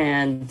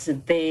 and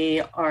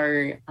they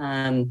are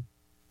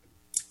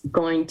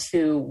going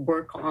to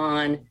work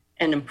on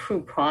an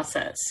improved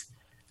process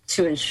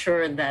to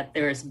ensure that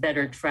there is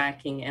better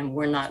tracking and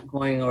we're not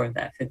going over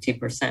that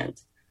 50%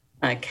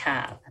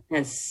 cap.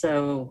 And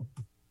so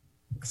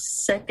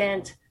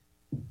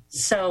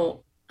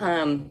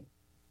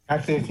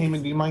actually,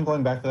 Akeem, do you mind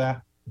going back to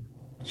that?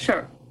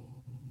 Sure.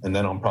 And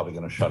then I'm probably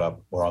going to shut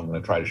up, or I'm going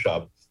to try to shut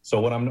up.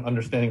 So what I'm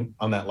understanding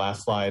on that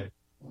last slide,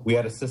 we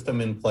had a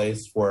system in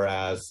place,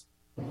 whereas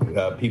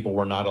people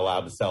were not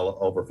allowed to sell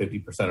over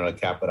 50% of the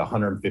cap, but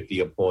 150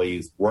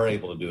 employees were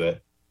able to do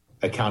it,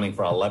 accounting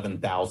for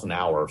 11,000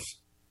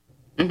 hours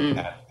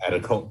at a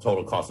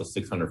total cost of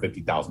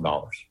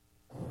 $650,000.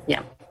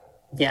 Yeah.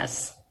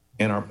 Yes.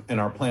 And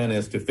our plan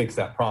is to fix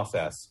that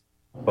process.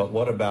 But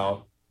what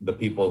about the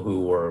people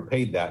who were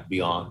paid that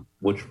beyond,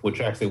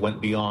 which actually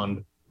went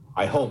beyond,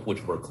 I hope,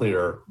 which were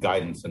clear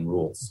guidance and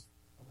rules?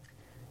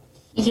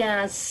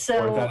 Yeah, Or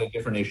so is that a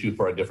different issue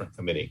for a different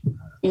committee?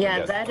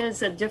 yeah, that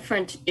is a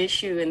different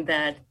issue in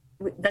that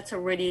that's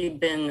already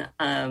been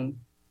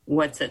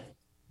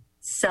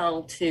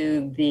sell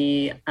to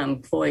the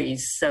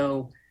employees.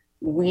 So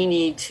we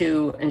need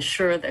to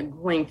ensure that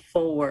going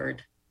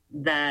forward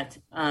that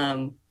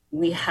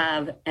we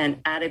have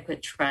an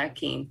adequate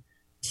tracking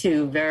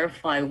to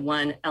verify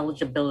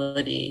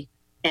eligibility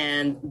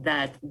and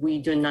that we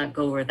do not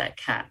go over that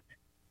cap.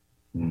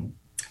 And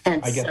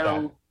I get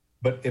that.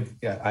 But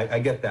I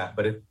get that.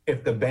 But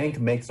if the bank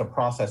makes a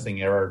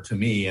processing error to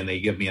me and they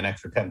give me an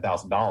extra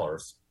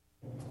 $10,000,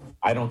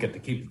 I don't get to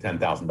keep the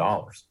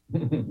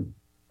 $10,000.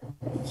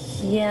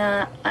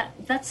 Yeah,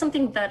 that's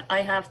something that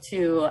I have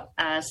to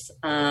ask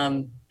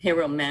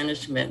payroll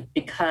management,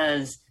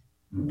 because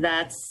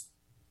that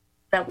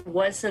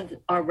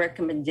wasn't our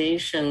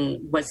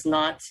recommendation. Was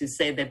not to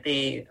say that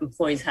the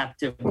employees have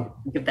to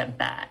give that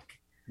back.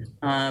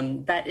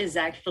 That is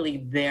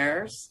actually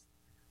theirs.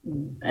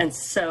 And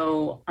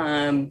so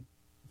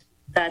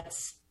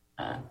that's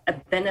a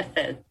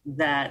benefit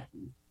that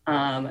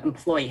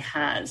employee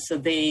has. So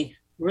they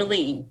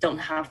really don't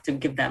have to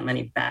give that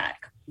money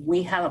back.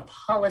 We have a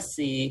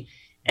policy,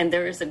 and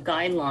there is a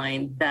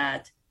guideline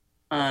that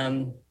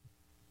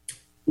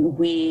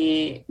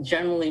we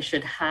generally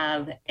should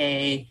have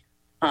a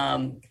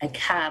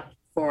cap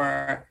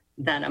for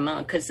that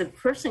amount, because if the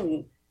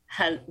person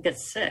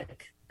gets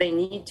sick, they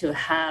need to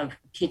have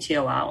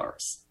PTO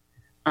hours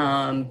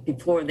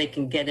before they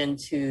can get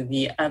into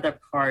the other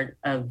part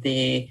of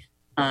the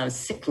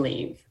sick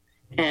leave.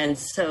 And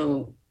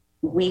so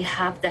we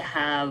have to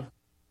have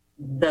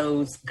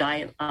those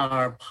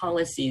our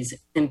policies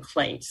in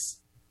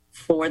place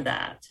for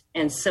that.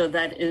 And so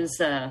that is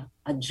a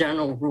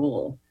general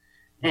rule.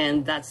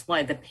 And that's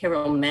why the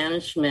payroll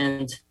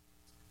management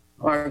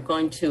are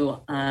going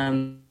to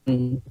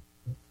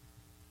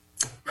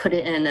put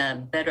it in a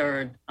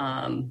better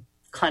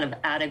kind of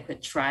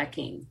adequate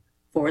tracking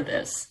for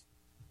this.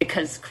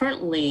 Because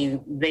currently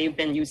they've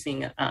been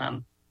using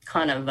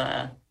kind of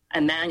a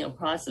manual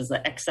process,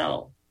 like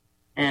Excel.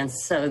 And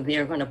so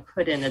they're going to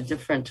put in a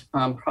different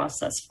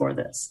process for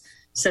this.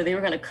 So they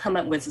were going to come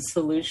up with a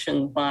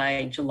solution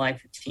by July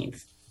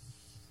 15th.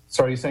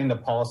 So are you saying the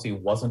policy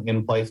wasn't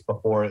in place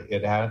before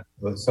it had?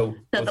 So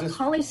the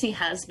policy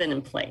has been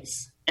in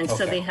place. And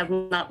so they have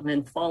not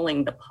been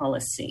following the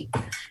policy.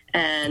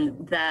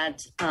 And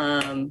that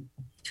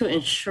to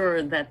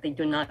ensure that they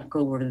do not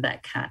go over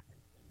that cap.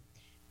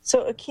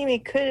 So,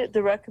 Akimi, could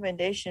the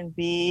recommendation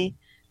be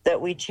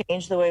that we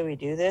change the way we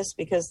do this?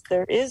 Because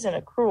there is an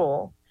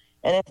accrual,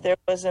 and if there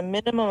was a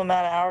minimum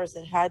amount of hours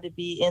that had to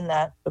be in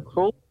that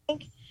accrual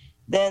bank,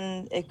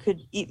 then it could,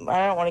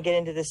 I don't want to get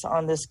into this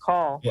on this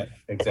call. Yeah,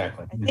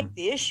 exactly. I think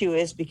the issue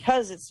is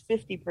because it's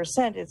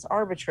 50%, it's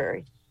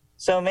arbitrary.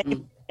 So maybe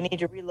we need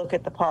to relook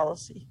at the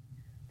policy.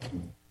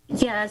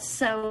 Yeah,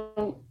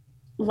 so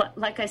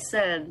like I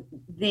said,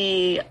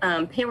 the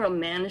payroll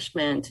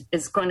management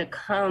is going to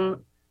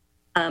come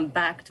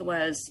back to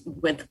us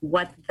with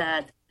what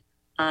that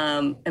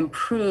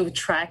improved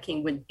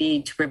tracking would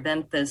be to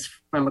prevent this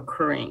from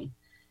occurring.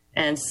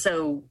 And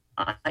so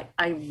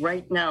I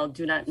right now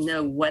do not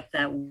know what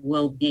that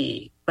will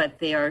be, but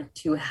they are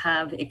to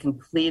have it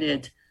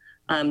completed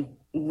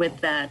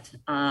with that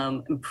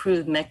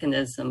improved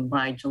mechanism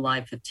by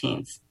July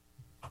 15th.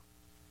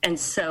 And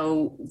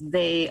so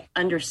they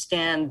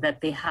understand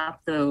that they have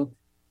to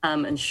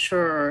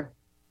ensure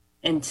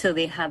until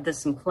they have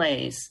this so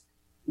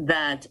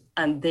that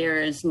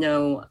there is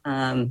no,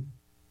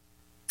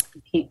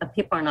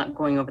 people are not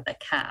going over the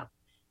cap.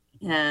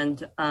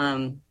 And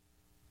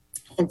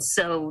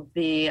so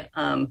the,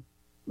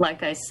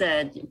 like I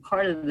said,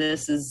 part of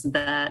this is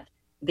that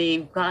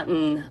they've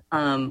gotten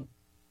a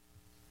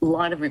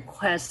lot of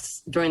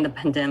requests during the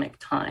pandemic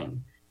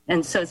time.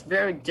 And so it's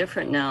very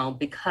different now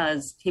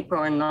because people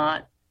are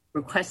not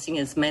requesting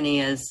as many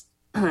as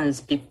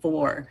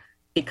before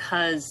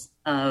because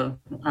of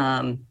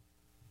the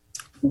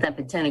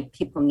pandemic.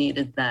 People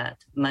needed that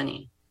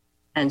money.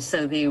 And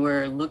so they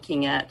were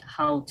looking at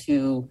how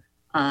to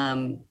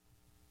kind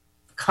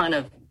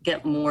of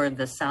get more of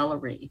the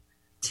salary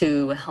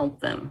to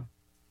help them.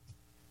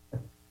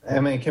 I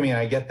mean, Kimmy,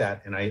 I get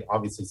that, and I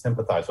obviously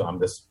sympathize. So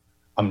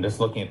I'm just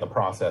looking at the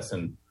process,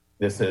 and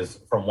this is,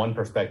 from one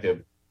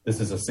perspective, this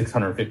is a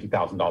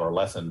 $650,000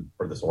 lesson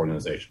for this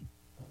organization.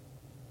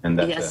 And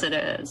that's yes, it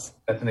is.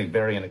 That's a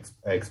very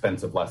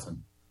expensive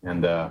lesson,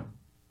 and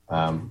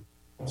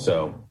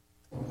so.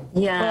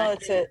 Yeah. Well,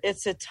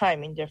 it's a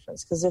timing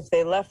difference because if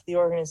they left the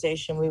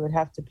organization, we would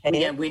have to pay.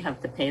 Yeah, it. we have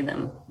to pay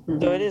them.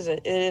 Mm-hmm. So it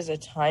is a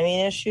timing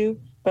issue.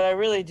 But I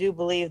really do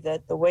believe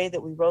that the way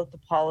that we wrote the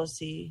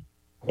policy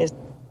is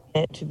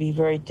it to be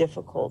very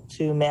difficult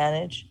to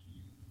manage.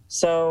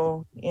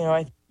 So,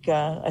 I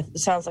think it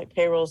sounds like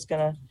payroll is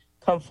going to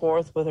come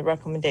forth with a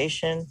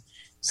recommendation.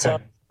 So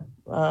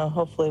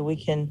hopefully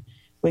we can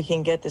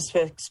get this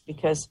fixed,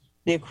 because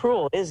the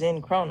accrual is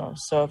in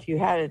Kronos. So if you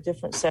had a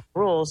different set of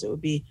rules, it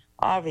would be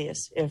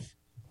obvious if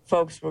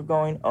folks were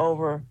going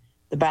over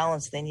the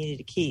balance they needed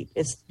to keep.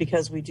 It's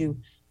because we do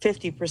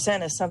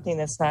 50% of something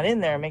that's not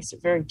in there. It makes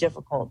it very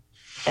difficult.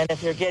 And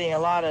if you're getting a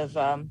lot of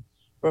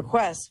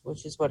requests,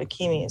 which is what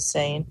Akimi is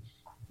saying,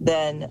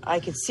 then I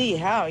could see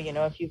how,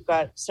 if you've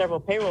got several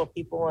payroll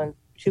people and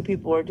two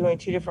people are doing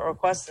two different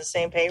requests in the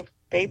same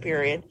pay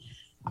period,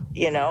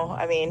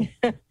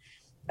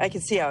 I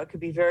can see how it could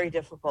be very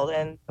difficult.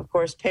 And of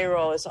course,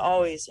 payroll is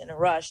always in a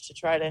rush to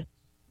try to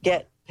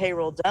get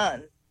payroll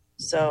done.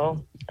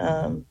 So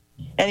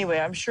anyway,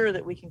 I'm sure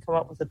that we can come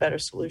up with a better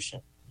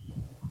solution.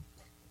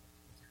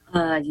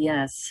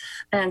 Yes.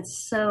 And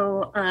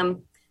so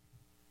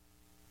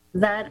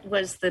that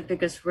was the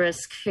biggest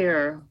risk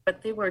here.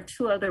 But there were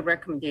two other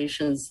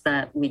recommendations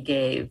that we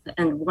gave.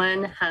 And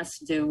one has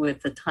to do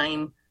with the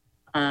time,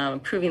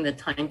 approving the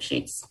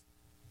timesheets.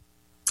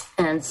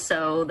 And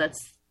so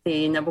that's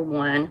the number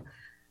one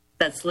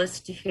that's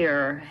listed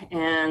here.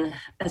 And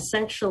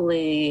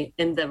essentially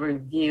in the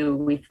review,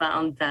 we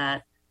found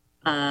that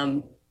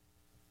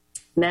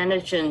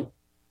management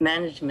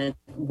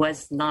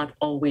was not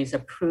always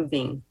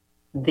approving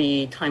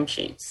the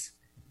timesheets.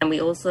 And we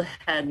also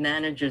had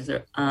managers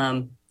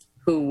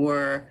who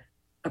were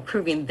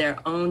approving their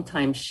own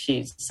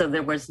timesheets. So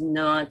there was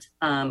not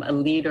a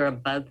leader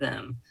above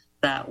them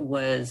that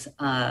was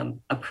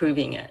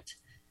approving it.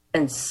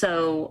 And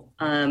so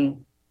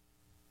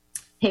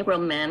payroll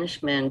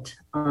management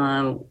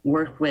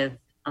worked with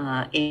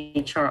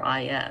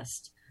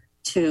HRIS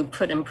to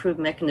put improved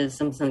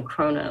mechanisms in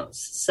Kronos.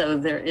 So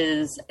there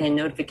is a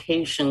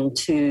notification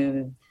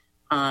to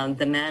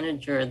the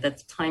manager that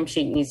the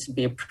timesheet needs to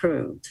be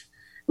approved.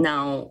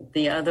 Now,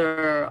 the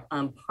other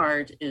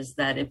part is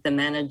that if the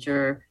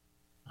manager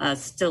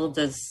still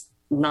does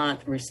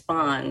not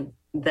respond,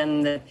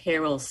 then the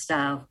payroll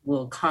staff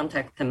will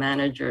contact the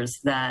managers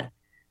that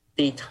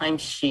the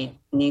timesheet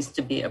needs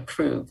to be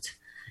approved.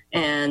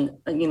 And,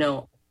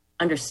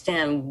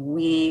 understand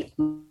we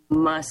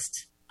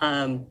must,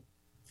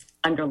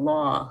 under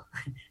law,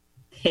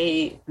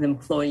 pay the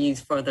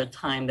employees for the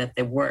time that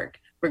they work,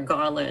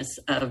 regardless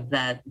of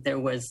that there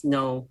was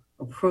no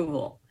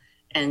approval.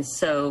 And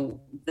so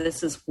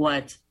this is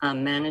what payroll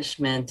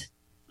management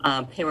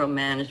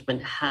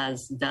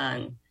has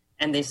done.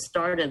 And they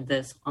started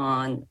this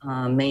on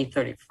May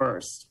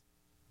 31st.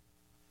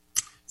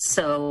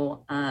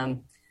 So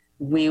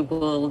we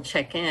will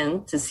check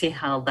in to see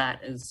how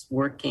that is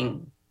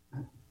working.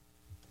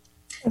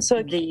 And so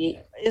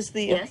is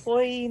the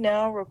employee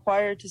now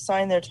required to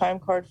sign their time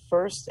card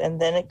first and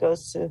then it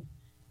goes to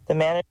the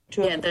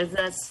manager?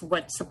 That's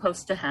what's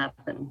supposed to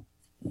happen.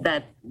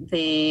 That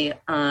the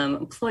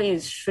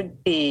employees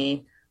should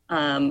be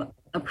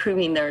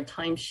approving their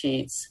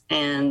timesheets,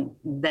 and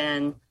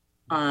then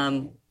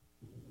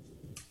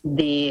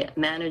the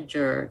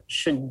manager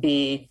should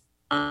be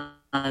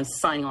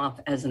signing off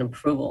as an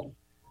approval.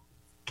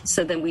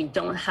 So then we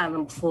don't have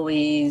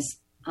employees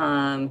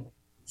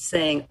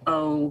saying,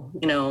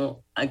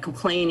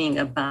 complaining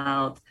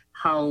about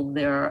how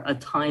their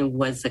time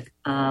was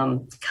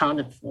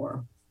accounted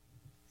for.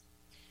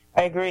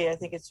 I agree. I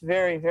think it's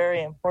very,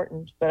 very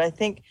important. But I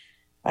think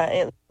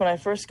when I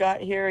first got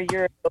here a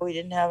year ago, we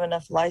didn't have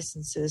enough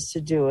licenses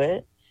to do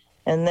it.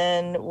 And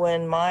then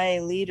when my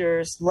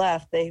leaders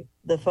left, the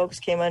folks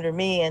came under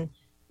me, and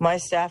my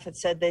staff had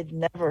said they'd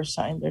never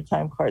signed their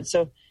time card.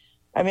 So,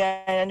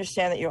 I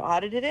understand that you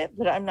audited it,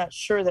 but I'm not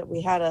sure that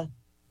we had a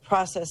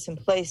process in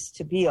place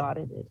to be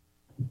audited.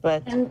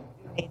 But we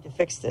need to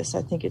fix this.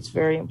 I think it's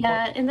very important.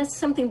 Yeah, and that's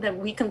something that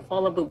we can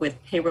follow up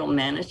with payroll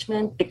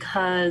management,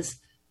 because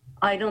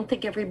I don't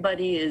think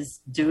everybody is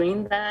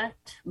doing that,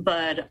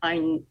 but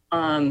I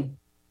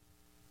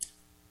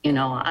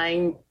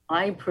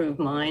approve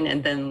mine,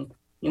 and then,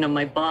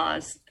 my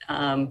boss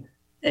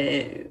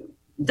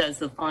does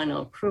the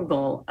final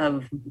approval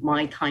of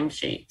my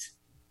timesheet.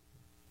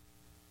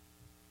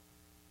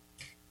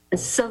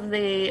 So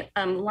the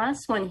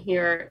last one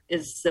here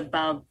is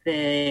about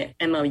the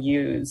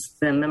MOUs,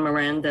 the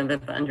Memorandum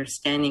of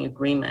Understanding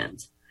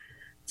Agreement.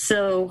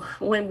 So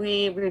when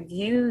we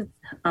reviewed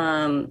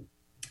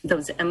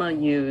those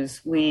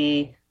MOUs,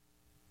 we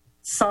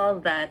saw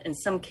that in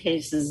some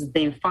cases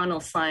the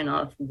final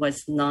sign-off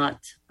was not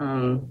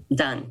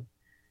done.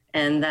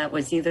 And that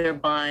was either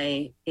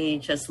by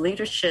AHS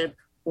leadership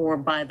or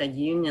by the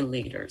union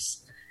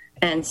leaders.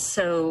 And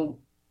so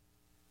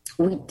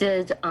we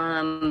did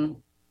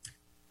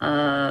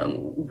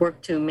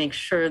work to make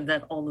sure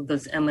that all of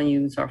those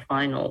MOUs are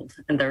finalized,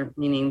 and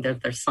meaning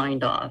that they're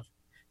signed off.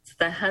 So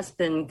that has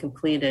been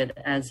completed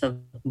as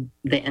of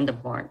the end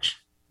of March.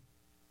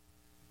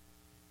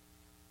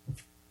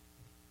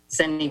 Is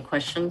there any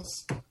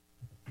questions?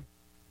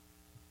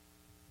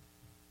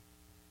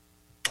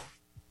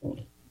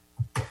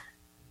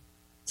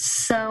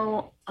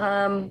 So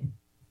I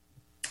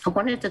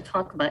wanted to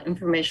talk about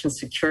information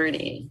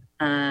security.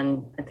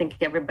 And I think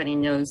everybody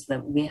knows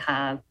that we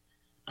have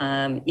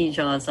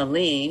Ijaz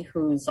Ali,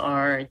 who's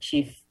our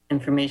Chief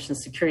Information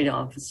Security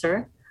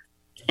Officer.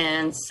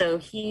 And so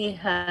he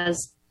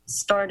has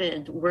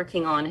started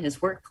working on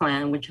his work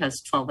plan, which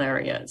has 12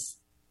 areas.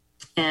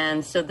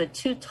 And so the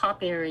two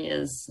top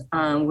areas,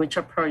 which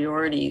are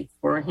priority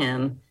for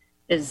him,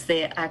 is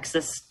the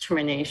access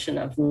termination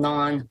of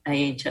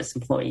non-IHS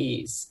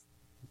employees.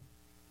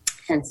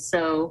 And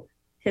so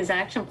his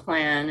action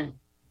plan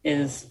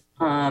is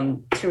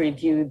to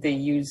review the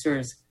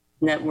user's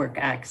network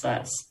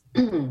access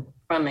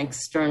from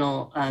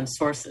external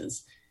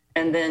sources,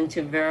 and then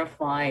to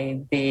verify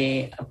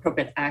the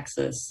appropriate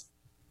access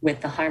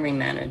with the hiring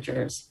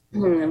managers,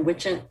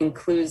 which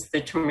includes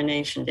the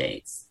termination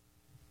dates,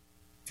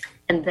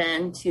 and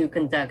then to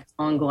conduct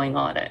ongoing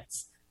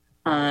audits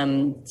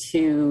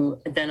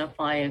to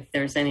identify if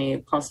there's any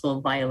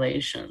possible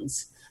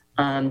violations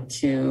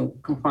to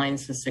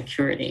compliance with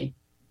security.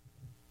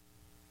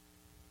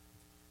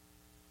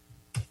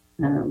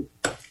 And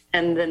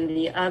then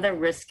the other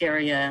risk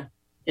area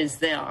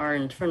is our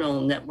internal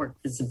network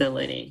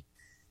visibility.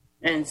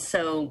 And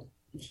so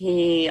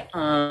he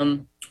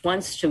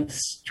wants to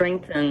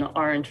strengthen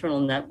our internal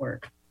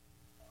network,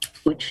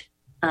 which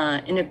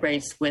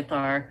integrates with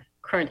our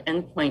current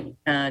endpoint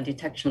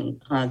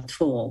detection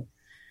tool.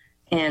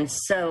 And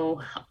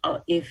so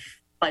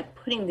if by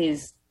putting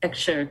these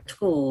extra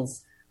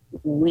tools,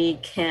 we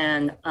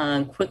can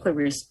quickly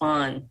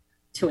respond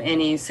to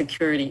any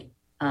security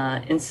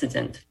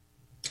incident.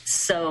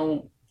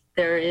 So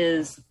there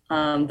is,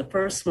 the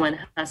first one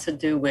has to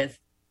do with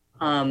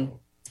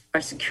our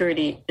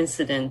security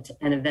incident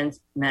and event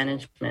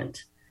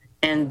management,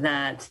 and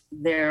that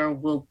there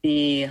will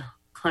be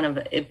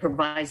it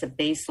provides a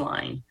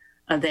baseline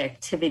of the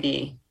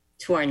activity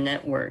to our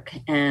network,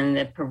 and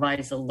it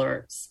provides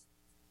alerts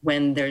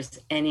when there's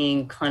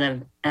any kind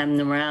of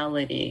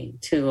abnormality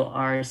to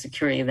our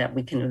security that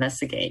we can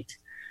investigate.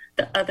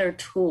 The other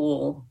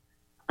tool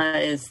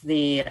is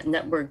the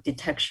network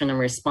detection and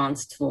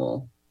response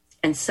tool.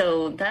 And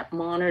so that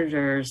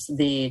monitors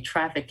the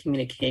traffic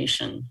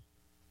communication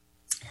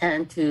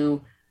and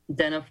to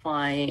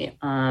identify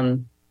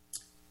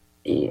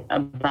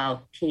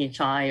about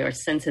PHI or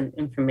sensitive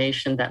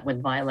information that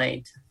would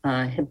violate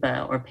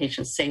HIPAA or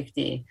patient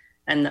safety.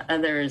 And the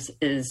others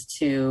is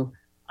to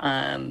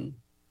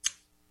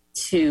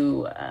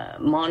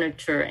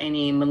monitor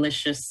any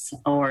malicious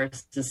or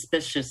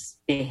suspicious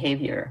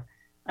behavior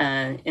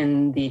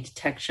in the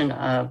detection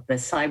of the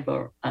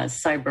cyber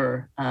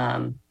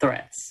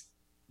threats.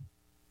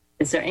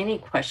 Is there any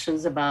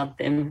questions about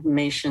the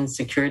information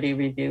security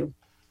review?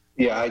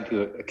 Yeah, I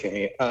do.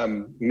 Okay.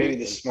 Maybe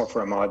this is more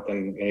for Ahmad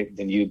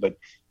than you, but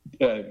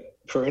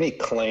for any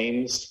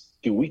claims,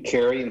 do we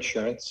carry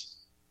insurance?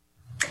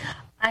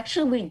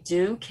 Actually, we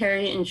do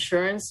carry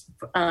insurance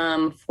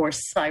for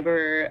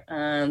cyber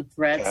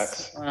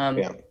threats.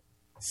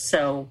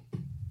 So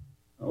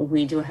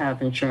we do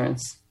have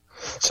insurance.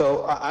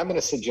 So I'm going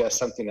to suggest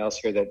something else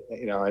here that,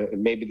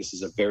 maybe this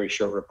is a very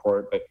short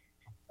report, but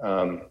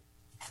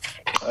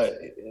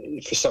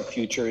for some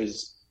future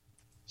is,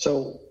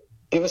 so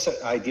give us an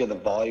idea of the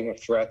volume of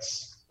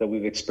threats that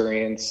we've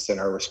experienced and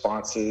our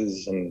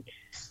responses. And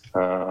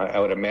I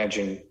would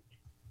imagine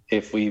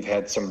if we've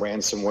had some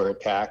ransomware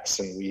attacks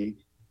and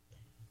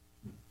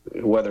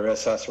whether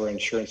us or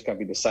insurance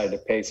company decide to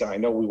pay. So I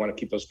know we want to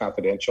keep those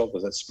confidential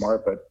because that's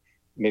smart, but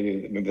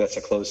maybe that's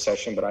a closed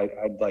session. But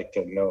I'd like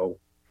to know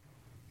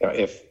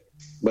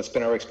what's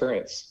been our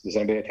experience. Has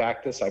anybody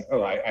attacked us? I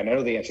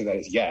know the answer to that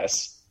is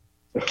yes.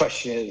 The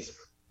question is,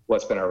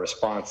 what's been our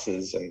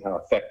responses and how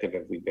effective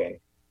have we been?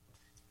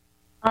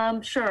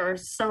 Sure.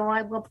 So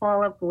I will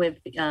follow up with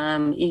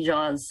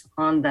Ijaz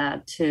on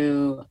that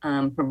to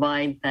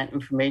provide that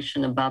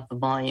information about the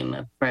volume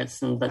of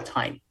threats and the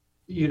type.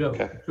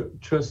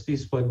 Trustee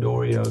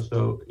Splendorio,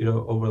 so,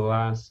 over the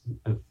last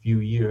few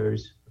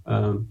years,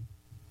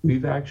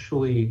 we've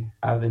actually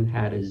haven't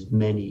had as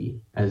many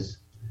as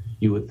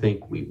you would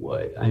think we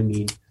would. I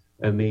mean,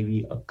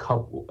 maybe a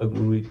couple.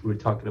 We're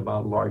talking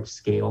about large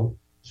scale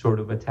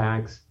sort of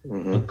attacks,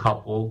 a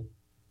couple.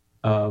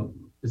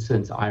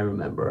 Since I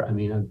remember. I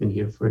mean, I've been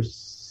here for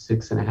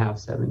 6.5,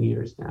 7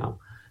 years now.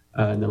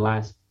 In the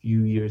last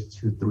few years,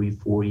 2, 3,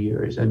 4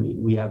 years, I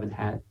mean, we haven't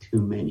had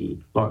too many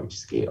large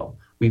scale.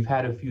 We've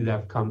had a few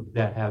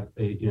that have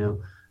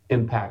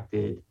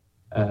impacted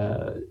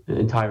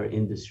entire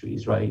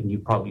industries, right? And you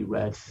probably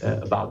read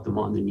about them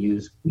on the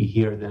news. We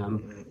hear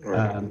them.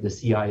 The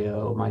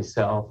CIO,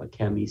 myself,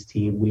 Kemi's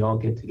team, we all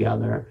get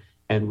together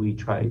and we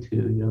try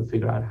to,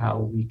 figure out how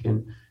we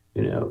can,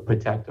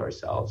 protect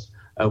ourselves.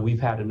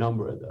 We've had a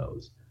number of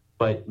those,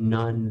 but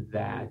none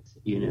that,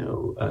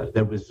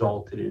 that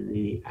resulted in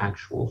any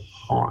actual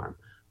harm.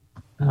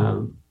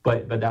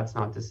 But that's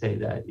not to say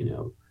that,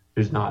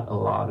 there's not a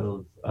lot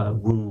of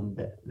room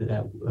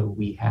that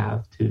we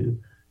have to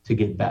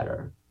get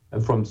better.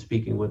 from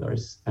speaking with our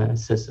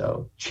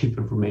CISO, Chief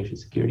Information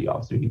Security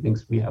Officer, he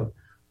thinks we have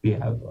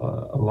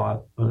a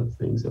lot of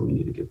things that we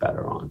need to get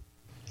better on.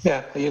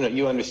 Yeah,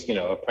 you understand,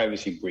 a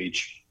privacy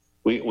breach.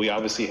 We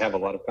obviously have a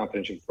lot of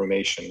confidential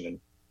information, and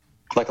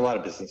like a lot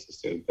of businesses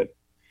do, but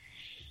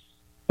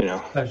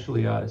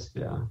especially us,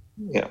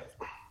 yeah.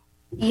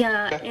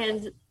 Yeah,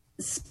 and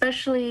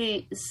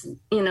especially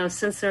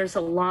since there's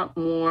a lot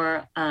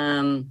more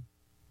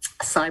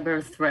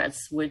cyber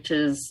threats, which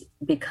is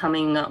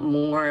becoming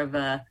more of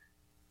a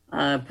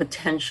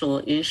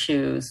potential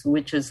issues,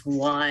 which is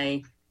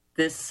why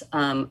this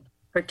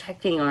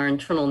protecting our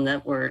internal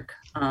network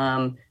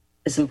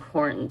is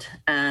important.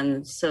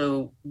 And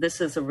so this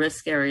is a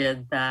risk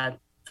area that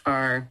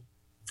our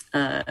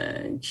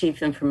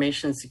Chief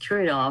Information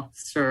Security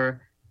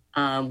Officer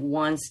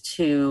wants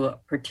to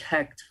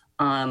protect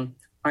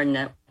our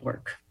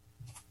network.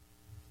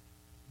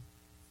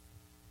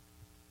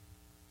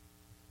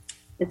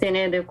 Is there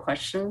any other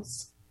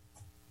questions?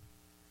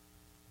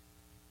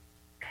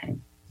 Okay.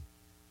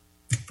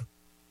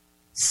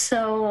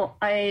 So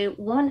I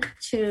want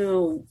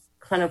to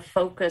kind of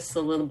focus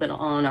a little bit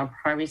on our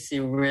privacy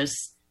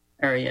risk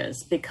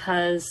areas,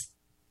 because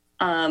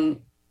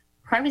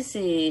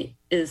privacy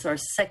is our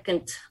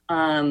second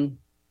kind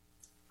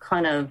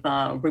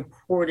of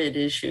reported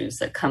issues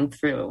that come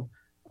through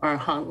our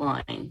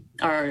hotline.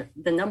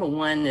 The number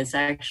one is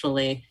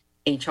actually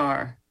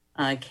HR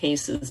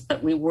cases,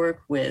 but we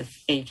work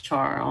with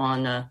HR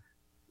on a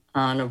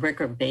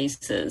regular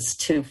basis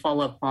to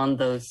follow up on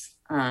those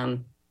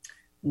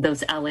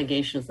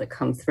allegations that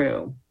come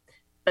through.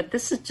 But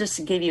this is just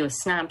to give you a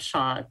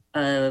snapshot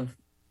of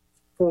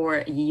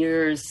 4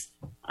 years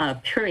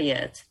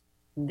period,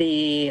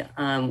 the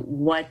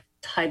what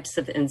types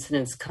of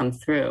incidents come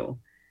through,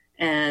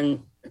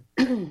 and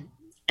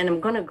I'm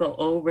going to go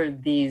over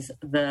the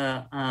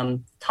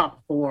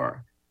top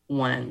 4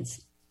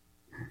 ones.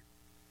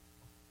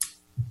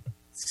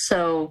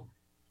 So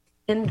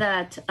in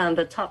that,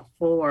 the top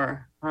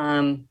 4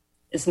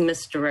 is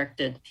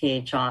misdirected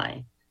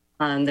PHI.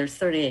 There's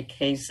 38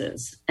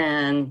 cases,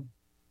 and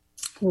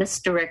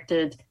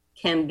misdirected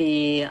can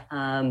be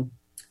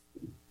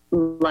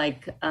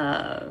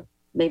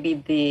maybe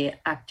the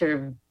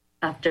after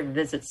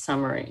visit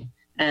summary.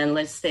 And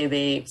let's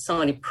say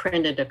somebody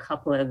printed a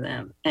couple of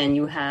them, and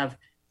you have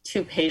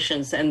 2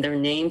 patients and their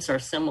names are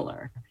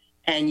similar,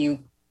 and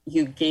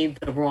you gave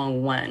the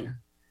wrong one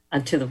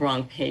to the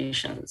wrong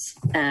patients.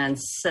 And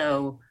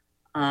so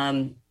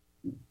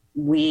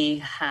we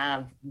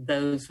have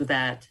those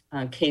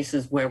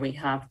cases where we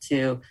have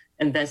to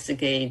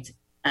investigate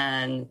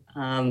and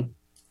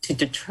to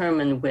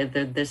determine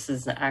whether this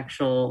is the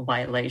actual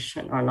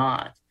violation or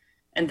not.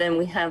 And then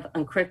we have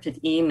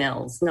encrypted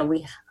emails. Now,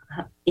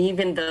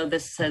 even though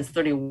this says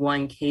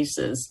 31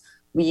 cases,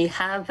 we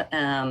have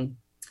a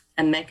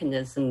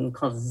mechanism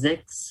called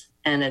ZIX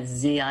and a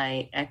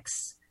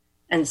ZIX.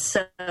 And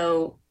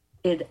so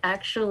it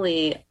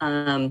actually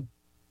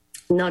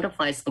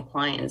notifies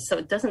compliance. So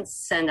it doesn't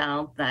send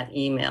out that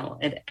email.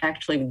 It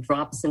actually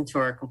drops into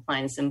our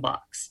compliance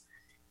inbox.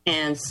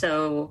 And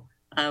so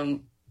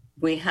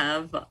we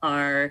have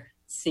our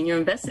senior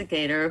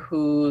investigator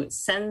who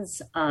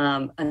sends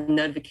a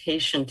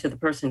notification to the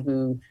person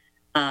who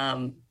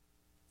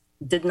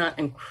did not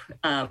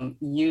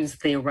use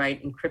the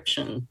right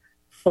encryption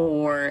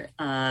for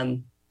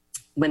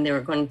when they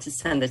were going to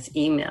send this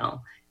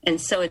email. And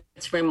so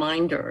it's a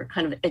reminder,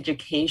 kind of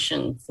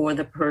education for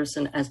the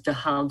person as to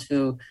how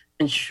to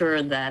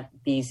ensure that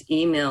these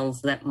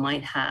emails that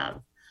might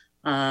have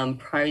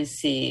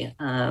privacy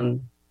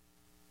in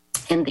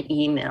the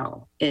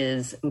email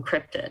is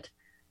encrypted.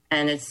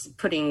 And it's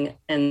putting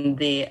in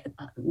the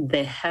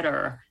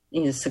header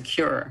is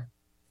secure.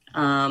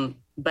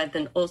 But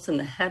then also in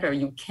the header,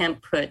 you can't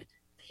put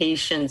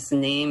patient's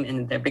name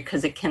in there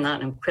because it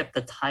cannot encrypt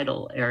the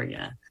title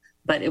area,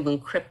 but it will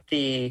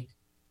encrypt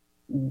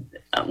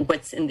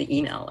what's in the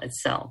email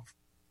itself.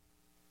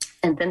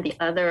 And then the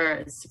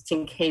other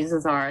 16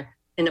 cases are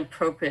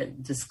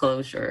inappropriate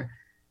disclosure.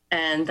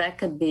 And that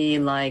could be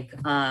like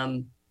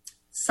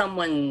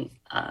someone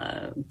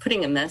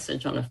putting a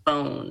message on a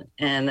phone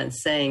and then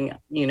saying,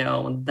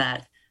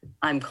 that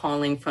I'm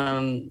calling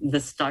from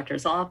this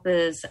doctor's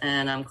office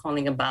and I'm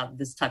calling about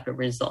this type of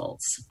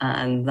results.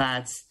 And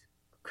that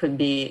could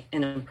be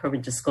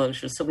inappropriate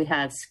disclosure. So we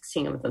had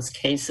 16 of those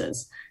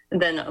cases.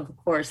 And then, of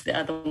course, the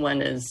other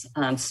one is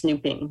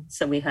snooping.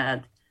 So we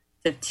had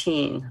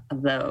 15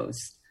 of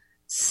those.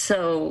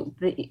 So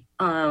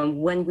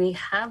when we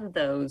have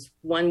those,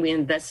 one, we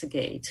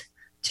investigate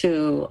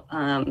to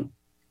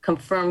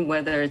confirm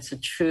whether it's a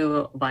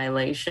true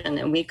violation.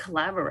 And we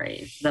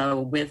collaborate, though,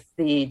 with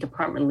the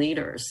department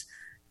leaders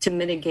to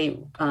mitigate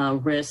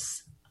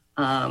risks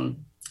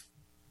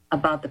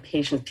about the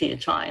patient's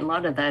PHI. A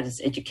lot of that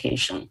is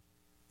education.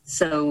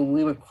 So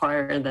we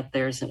require that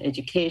there's an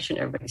education,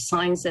 everybody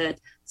signs it.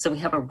 So we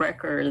have a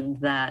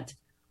record that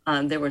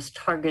there was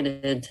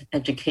targeted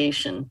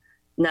education.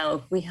 Now,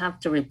 if we have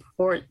to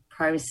report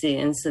privacy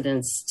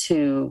incidents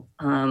to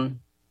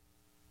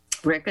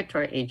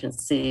regulatory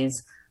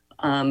agencies,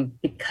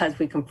 because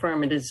we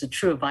confirm it is a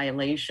true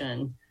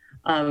violation,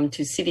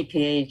 to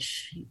CDPH,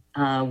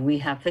 we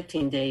have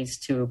 15 days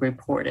to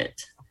report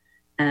it.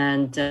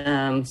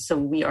 And so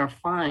we are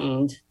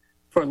fined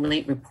for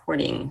late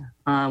reporting,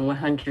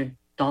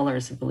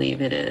 $100, I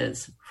believe it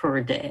is,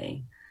 per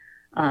day.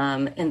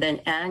 And then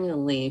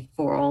annually,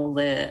 for all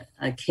the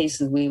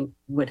cases we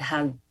would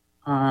have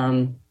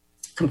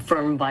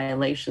confirmed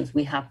violations,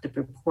 we have to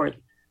report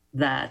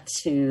that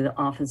to the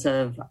Office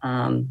of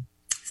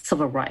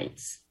Civil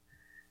Rights.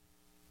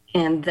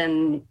 And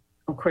then,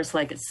 of course,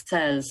 like it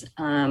says,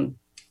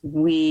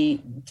 we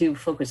do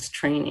focus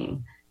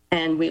training.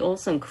 And we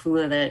also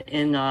include that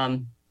in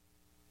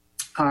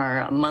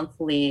our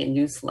monthly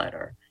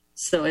newsletter.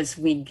 So as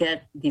we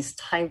get these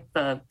type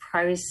of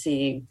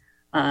privacy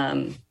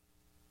concerns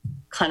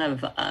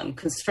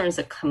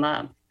that come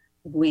up,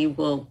 we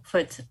will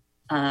put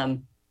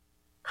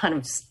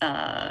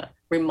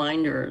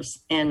reminders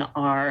in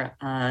our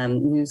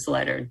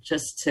newsletter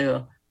just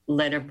to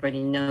let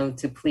everybody know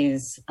to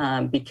please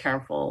be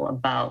careful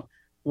about,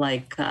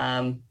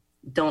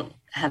 don't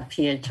have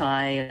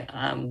PHI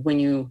when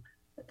you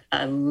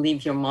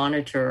leave your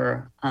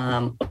monitor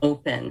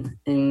open,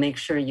 and make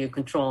sure you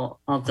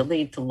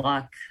Control-Alt-Delete to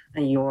lock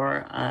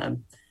your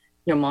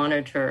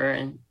monitor,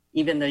 and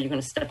even though you're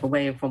going to step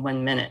away for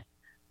 1 minute,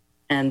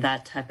 and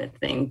that type of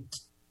thing.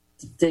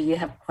 Do you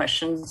have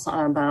questions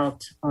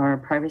about our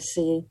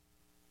privacy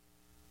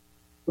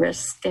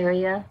risk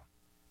area?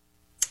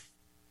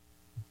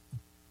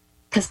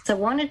 Because I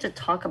wanted to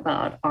talk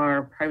about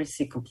our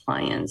privacy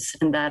compliance,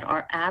 and that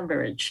our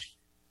average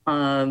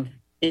of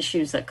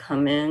issues that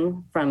come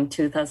in from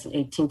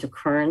 2018 to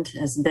current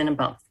has been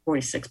about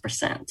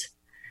 46%.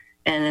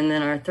 And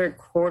then our third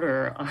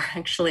quarter,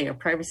 our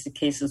privacy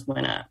cases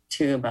went up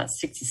to about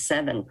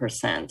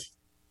 67%.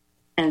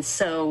 And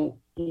so,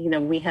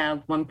 we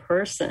have one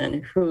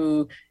person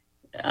who,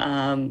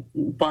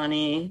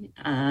 Bonnie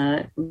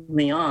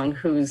Leong,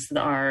 who's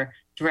our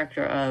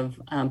director of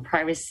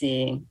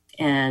privacy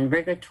and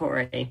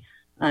regulatory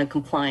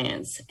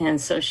compliance.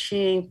 And so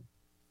she,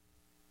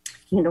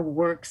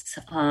 works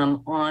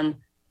on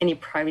any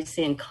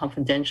privacy and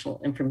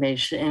confidential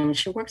information. And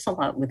she works a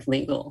lot with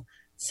legal,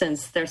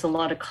 since there's a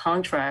lot of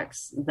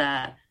contracts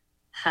that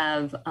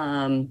have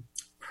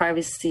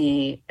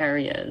privacy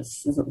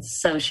areas.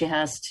 So she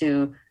has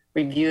to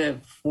review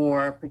it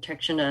for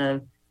protection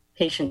of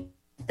patient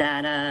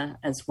data,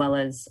 as well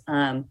as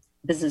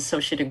business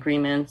associate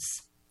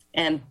agreements.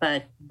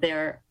 But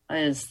there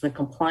is the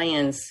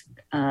compliance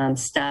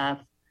staff,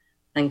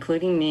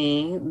 including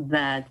me,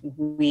 that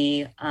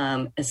we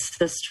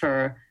assist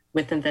her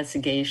with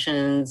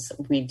investigations.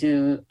 We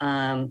do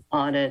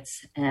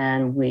audits,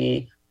 and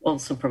we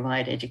also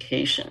provide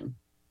education.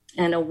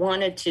 And I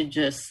wanted to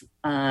just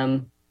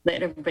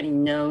let everybody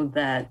know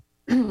that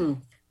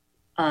in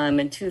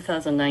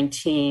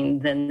 2019,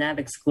 the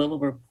NAVIX Global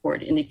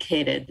Report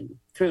indicated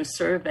through a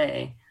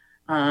survey,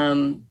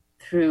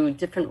 through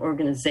different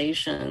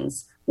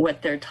organizations,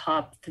 what their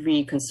top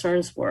 3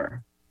 concerns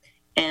were.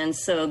 And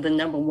so the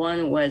number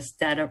 1 was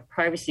data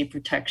privacy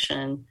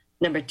protection.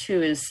 Number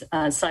 2 is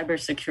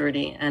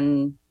cybersecurity.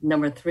 And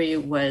number 3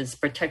 was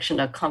protection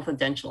of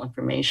confidential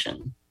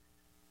information.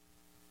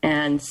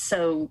 And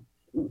so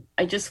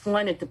I just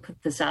wanted to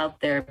put this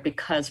out there,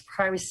 because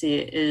privacy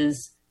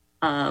is,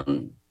 I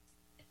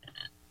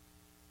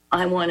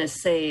want to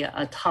say,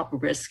 a top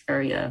risk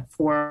area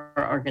for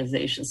our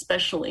organization,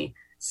 especially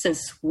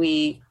since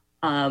we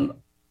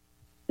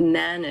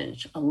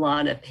manage a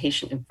lot of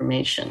patient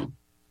information.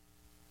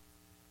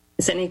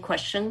 Is there any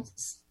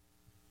questions?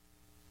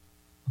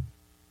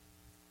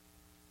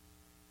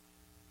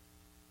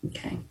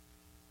 Okay.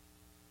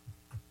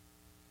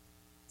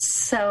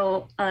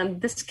 So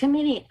this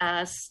committee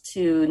asked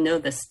to know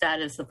the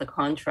status of the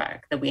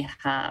contract that we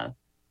have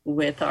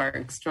with our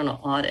external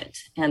audit,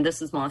 and this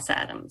is Moss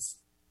Adams.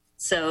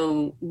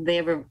 So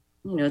they were,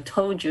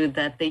 told you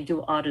that they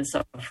do audits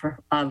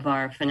of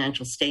our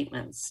financial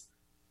statements.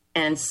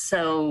 And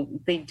so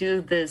they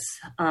do this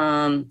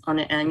on an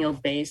annual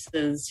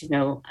basis,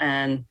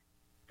 and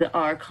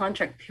our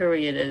contract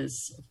period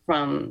is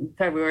from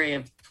February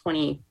of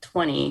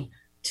 2020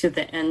 to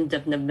the end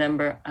of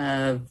November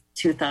of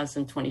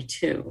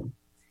 2022.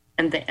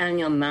 And the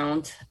annual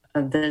amount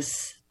of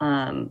this,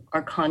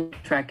 our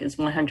contract is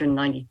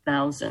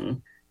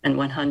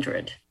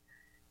 $190,100.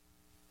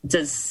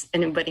 Does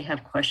anybody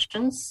have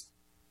questions?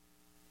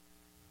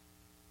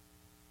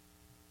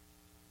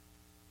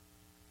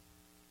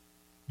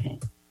 Okay.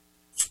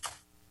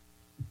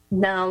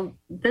 Now,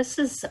 this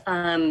is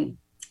a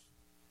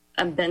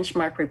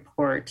benchmark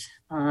report.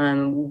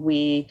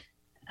 We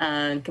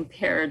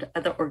compared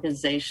other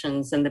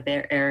organizations in the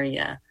Bay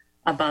Area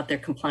about their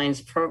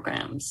compliance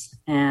programs.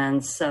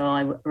 And so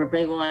I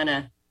really want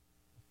to,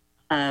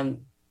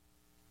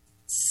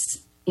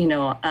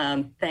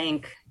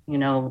 thank,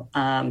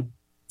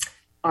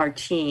 our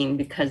team,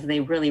 because they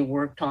really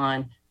worked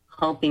on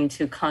helping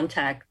to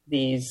contact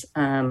these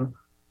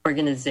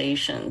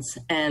organizations.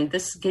 And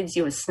this gives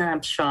you a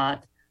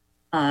snapshot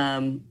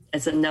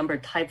as a number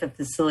type of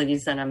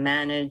facilities that are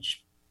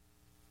managed,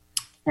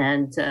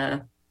 and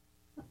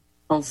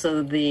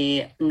also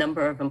the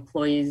number of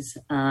employees,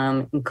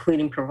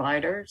 including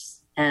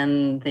providers,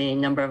 and the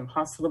number of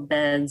hospital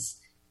beds,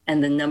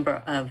 and the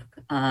number of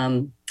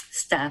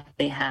staff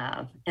they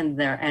have in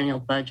their annual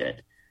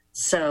budget.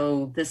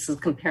 So this is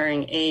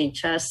comparing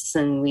AHS,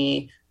 and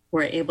we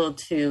were able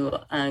to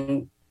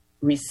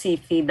receive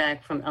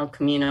feedback from El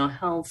Camino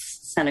Health,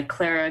 Santa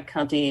Clara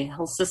County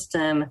Health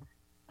System,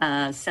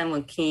 San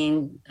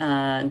Joaquin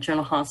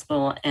General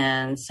Hospital,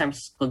 and San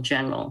Francisco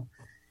General.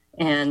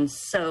 And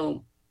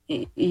so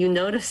you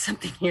notice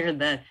something here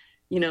that,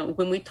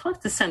 when we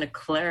talk to Santa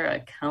Clara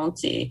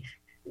County,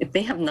 if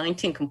they have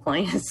 19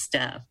 compliance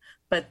staff,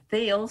 but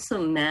they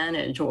also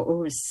manage or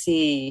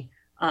oversee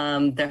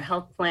their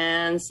health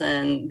plans,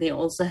 and they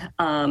also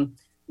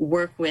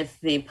work with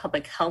the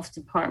public health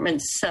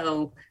department.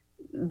 So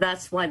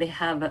that's why they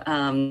have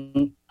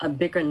a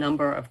bigger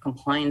number of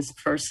compliance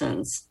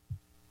persons.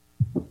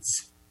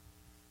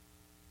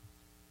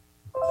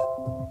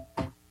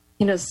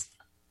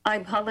 I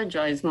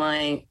apologize.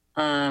 My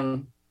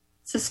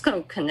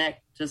Cisco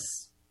Connect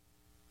just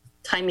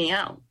timed me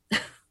out.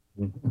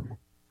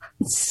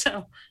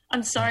 So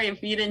I'm sorry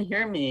if you didn't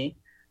hear me.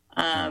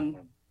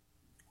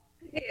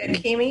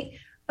 Kimi,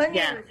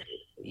 Yeah.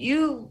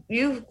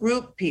 you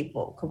group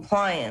people,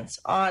 compliance,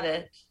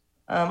 audit,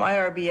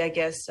 IRB. I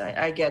guess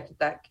I get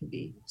that can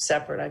be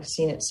separate. I've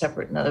seen it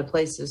separate in other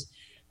places.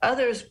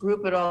 Others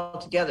group it all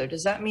together.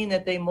 Does that mean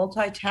that they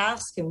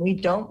multitask and we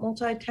don't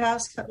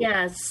multitask?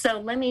 Yeah, so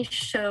let me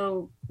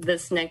show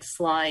this next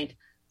slide.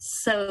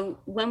 So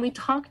when we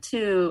talk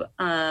to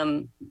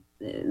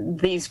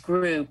these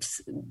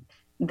groups,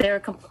 their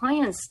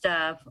compliance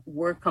staff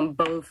work on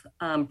both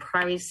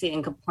privacy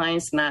and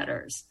compliance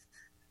matters.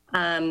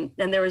 And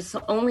there is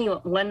only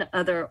one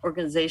other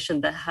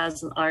organization that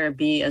has an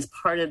IRB as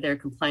part of their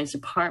compliance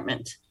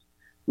department.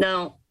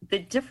 Now, the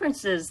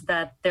difference is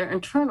that their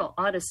internal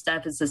audit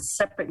staff is a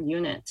separate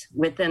unit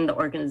within the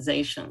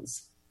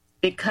organizations,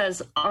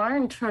 because our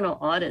internal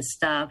audit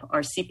staff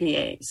are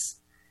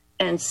CPAs.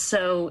 And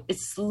so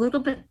it's a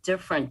little bit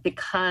different,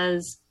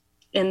 because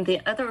in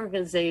the other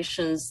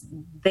organizations,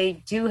 they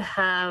do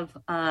have,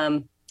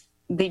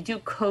 they do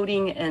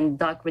coding and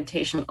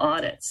documentation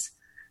audits.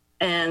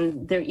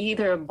 And they're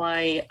either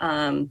by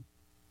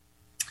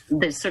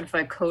the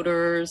certified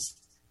coders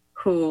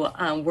who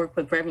work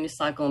with revenue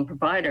cycle and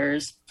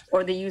providers,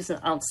 or they use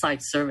an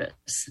outside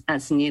service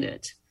as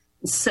needed.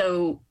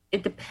 So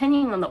it,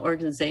 depending on the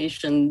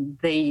organization,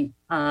 they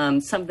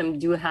some of them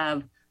do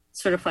have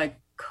certified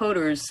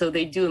coders, so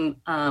they do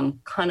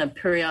kind of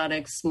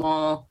periodic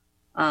small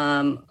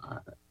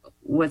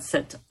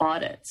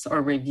audits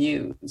or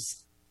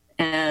reviews.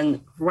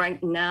 And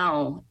right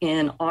now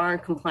in our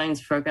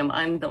compliance program,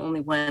 I'm the only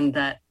one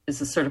that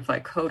is a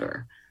certified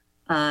coder.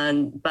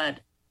 But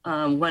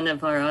one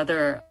of our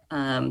other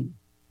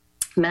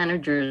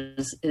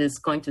managers is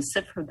going to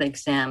sit for the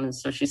exam, and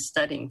so she's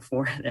studying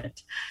for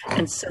it.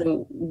 And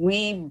so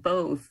we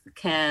both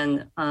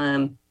can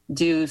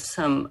do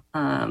some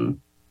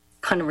kind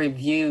of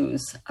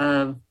reviews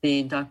of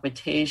the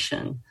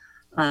documentation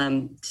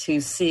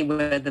to see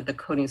whether the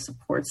coding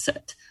supports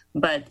it.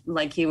 But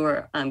like you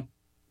were,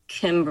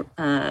 Kim,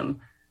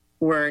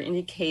 were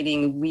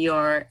indicating, we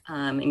are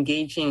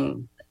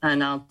engaging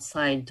an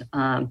outside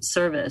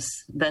service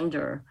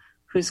vendor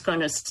who's going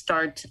to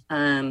start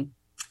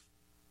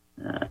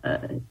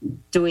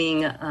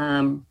doing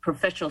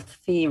professional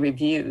fee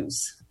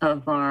reviews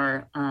of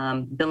our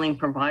billing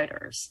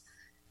providers.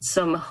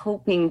 So I'm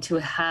hoping to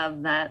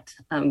have that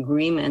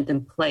agreement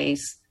in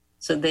place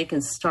so they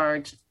can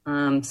start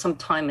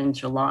sometime in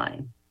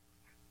July.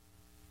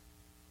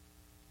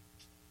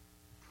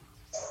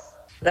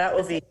 That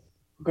would be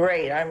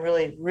great. I'm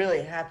really,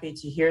 really happy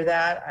to hear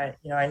that.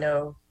 I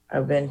know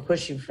I've been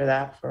pushing for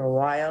that for a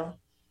while.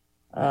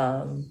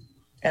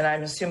 And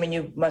I'm assuming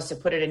you must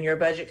have put it in your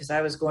budget, because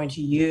I was going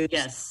to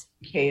use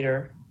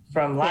Cater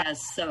from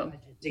last budget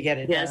to get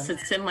it done. Yes,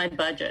 it's in my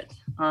budget.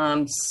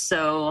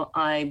 So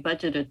I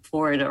budgeted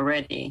for it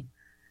already.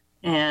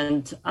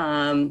 And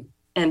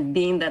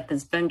being that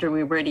this vendor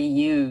we already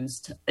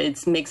used,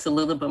 it makes it a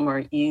little bit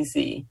more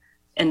easy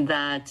in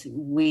that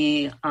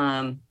we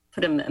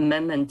put an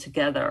amendment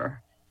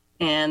together.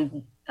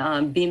 And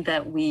being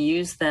that we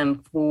use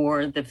them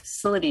for the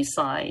facility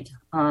side,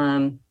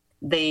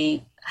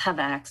 they have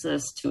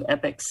access to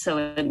Epic. So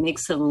it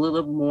makes it a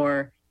little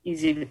more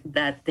easy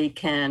that they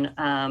can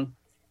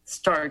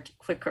start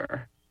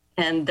quicker.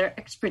 And their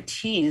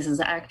expertise is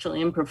actually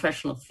in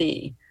professional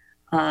fee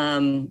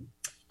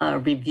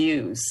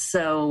reviews.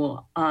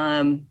 So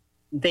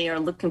they are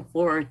looking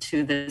forward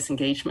to this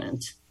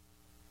engagement.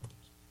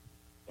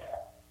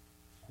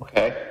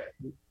 Okay,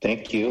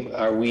 thank you.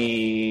 Are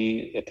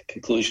we at the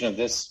conclusion of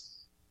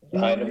this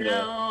item?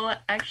 No,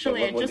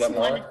 actually, I just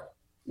wanted...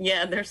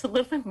 Yeah, there's a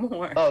little bit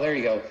more. Oh, there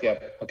you go.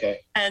 Yep. Okay.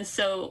 And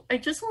so I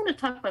just want to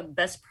talk about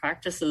best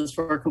practices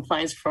for a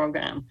compliance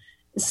program.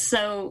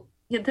 So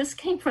this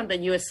came from the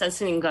U.S.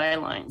 Census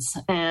guidelines,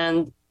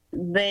 and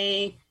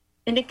they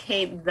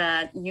indicate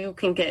that you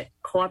can get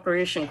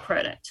cooperation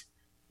credit,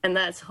 and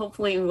that's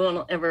hopefully we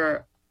will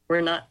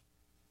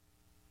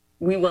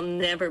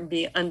never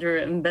be under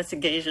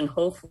investigation,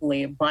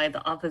 hopefully, by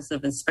the Office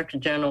of Inspector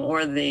General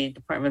or the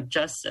Department of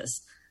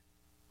Justice.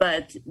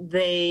 But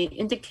they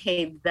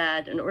indicate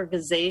that an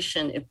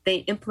organization, if they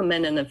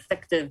implement an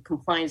effective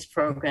compliance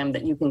program,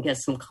 that you can get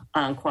some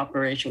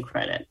cooperation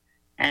credit.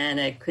 And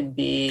it could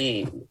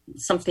be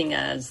something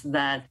as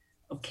that,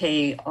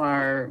 okay,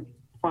 our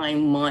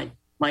fine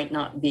might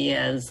not be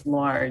as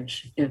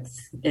large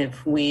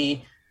if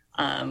we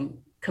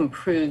can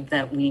prove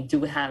that we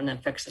do have an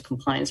effective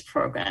compliance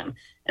program.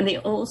 And they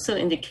also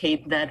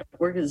indicate that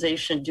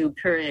organizations do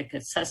periodic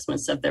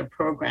assessments of their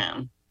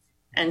program.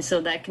 And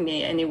so that can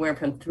be anywhere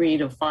from 3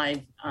 to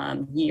 5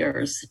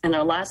 years. And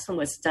our last one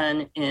was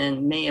done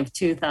in May of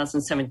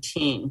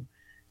 2017.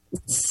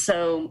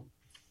 So,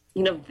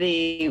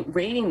 the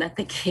rating that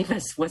they gave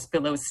us was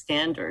below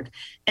standard.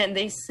 And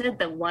they said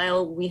that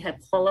while we had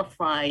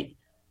qualified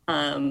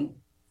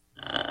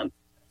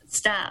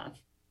staff,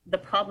 the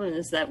problem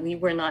is that we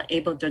were not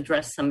able to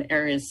address some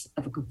areas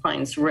of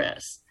compliance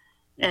risk.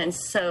 And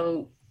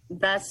so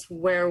that's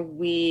where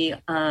we,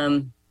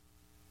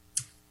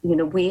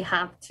 we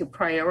have to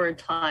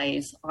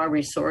prioritize our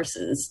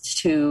resources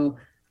to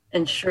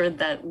ensure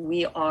that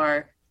we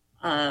are,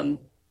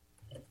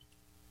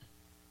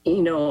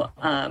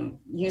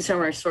 using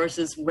our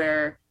resources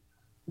where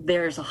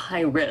there's a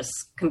high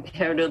risk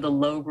compared to the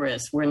low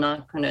risk. We're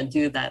not going to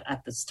do that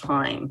at this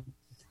time.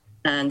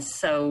 And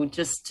so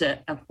just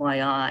to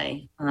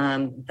FYI,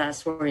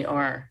 that's where we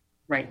are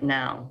right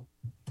now.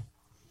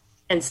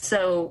 And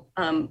so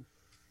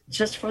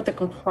just for the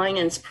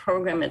compliance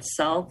program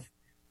itself,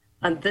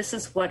 this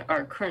is what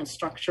our current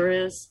structure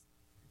is.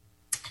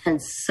 And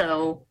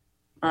so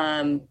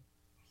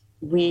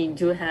we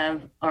do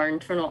have our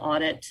internal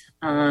audit,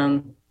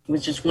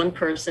 which is one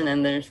person,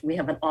 and we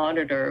have an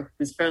auditor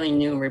who's fairly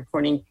new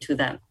reporting to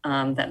that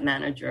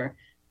manager.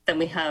 Then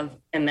we have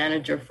a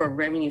manager for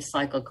revenue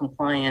cycle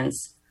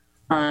compliance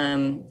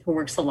who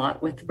works a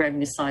lot with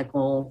revenue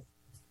cycle,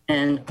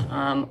 and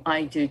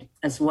I do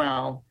as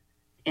well.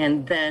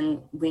 And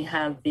then we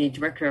have the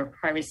director of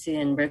privacy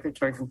and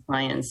regulatory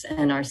compliance,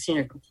 and our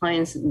senior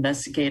compliance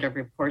investigator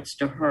reports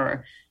to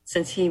her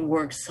since he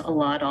works a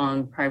lot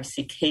on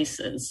privacy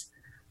cases.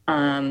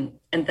 And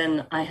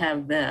then I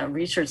have the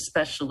research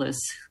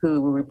specialist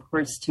who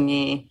reports to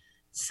me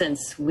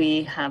since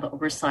we have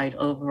oversight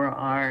over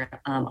our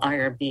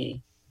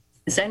IRB.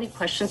 Is there any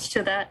questions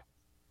to that?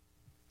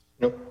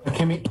 Nope.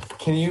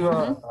 Can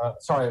you,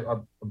 sorry,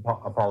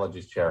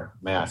 apologies, Chair.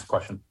 May I ask a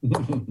question?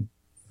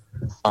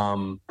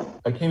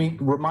 Kimmy,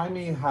 remind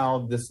me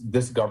how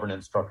this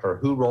governance structure,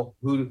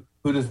 who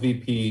does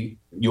VP,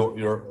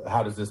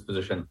 how does this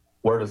position,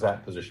 where does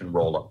that position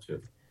roll up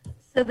to?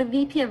 So the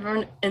VP of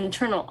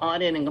Internal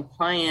Audit and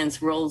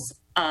Compliance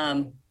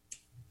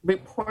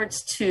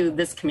reports to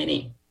this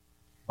committee.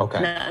 Okay.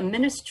 Now,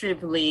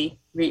 administratively,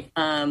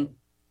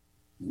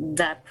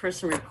 that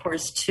person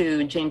reports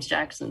to James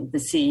Jackson, the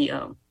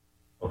CEO.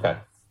 Okay.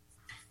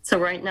 So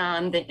right now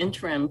I'm the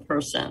interim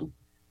person.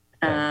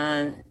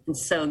 And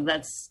so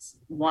that's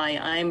why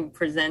I'm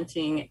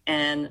presenting,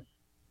 and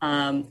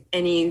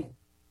any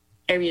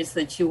areas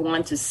that you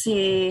want to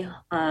see,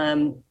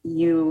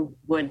 you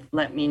would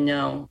let me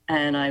know,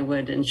 and I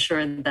would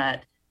ensure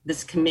that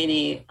this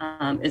committee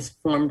is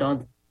formed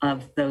of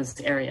those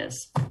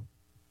areas.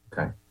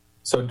 Okay.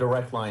 So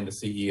direct line to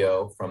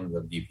CEO from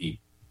the VP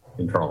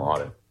internal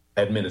audit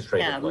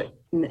administratively.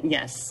 Yeah,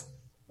 yes.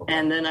 Okay.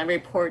 And then I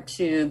report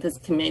to this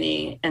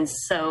committee, and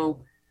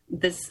so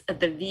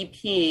the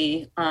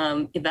VP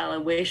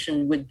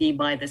evaluation would be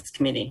by this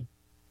committee.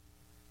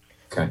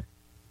 Okay.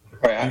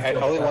 All right. I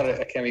only want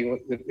to, Kemi,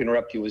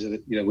 interrupt you. Was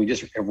that, we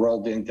just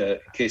rolled into, in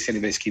case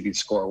anybody's keeping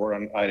score, we're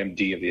on item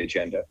D of the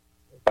agenda.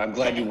 I'm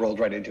glad you rolled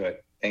right into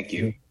it. Thank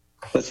you.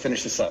 Let's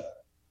finish this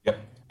up. Yep.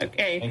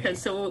 Okay,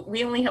 because so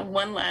we only have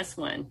one last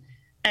one.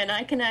 And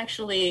I can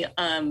actually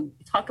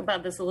talk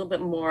about this a little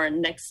bit more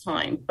next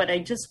time, but I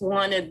just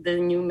wanted the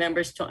new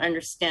members to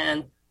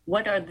understand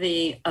what are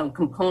the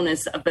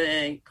components of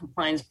a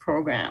compliance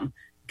program.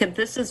 Because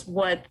this is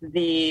what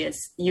the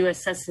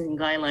U.S. Census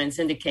guidelines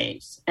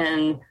indicates.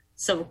 And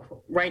so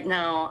right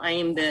now I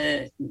am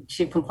the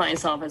Chief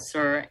Compliance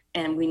Officer,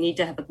 and we need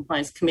to have a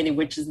compliance committee,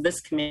 which is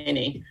this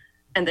committee.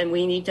 And then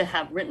we need to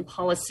have written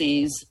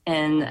policies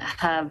and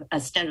have a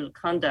standard of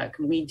conduct.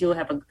 We do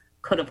have a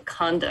code of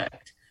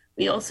conduct.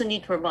 We also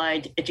need to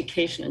provide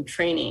education and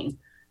training.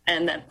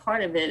 And that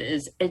part of it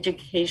is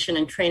education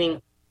and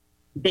training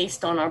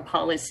based on our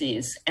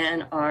policies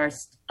and our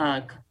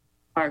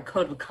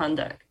code of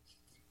conduct.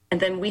 And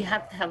then we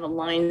have to have a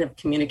line of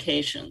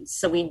communication.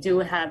 So we do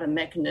have a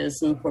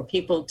mechanism for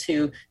people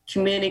to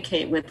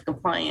communicate with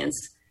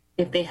compliance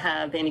if they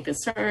have any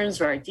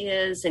concerns or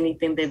ideas,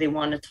 anything that they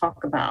want to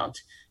talk about.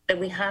 Then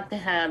we have to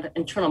have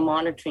internal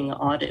monitoring and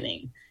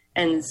auditing.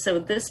 And so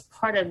this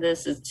part of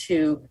this is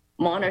to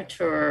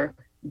monitor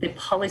the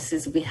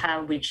policies we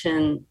have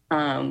within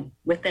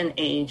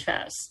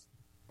AHS.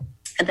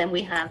 And then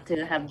we have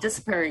to have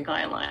disciplinary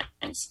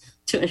guidelines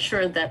to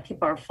ensure that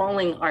people are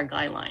following our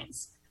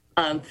guidelines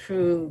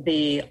through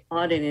the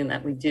auditing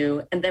that we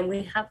do. And then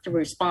we have to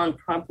respond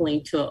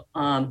promptly to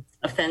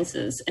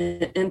offenses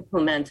and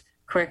implement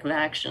corrective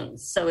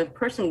actions. So if a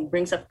person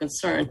brings up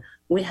concern,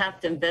 we have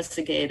to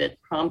investigate it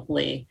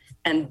promptly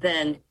and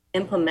then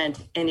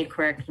implement any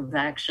corrective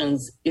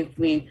actions if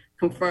we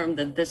confirm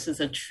that this is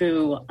a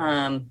true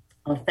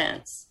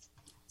offense.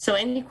 So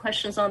any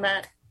questions on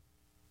that?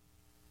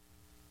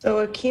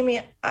 So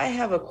Akemi, I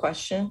have a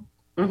question.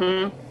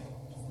 Mm-hmm.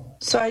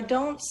 So I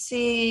don't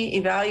see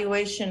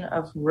evaluation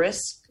of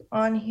risk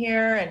on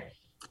here. And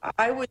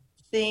I would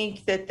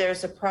think that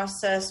there's a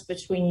process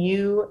between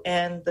you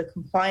and the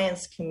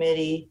compliance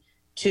committee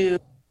to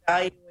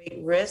evaluate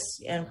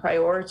risk and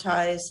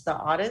prioritize the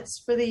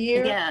audits for the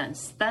year.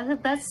 Yes,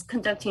 that's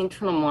conducting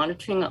internal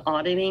monitoring and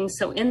auditing.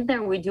 So in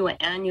there, we do an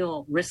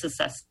annual risk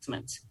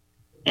assessment.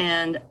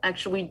 And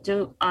actually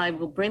I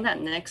will bring that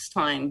next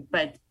time.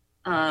 But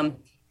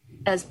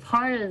as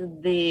part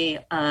of the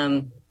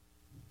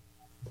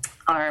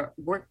our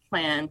work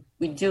plan,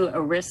 we do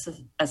a risk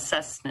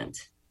assessment.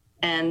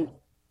 And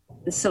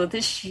so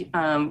this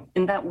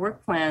in that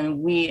work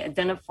plan, we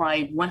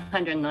identified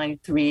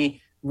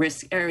 193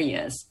 risk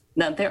areas.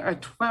 Now, there are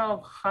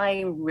 12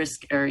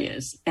 high-risk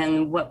areas,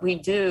 and what we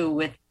do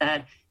with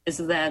that is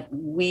that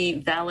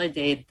we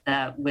validate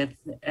that with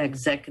the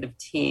executive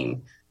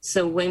team.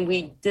 So when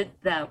we did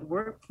that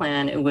work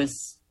plan, it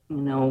was,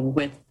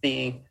 with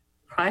the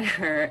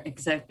prior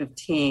executive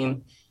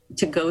team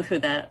to go through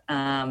that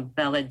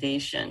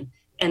validation.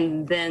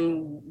 And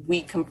then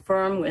we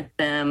confirm with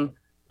them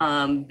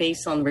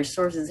based on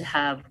resources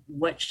have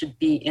what should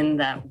be in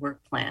that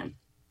work plan.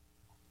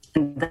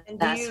 And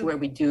that's where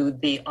we do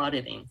the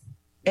auditing.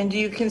 And do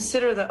you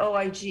consider the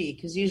OIG?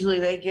 Because usually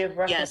they give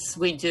reference. Yes,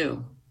 we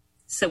do.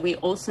 So we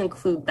also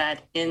include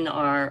that in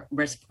our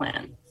risk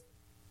plan.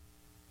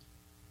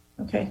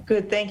 Okay,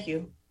 good. Thank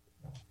you.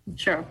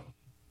 Sure.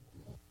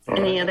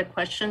 Any other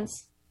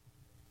questions?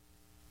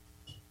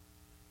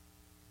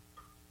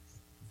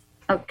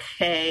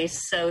 Okay,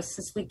 so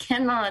since we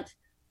cannot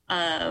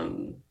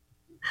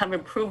have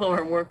approval of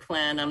our work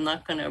plan, I'm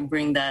not going to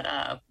bring that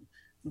up.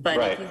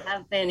 But if you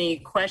have any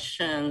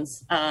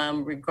questions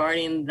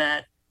regarding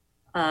that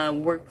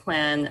work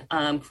plan,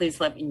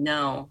 please let me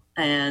know.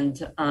 And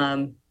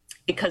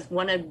because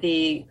one of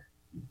the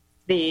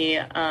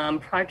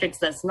projects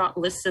that's not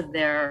listed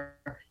there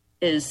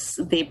is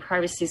the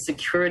privacy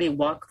security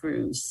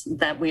walkthroughs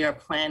that we are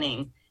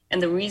planning.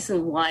 And the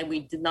reason why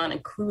we did not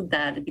include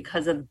that is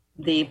because of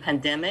the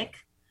pandemic.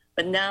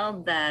 But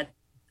now that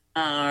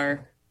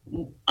our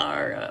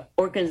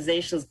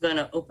organization is going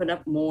to open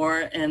up more,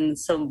 and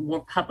so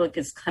more public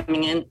is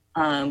coming in,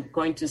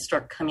 going to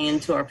start coming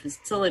into our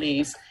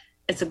facilities,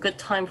 it's a good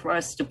time for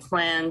us to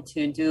plan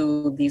to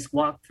do these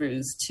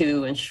walkthroughs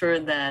to ensure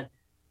that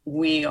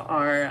we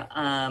are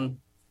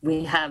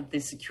we have the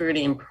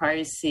security and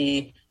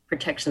privacy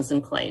protections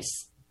in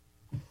place.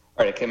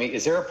 All right, Akemi,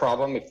 is there a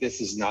problem if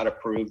this is not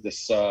approved?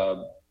 This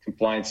audit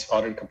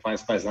and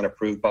compliance plan is not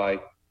approved by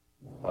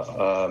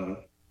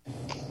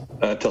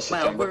until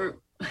September.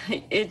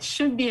 Well, it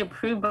should be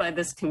approved by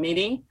this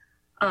committee.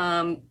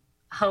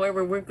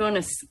 However, we're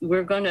going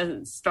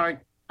to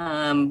start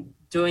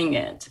doing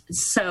it.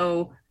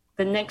 So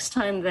the next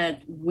time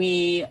that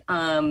we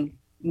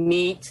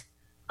meet,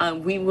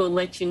 we will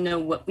let you know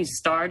what we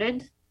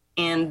started,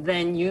 and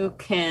then you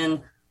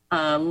can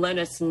let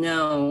us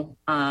know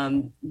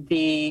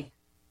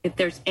if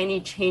there's any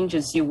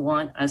changes you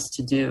want us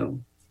to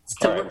do.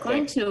 So we're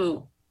going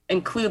to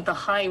include the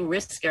high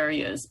risk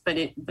areas,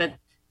 but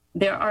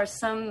there are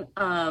some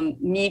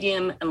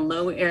medium and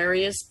low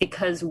areas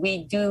because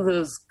we do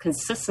those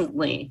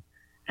consistently.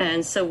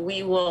 And so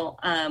we will,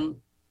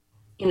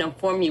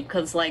 inform you,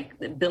 because like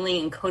the billing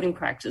and coding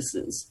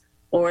practices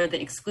or the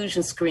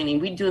exclusion screening,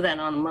 we do that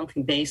on a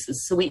monthly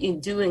basis. So we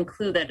do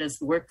include that as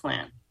the work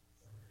plan.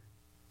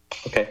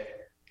 Okay,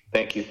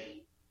 thank you.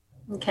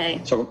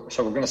 Okay. So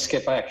we're going to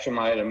skip action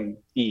item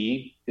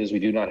E because we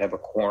do not have a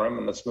quorum,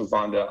 and let's move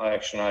on to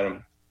action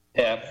item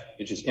F,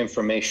 which is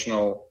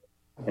informational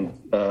and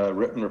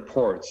written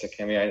reports.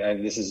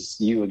 Akemi, this is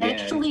you again.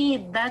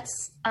 Actually,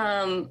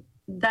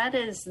 that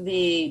is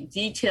the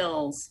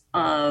details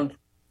of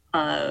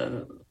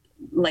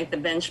like the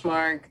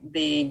benchmark,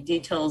 the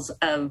details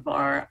of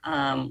our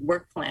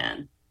work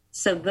plan.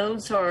 So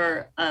those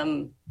are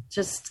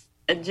just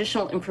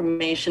additional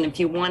information if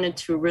you wanted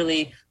to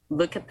really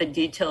look at the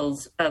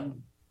details of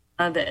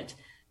it.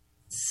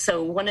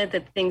 So one of the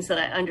things that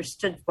I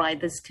understood by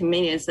this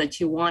committee is that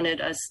you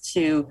wanted us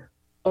to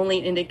only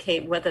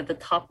indicate whether the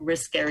top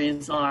risk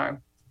areas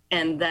are,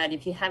 and that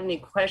if you have any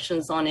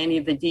questions on any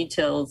of the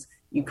details,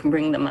 you can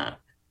bring them up.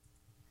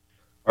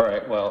 All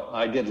right. Well,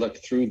 I did look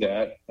through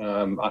that.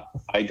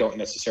 I don't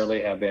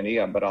necessarily have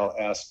any, but I'll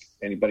ask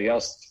anybody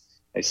else.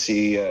 I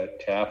see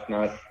Taft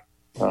not.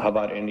 How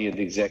about any of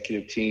the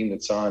executive team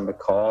that's on the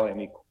call?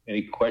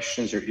 Any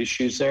questions or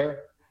issues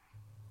there?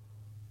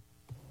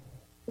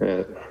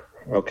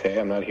 Okay,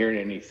 I'm not hearing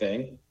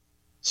anything.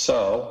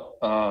 So,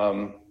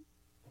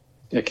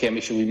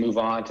 Cami, should we move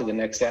on to the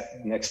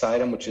next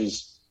item, which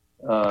is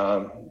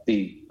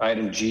the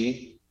item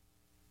G,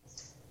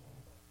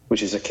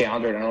 which is a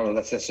calendar? And I don't know if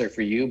that's necessary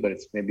for you, but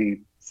it's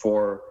maybe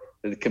for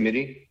the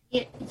committee.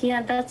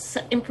 Yeah, that's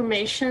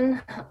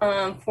information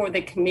for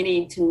the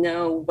committee to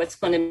know what's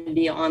going to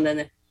be on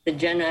the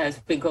agenda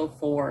as we go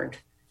forward.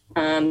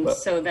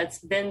 So that's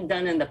been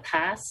done in the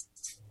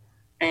past,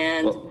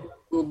 and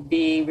we'll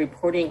be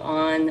reporting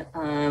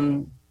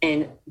on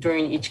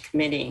during each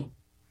committee.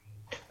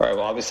 All right.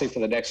 Well, obviously for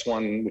the next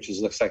one, which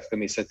looks like it's going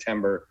to be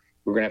September,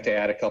 we're going to have to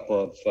add a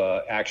couple of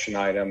action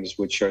items,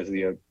 which are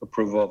the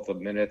approval of the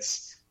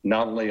minutes,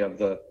 not only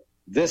of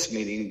this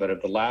meeting, but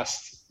of the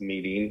last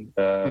meeting.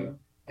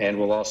 And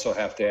we'll also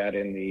have to add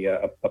in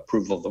the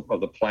approval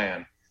of the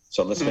plan.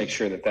 So let's make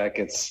sure that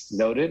gets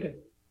noted.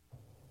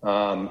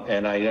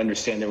 And I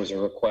understand there was a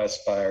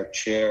request by our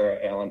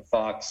chair, Alan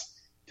Fox,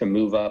 to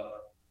move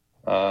up,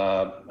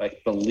 I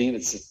believe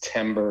it's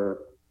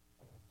September,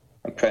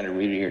 I'm trying to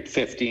read it here,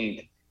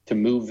 15th, to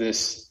move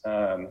this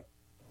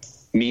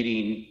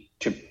meeting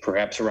to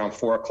perhaps around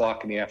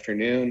 4:00 in the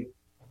afternoon.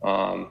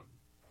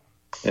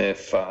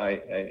 If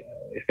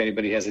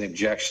anybody has any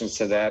objections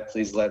to that,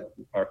 please let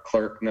our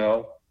clerk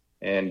know,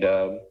 and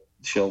I'm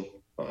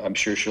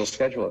sure she'll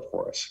schedule it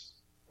for us.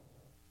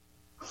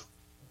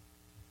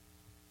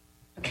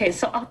 Okay,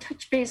 so I'll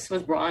touch base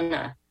with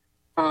Rana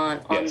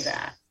on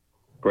that.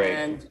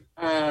 Great.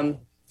 And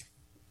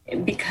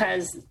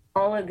because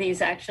all of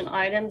these action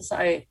items,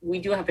 we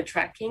do have a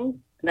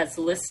tracking that's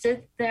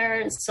listed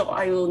there, so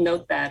I will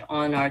note that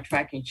on our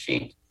tracking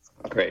sheet.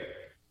 Great.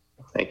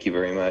 Thank you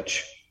very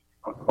much.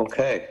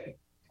 Okay,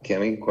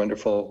 Cami,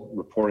 wonderful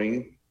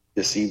reporting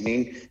this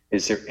evening.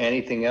 Is there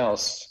anything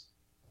else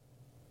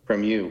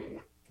from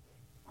you?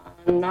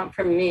 Not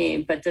from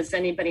me, but does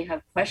anybody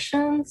have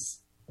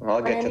questions?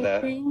 I'll get to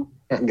that.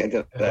 I'll get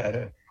to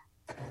that.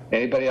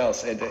 Anybody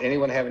else?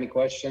 Anyone have any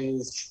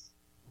questions?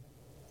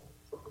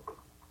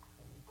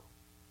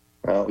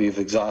 Well, you've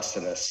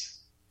exhausted us.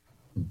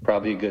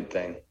 Probably a good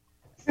thing.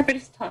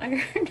 Everybody's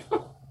tired. I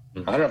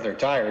don't know if they're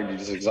tired. You're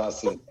just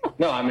exhausted.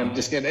 No, I'm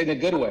just kidding. In a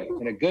good way.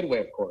 In a good way,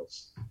 of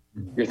course.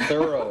 You're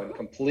thorough and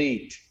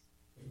complete.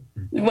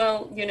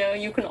 Well,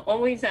 you can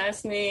always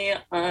ask me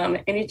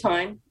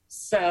anytime.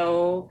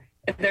 So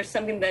if there's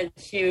something that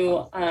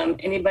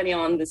anybody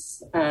on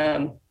this,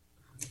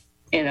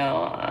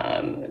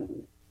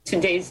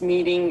 today's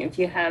meeting, if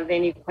you have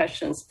any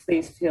questions,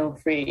 please feel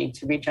free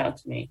to reach out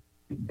to me.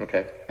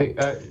 Okay. Hey,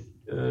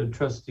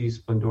 Trustee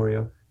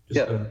Splendoria,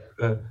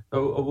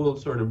 we'll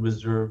sort of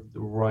reserve the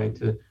right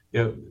to,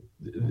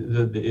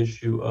 the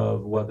issue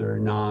of whether or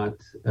not,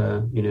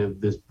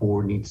 this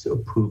board needs to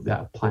approve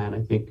that plan.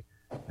 I think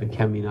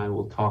Cami and I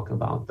will talk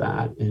about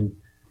that. And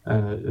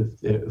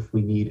if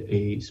we need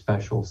a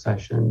special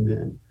session,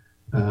 then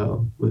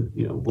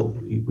we'll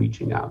be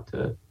reaching out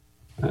to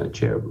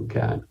Chair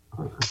Bouquet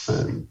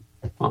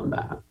on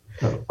that.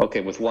 So.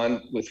 Okay, with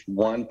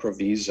one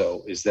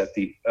proviso is that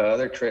the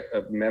other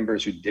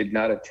members who did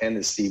not attend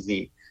this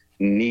evening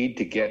need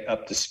to get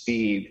up to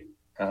speed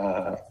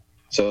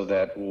so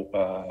that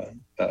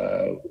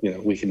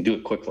we can do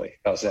it quickly.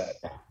 How's that?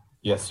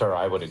 Yes, sir.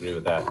 I would agree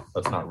with that.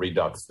 Let's not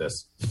redux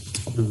this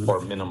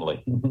or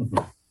minimally.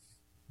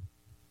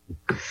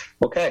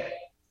 Okay.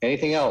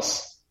 Anything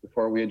else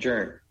before we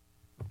adjourn?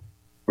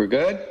 We're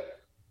good?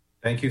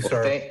 Thank you,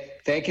 sir.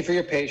 Thank you for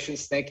your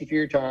patience. Thank you for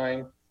your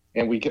time.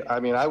 And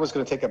I was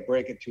going to take a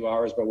break at 2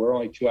 hours, but we're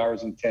only 2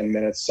 hours and 10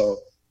 minutes. So,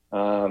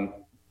 and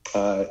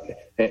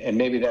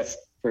maybe that's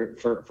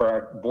for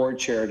our board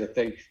chair to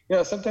think,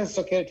 sometimes it's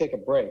okay to take a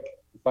break,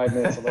 5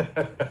 minutes.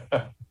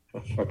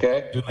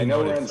 Okay. I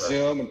know we're on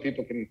Zoom and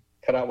people can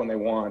cut out when they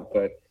want,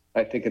 but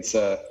I think it's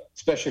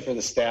especially for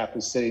the staff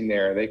who's sitting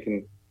there,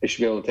 they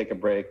should be able to take a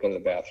break, go to the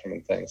bathroom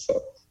and things. So,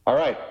 all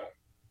right,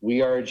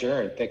 we are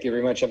adjourned. Thank you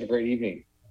very much. Have a great evening.